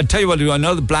 okay, well, I'll tell you what I'll do.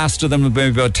 Another blast of them will be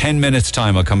about 10 minutes'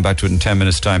 time. I'll come back to it in 10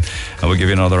 minutes' time, and we'll give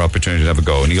you another opportunity to have a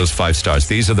go. Neil's 5 stars.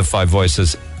 These are the 5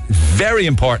 voices. Very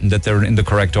important that they're in the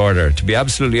correct order. To be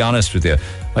absolutely honest with you,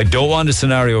 I don't want a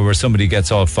scenario where somebody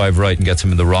gets all 5 right and gets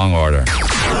them in the wrong order.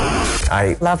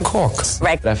 I love Cork.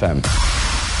 RedFM.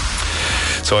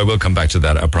 So I will come back to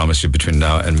that, I promise you, between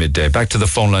now and midday. Back to the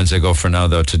phone lines I go for now,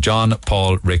 though, to John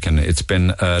Paul Ricken. It's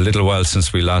been a little while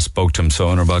since we last spoke to him, so I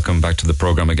want to welcome back to the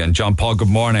programme again. John Paul, good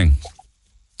morning.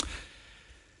 Can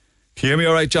you hear me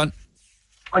all right, John?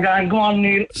 Okay, go on,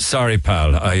 Neil. Sorry,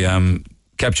 pal. I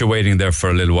kept you waiting there for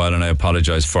a little while, and I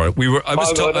apologise for it. I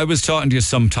was talking to you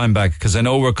some time back, because I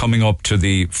know we're coming up to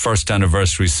the 1st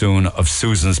anniversary soon of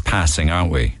Susan's passing,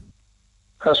 aren't we?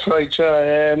 That's right, it's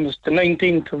the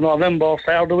 19th of November,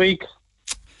 Saturday week.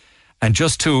 And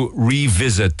just to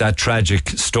revisit that tragic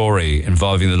story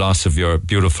involving the loss of your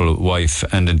beautiful wife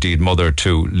and indeed mother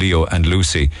to Leo and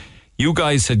Lucy, you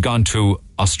guys had gone to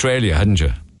Australia, hadn't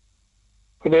you?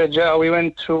 We did, yeah. We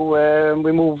went to,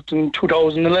 we moved in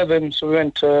 2011, so we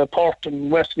went to Perth in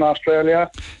Western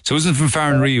Australia. Susan's from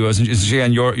Farranree, isn't she?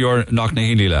 And you're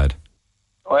Knocknahealy lad?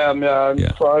 I am,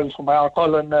 yeah. I'm from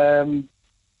Arcullen,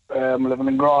 living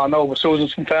in Graw now, but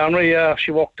Susan's from Farranree, yeah.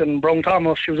 She worked in Brown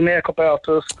Thomas. She was a makeup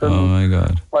artist. Oh, my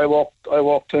God. I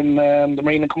worked in the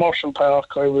Marine and Commercial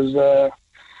Park. I was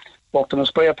worked in a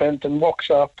spray painting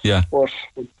workshop. Yeah. But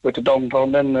with the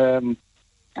downtown then...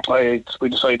 we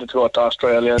decided to go to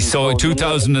Australia. So in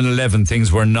 2011,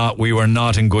 we were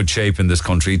not in good shape in this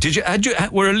country.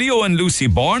 Were Leo and Lucy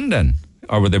born then?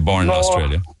 Or were they born in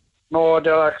Australia? No,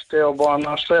 they were born in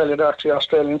Australia. They're actually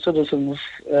Australian citizens.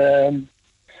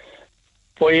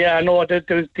 But yeah, no,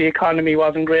 the economy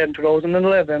wasn't great in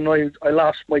 2011. I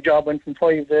lost my job, went from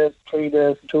 5 days, 3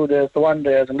 days, 2 days to 1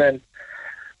 day, and then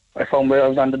I found I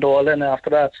was on the dole then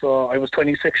after that. So I was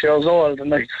 26 years old,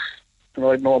 and I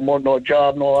had no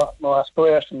job, no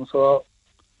aspirations. So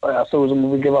I asked Susan,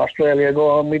 would we give Australia a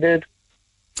go, and we did.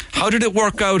 How did it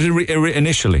work out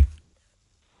initially?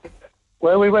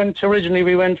 Well,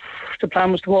 the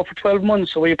plan was to go for 12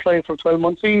 months, so we applied for a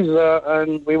 12-month visa,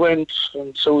 and we went,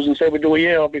 and Susan said we'd do a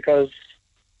year because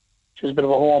she was a bit of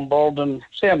a home bird, and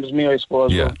same as me, I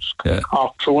suppose. Yeah.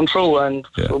 Cork through and through, and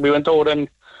so we went out, and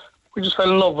we just fell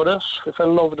in love with it. We fell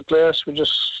in love with the place. We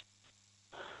just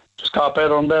got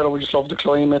better and better. We just loved the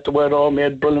climate, the weather,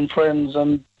 made brilliant friends,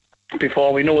 and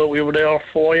before we knew it, we were there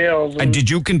 4 years. And did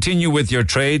you continue with your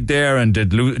trade there, and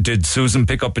did Susan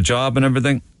pick up a job and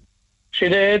everything? She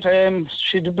did.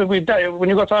 She did. When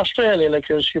you go to Australia,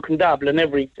 you can dabble in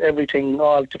everything,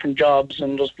 all different jobs,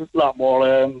 and there's a lot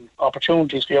more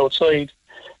opportunities for you outside.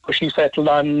 But she settled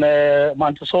on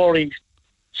Montessori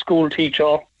school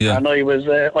teacher, and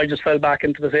I just fell back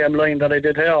into the same line that I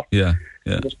did here. Yeah.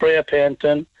 The spray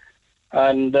painting,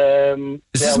 and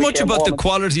is this much about the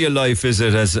quality of life? Is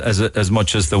it as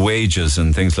much as the wages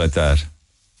and things like that?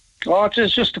 Oh,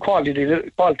 it's just the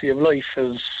quality of life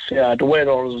is, the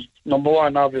weather is number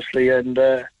one, obviously, and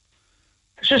it's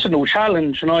just a new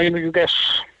challenge, you get,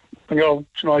 when you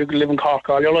live in Cork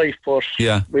all your life, but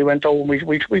we went out and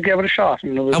we gave it a shot.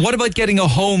 And what about getting a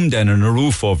home then and a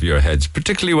roof over your heads,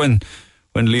 particularly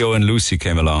when Leo and Lucy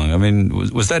came along? I mean,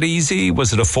 was that easy?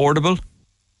 Was it affordable?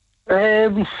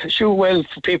 Sure, well,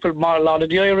 for people, a lot of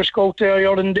the Irish go out there,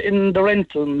 you're in the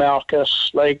rental market,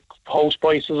 like house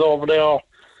prices over there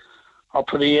are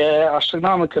pretty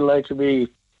astronomical, like to be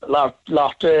a lot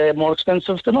more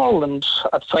expensive than Ireland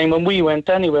at the time when we went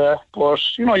anyway. But,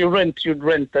 you'd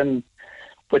rent, and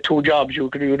with 2 jobs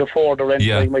you'd afford the rent,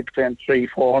 you might be paying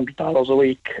 $300-400 a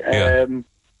week.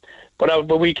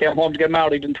 But we came home to get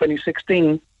married in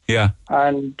 2016. Yeah.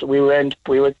 And we went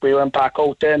back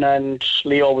out then, and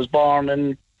Leo was born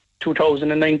in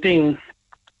 2019.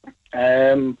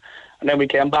 And then we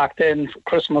came back then for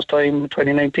Christmas time,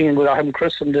 2019. We got him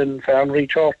christened in Foundry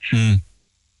Church.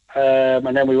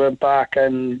 And then we went back,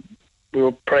 and we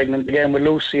were pregnant again with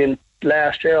Lucy in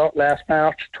last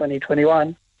March,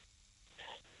 2021.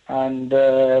 And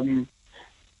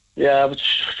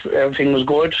everything was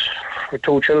good. Our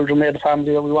 2 children made the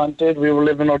family that we wanted. We were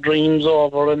living our dreams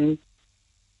over, and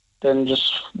then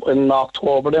just in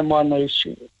October, then one night,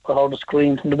 I heard a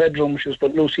scream from the bedroom. She was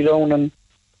putting Lucy down, and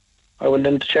I went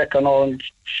in to check on her, and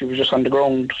she was just on the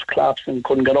ground, collapsing,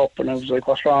 couldn't get up, and I was like,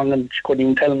 what's wrong? And she couldn't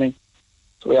even tell me.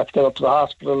 So we had to get up to the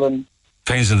hospital. And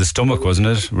pains in the stomach, wasn't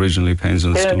it? Originally, pains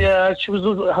in the stomach. Yeah, she was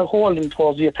holding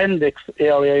towards the appendix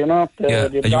area,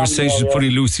 And you were saying she was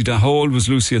putting Lucy down. How old was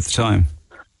Lucy at the time?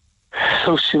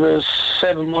 Lucy was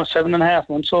 7.5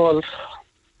 months old.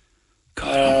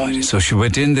 God almighty. So she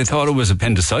went in, they thought it was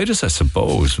appendicitis, I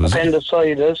suppose, was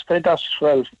appendicitis, but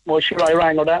I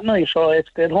rang her that night, so I had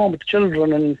to stay at home with the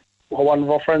children, and one of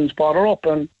our friends brought her up,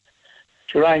 and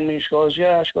she rang me, she goes,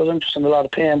 I'm just in a lot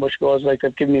of pain, but she goes, like,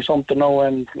 they've given me something now,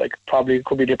 and, like, probably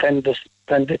could be the appendix,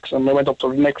 and I went up to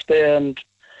the next day, and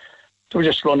they were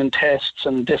just running tests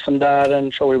and this and that,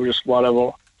 and so we were just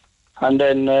whatever. And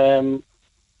then,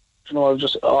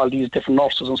 just all these different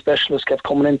nurses and specialists kept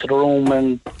coming into the room,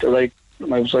 and they're like,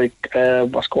 I was like,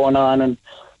 what's going on? And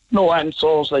no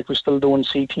answers, like, we're still doing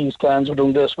CT scans, we're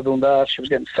doing this, we're doing that. She was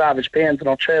getting savage pains in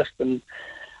her chest, and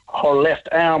her left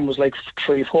arm was like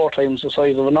 3-4 times the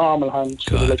size of a normal hand.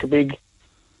 So it was like a big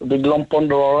lump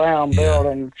under her arm there,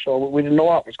 and so we didn't know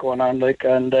what was going on, like.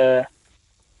 And I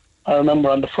remember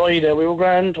on the Friday we were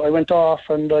grand. I went off,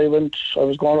 and I went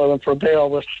for a beer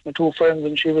with my 2 friends,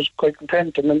 and she was quite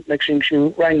content. And then next thing she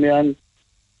rang me on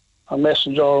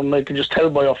Messenger, and I could just tell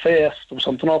by her face there was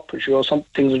something up. And she goes, some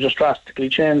things have just drastically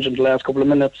changed in the last couple of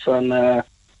minutes, and they're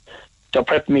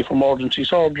prepping me for emergency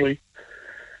surgery.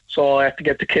 So I had to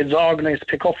get the kids organised to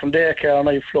pick up from daycare, and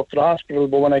I flew up to the hospital.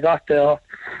 But when I got there,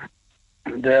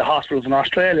 the hospitals in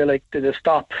Australia, like, they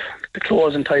stop. The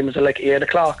closing time is at like 8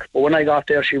 o'clock. But when I got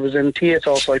there, she was in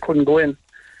theatre, so I couldn't go in.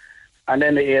 And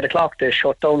then at 8 o'clock, they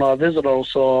shut down our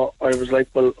visitors. So I was like,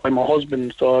 well, I'm a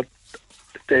husband. So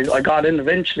I got in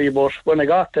eventually, but when I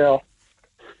got there,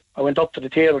 I went up to the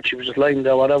theatre. She was just lying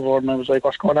there, whatever, and I was like,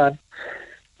 what's going on?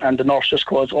 And the nurse just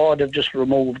goes, they've just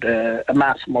removed a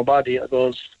mass from her body. I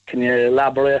goes, can you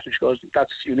elaborate? And she goes,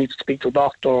 you need to speak to a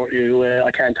doctor.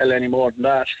 I can't tell any more than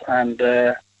that. And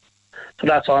so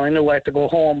that's all. I knew I had to go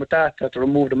home with that. I had to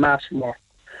remove the mass from her.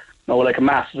 Like a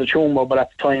mass is a tumour, but at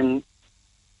the time,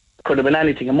 it could have been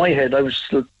anything in my head. I was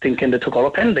still thinking they took her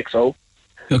appendix out.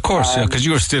 Of course, because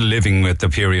you were still living with the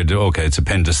period, okay, it's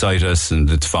appendicitis and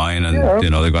it's fine, and they're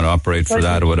going to operate for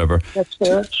that or whatever. That's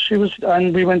it. She was,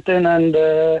 and we went in, and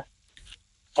the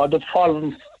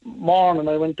following morning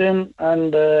I went in,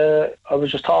 and I was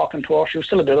just talking to her. She was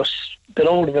still a bit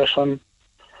old of it, and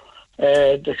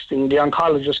next thing the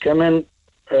oncologist came in.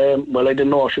 Well, I didn't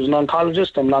know she was an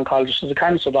oncologist. I'm an oncologist as a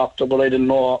cancer doctor, but I didn't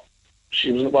know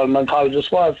she was an oncologist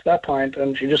was at that point.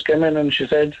 And she just came in and she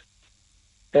said,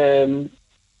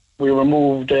 we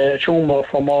removed a tumour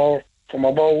from her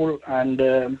bowel,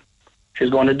 and she's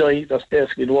going to die. That's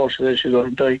basically the word she said, she's going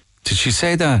to die. Did she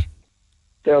say that?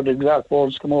 They're the exact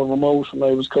words come out of her mouth, and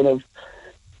I was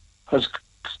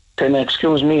saying,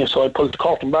 excuse me, so I pulled the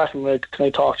curtain back and like, can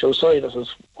I talk to you outside? I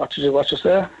says, what you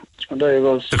say? And there he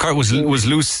goes. The car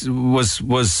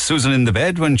was Susan in the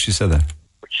bed when she said that?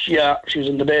 Yeah, she was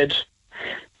in the bed.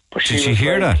 But did she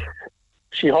hear that?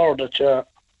 She heard it, yeah.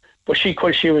 But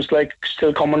she was like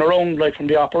still coming around like from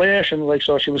the operation, like,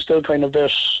 so she was still kind of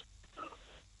this,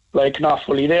 like, not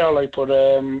fully there, like, but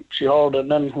she heard it,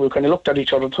 and then we kind of looked at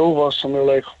each other, 2 of us, and we were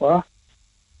like, what?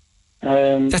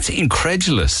 That's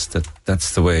incredulous.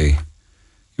 That's the way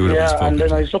you would have spoken. Yeah, and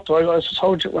then I looked at her, I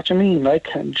said, what do you mean,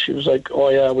 like? And she was like, oh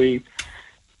yeah, we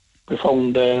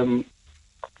found.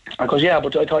 I goes, yeah,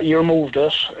 but I thought you removed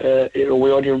it.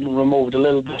 We already removed a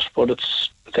little bit, but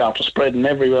it's after spreading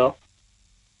everywhere.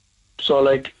 So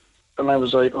like, and I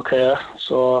was like, okay.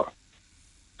 So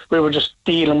we were just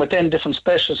dealing with 10 different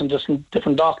specialists and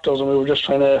different doctors, and we were just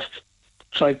trying to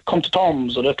trying to come to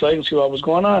terms with it, like, and see what was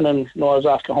going on. And I was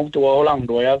asking how long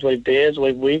do I have? Do I have days? Do I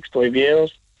have weeks? Do I have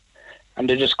years? And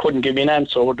they just couldn't give me an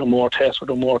answer. We'll do more tests.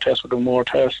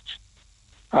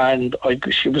 And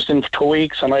she was in for 2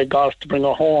 weeks, and I got to bring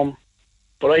her home.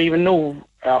 But I even knew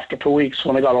after 2 weeks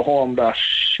when I got her home that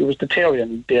she was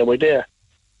deteriorating day by day.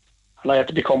 And I had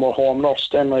to become her home nurse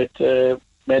then. I had to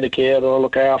medicate her,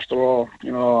 look after her,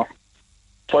 So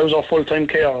I was her full-time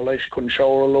care. Like, she couldn't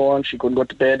shower alone, she couldn't go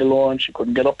to bed alone, she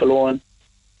couldn't get up alone.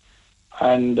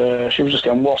 And she was just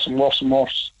getting worse and worse and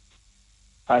worse.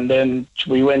 And then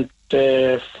we went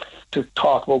to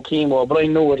talk about chemo, but I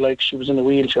knew it, like, she was in a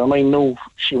wheelchair, and I knew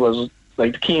she was,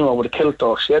 like, the chemo would have killed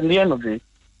her. She hadn't the energy.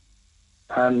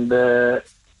 And,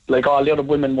 like all the other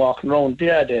women walking around, they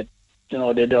had their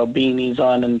beanies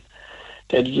on, and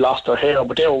they'd lost their hair,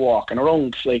 but they were walking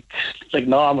around like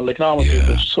normal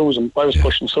people. Susan, I was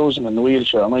pushing Susan in the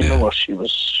wheelchair, and I knew her. She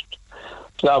was,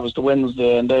 so that was the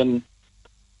Wednesday, and then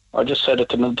I just said it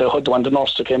to when the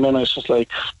nurse came in, I was just like,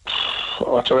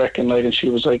 what do you reckon? Like, and she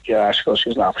was like, yeah,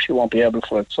 she won't be able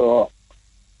for it. So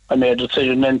I made a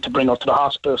decision then to bring her to the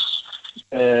hospice,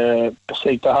 the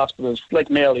hospital, like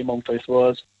nearly a month, I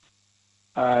suppose.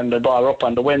 And I brought her up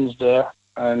on the Wednesday,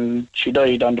 and she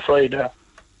died on the Friday.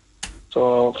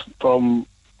 So from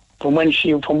when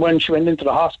she went into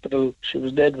the hospital, she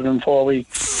was dead within 4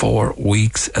 weeks. 4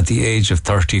 weeks at the age of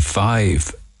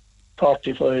 35.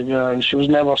 35, yeah, and she was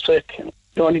never sick.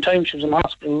 The only time she was in the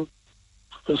hospital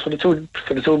was for the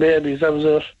two babies. That was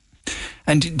it.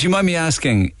 And do you mind me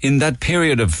asking, in that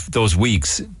period of those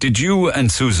weeks, did you and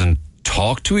Susan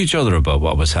talk to each other about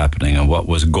what was happening and what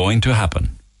was going to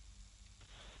happen?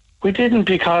 We didn't,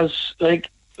 because like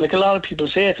a lot of people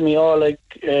say to me,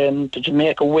 did you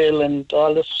make a will and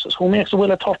all this? Who makes a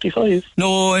will at 35?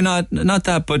 No, not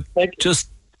that, but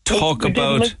just talk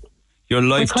about your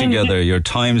life together, your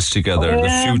times together, the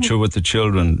future with the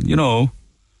children,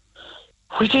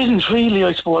 We didn't really,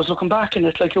 I suppose, looking back in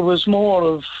it. Like, it was more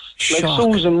of, shock.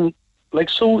 Like,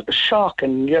 Susan, shock.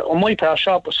 And, yeah, on my part,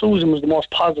 shock, but Susan was the most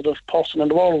positive person in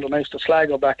the world, and I used to slag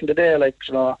her back in the day. Like,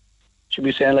 she'd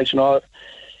be saying, like,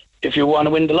 if you want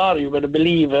to win the lottery, you better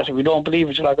believe it. If you don't believe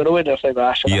it, you're not going to win it. Like,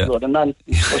 not good. And then,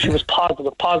 but she was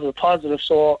positive.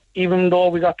 So even though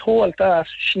we got told that,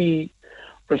 she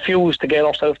refused to get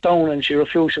herself down, and she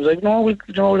refused. She was like, no,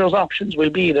 there's options.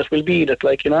 We'll beat it,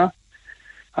 like,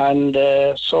 And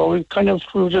so we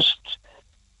were just,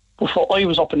 before I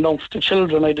was up and down for the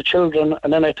children, I had the children,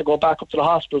 and then I had to go back up to the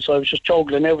hospital, so I was just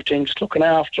juggling everything, just looking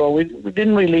after her. We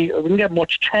didn't get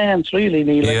much chance, really,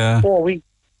 Neil. Like 4 weeks.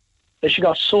 She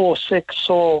got so sick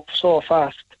so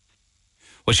fast.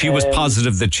 Well, she was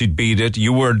positive that she'd beat it.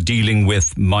 You were dealing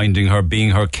with minding her, being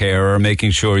her carer,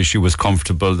 making sure she was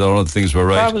comfortable, that all the things were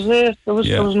right. That was it. There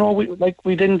was no,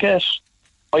 we didn't get,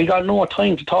 I got no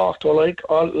time to talk to her.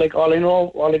 All I got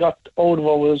out of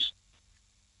her was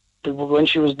when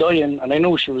she was dying, and I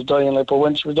knew she was dying, but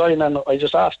when she was dying, and I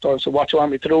just asked her, so what do you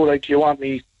want me to do? Like, do you want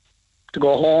me to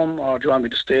go home, or do you want me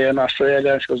to stay in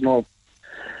Australia? And she goes, no,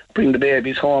 bring the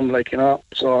babies home,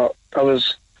 so that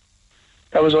was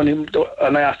only,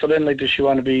 and I asked her then, does she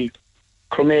want to be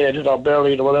cremated or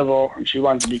buried or whatever, and she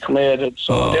wanted to be cremated,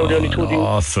 so they were the only two things.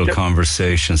 Awful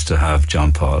conversations to have,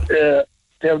 John Paul. They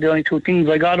were the only two things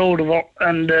I got out of her,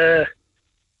 and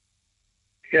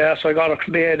so I got her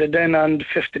cremated then on the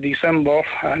 5th of December,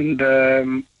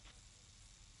 and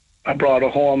I brought her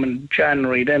home in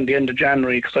January, then the end of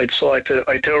January, because I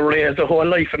had to raise the whole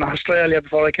life in Australia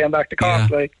before I came back to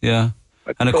Cork. Yeah.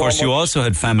 And of course, you also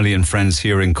had family and friends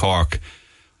here in Cork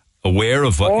aware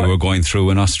of what you were going through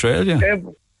in Australia.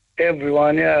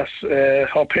 Everyone, yes.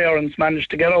 Her parents managed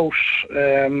to get out.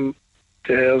 There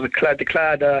was a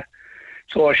Clada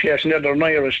Association, they're an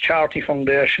Irish charity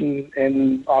foundation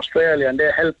in Australia, and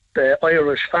they helped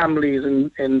Irish families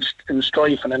in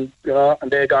strife, and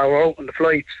they got her out on the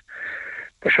flights.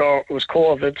 For sure, it was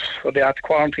COVID, so they had to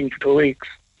quarantine for 2 weeks.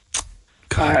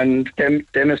 God. And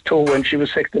they missed two. When she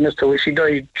was sick, they missed two. She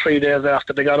died 3 days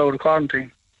after they got out of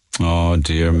quarantine. Oh,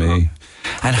 dear me.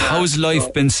 And how's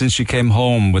life been since you came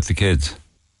home with the kids?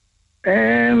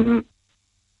 The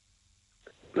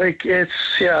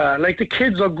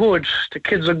kids are good. The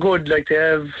kids are good. Like,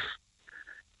 they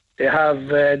have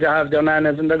their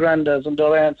nanas and their grandads and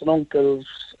their aunts and uncles.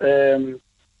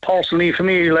 Personally, for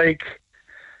me, like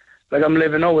I'm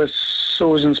living now with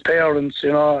Susan's parents,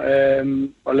 I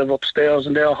live upstairs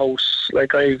in their house.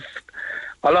 Like, I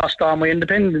lost all my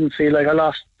independency. Like, I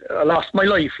lost my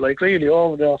life, like, really,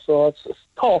 over there. So it's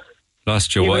tough.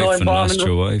 Lost your wife and lost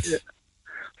your wife. Yeah.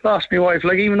 Lost my wife.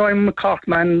 Like, even though I'm a Cork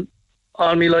man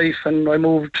all my life, and I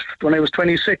moved when I was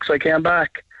 26, I came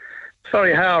back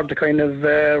very hard to kind of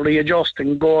readjust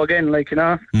and go again, like, you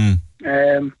know.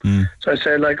 So I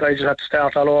said, like, I just had to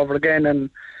start all over again, and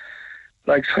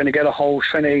like trying to get a house,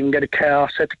 trying to even get a car,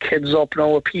 set the kids up, you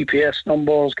know, with PPS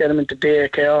numbers, get them into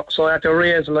daycare. So I had to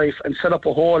raise life and set up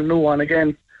a whole new one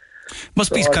again.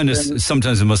 Must be kind of,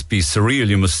 sometimes it must be surreal.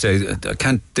 You must say,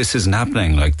 this isn't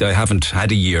happening. Like, I haven't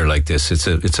had a year like this.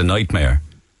 It's a nightmare.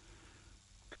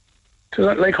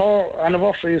 Like, her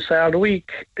anniversary is Saturday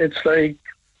week. It's like,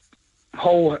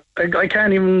 I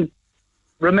can't even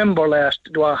remember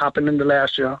what happened in the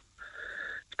last year.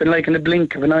 It's been like in the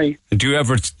blink of an eye. Do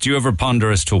you ever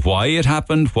ponder as to why it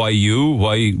happened? Why you?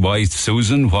 Why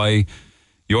Susan? Why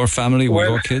your family? Why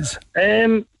your kids?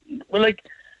 Well, like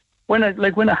when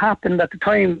it happened at the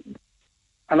time,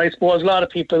 and I suppose a lot of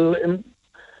people,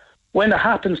 when it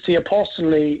happens to you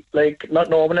personally, like, not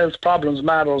no one else's problems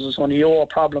matters. It's only your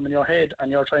problem in your head,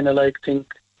 and you're trying to like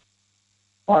think,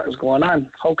 what is going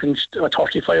on? How can a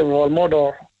 35-year-old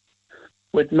mother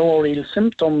with no real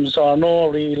symptoms or no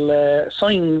real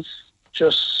signs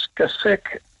just get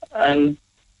sick and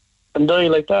die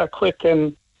like that quick?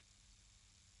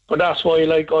 But that's why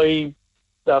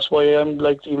I'm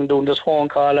like even doing this phone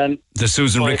call. And the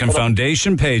Susan Ricken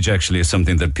Foundation page actually is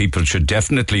something that people should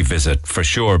definitely visit for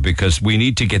sure, because we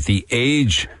need to get the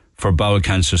age for bowel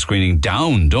cancer screening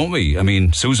down, don't we? I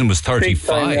mean, Susan was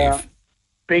 35.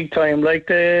 Big time. Like,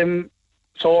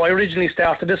 so I originally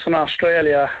started this in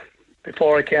Australia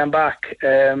before I came back,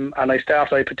 and I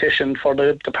petitioned for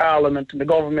the Parliament and the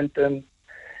government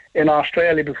in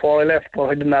Australia before I left, but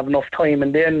I didn't have enough time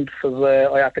in the end because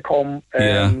I had to come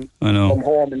home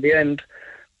in the end.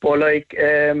 But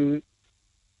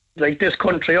like this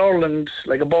country, Ireland,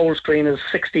 like a bowel screen is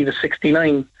 60 to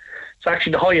 69. It's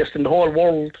actually the highest in the whole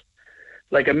world.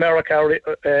 Like America,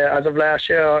 as of last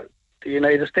year, the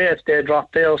United States, they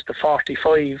dropped theirs to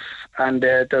 45, and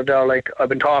they're like, I've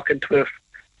been talking to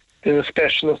the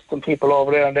specialists and people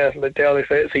over there, and they're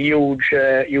like, it's a huge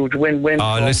win-win.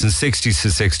 Listen, 60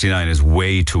 to 69 is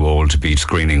way too old to be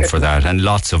screening for that, and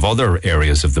lots of other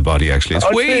areas of the body, actually.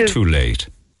 It's way too late.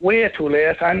 Way too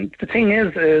late. And the thing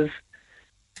is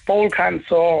bowel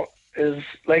cancer is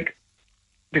like,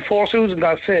 before Susan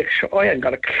got sick, I hadn't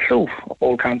got a clue what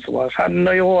bowel cancer was. I had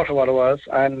no idea what it was.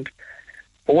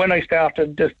 But when I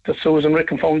started the Susan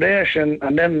Ricken Foundation,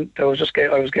 and then I was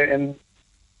getting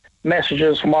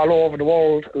messages from all over the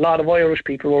world. A lot of Irish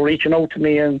people were reaching out to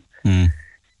me, and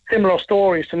similar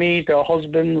stories to me. Their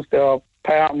husbands, their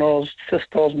partners,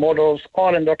 sisters, mothers,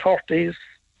 all in their 30s.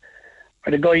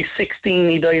 And a guy 16,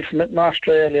 he died from it in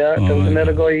Australia. There was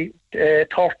another guy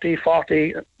 30,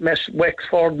 40,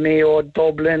 Wexford, Mayo,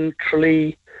 Dublin,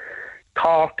 Tralee,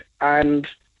 Cork, and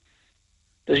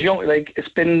there's young, like,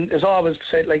 it's always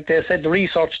said, like they said, the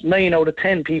research, 9 out of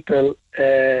 10 people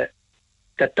that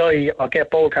die or get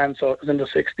bowel cancer is in the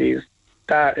 60s.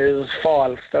 That is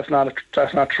false. That's not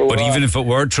true. But even if it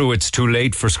were true, it's too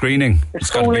late for screening.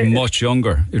 It's got to be much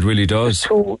younger. It really does.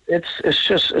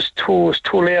 It's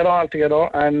too late altogether.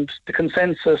 And the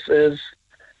consensus is,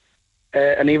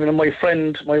 and even my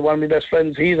friend, one of my best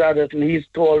friends, he's at it, and he's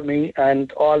told me,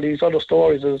 and all these other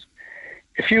stories is,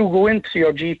 if you go into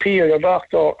your GP or your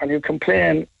doctor and you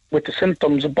complain with the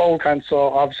symptoms of bowel cancer,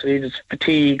 obviously there's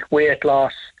fatigue, weight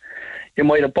loss, you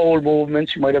might have bowel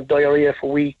movements, you might have diarrhea for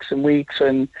weeks and weeks,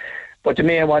 but the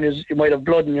main one is you might have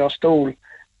blood in your stool.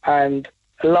 And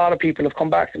a lot of people have come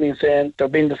back to me and saying they're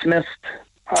being dismissed.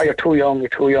 You're too young.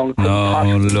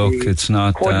 No, look, it's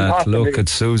not that. Look at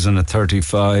Susan at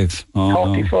 35.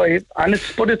 35. And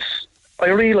I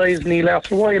realised, Neil,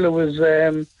 after a while it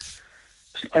was,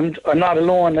 I'm not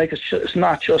alone. Like, it's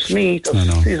not just me.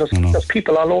 There's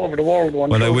people all over the world going.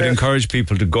 Well, I would encourage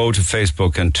people to go to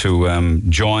Facebook and to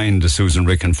join the Susan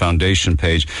Ricken Foundation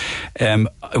page. I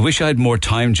wish I had more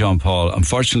time, John Paul.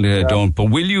 Unfortunately, I don't.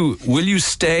 But will you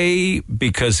stay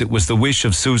because it was the wish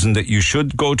of Susan that you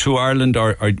should go to Ireland,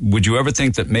 or would you ever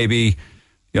think that maybe,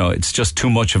 it's just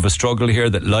too much of a struggle here,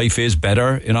 that life is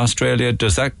better in Australia?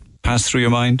 Does that pass through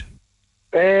your mind?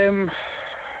 Yeah.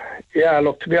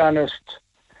 Look, to be honest,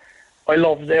 I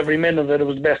loved every minute of it. It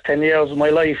was the best 10 years of my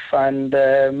life, and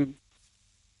the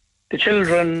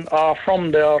children are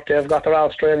from there. They've got their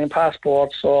Australian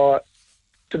passports, so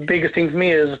the biggest thing for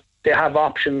me is they have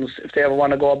options if they ever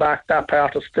want to go back. That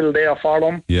part is still there for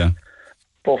them. Yeah.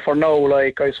 But for now,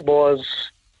 like, I suppose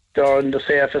they're in the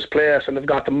safest place, and they've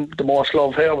got the most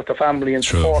love here with the family and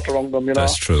support around them,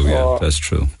 That's true, yeah. That's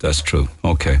true.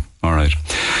 Okay, all right.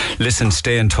 Listen,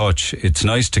 stay in touch. It's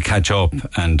nice to catch up,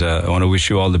 and I want to wish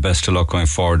you all the best of luck going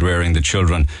forward, rearing the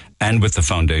children and with the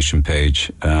foundation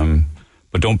page.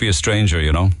 But don't be a stranger,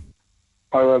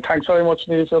 I will. Thanks very much,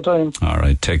 Neil, for your time. All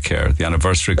right, take care. The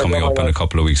anniversary coming up in a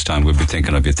couple of weeks' time. We'll be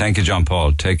thinking of you. Thank you, John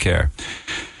Paul. Take care.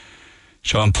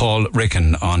 John Paul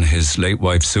Ricken on his late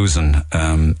wife Susan,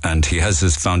 and he has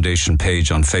his foundation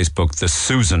page on Facebook, the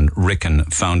Susan Ricken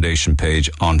Foundation page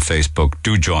on Facebook.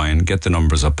 Do join, get the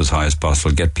numbers up as high as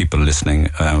possible, get people listening.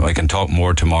 I can talk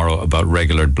more tomorrow about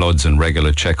regular bloods and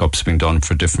regular checkups being done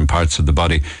for different parts of the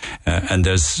body. And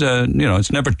there's,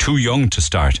 it's never too young to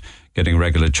start getting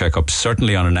regular checkups,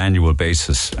 certainly on an annual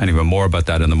basis. Anyway, more about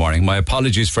that in the morning. My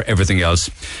apologies for everything else.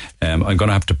 I'm going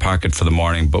to have to park it for the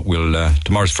morning, but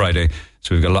tomorrow's Friday,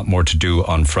 so we've got a lot more to do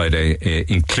on Friday,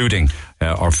 including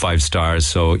our 5 stars.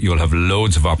 So you'll have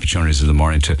loads of opportunities in the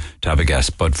morning to have a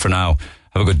guest. But for now,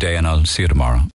 have a good day and I'll see you tomorrow.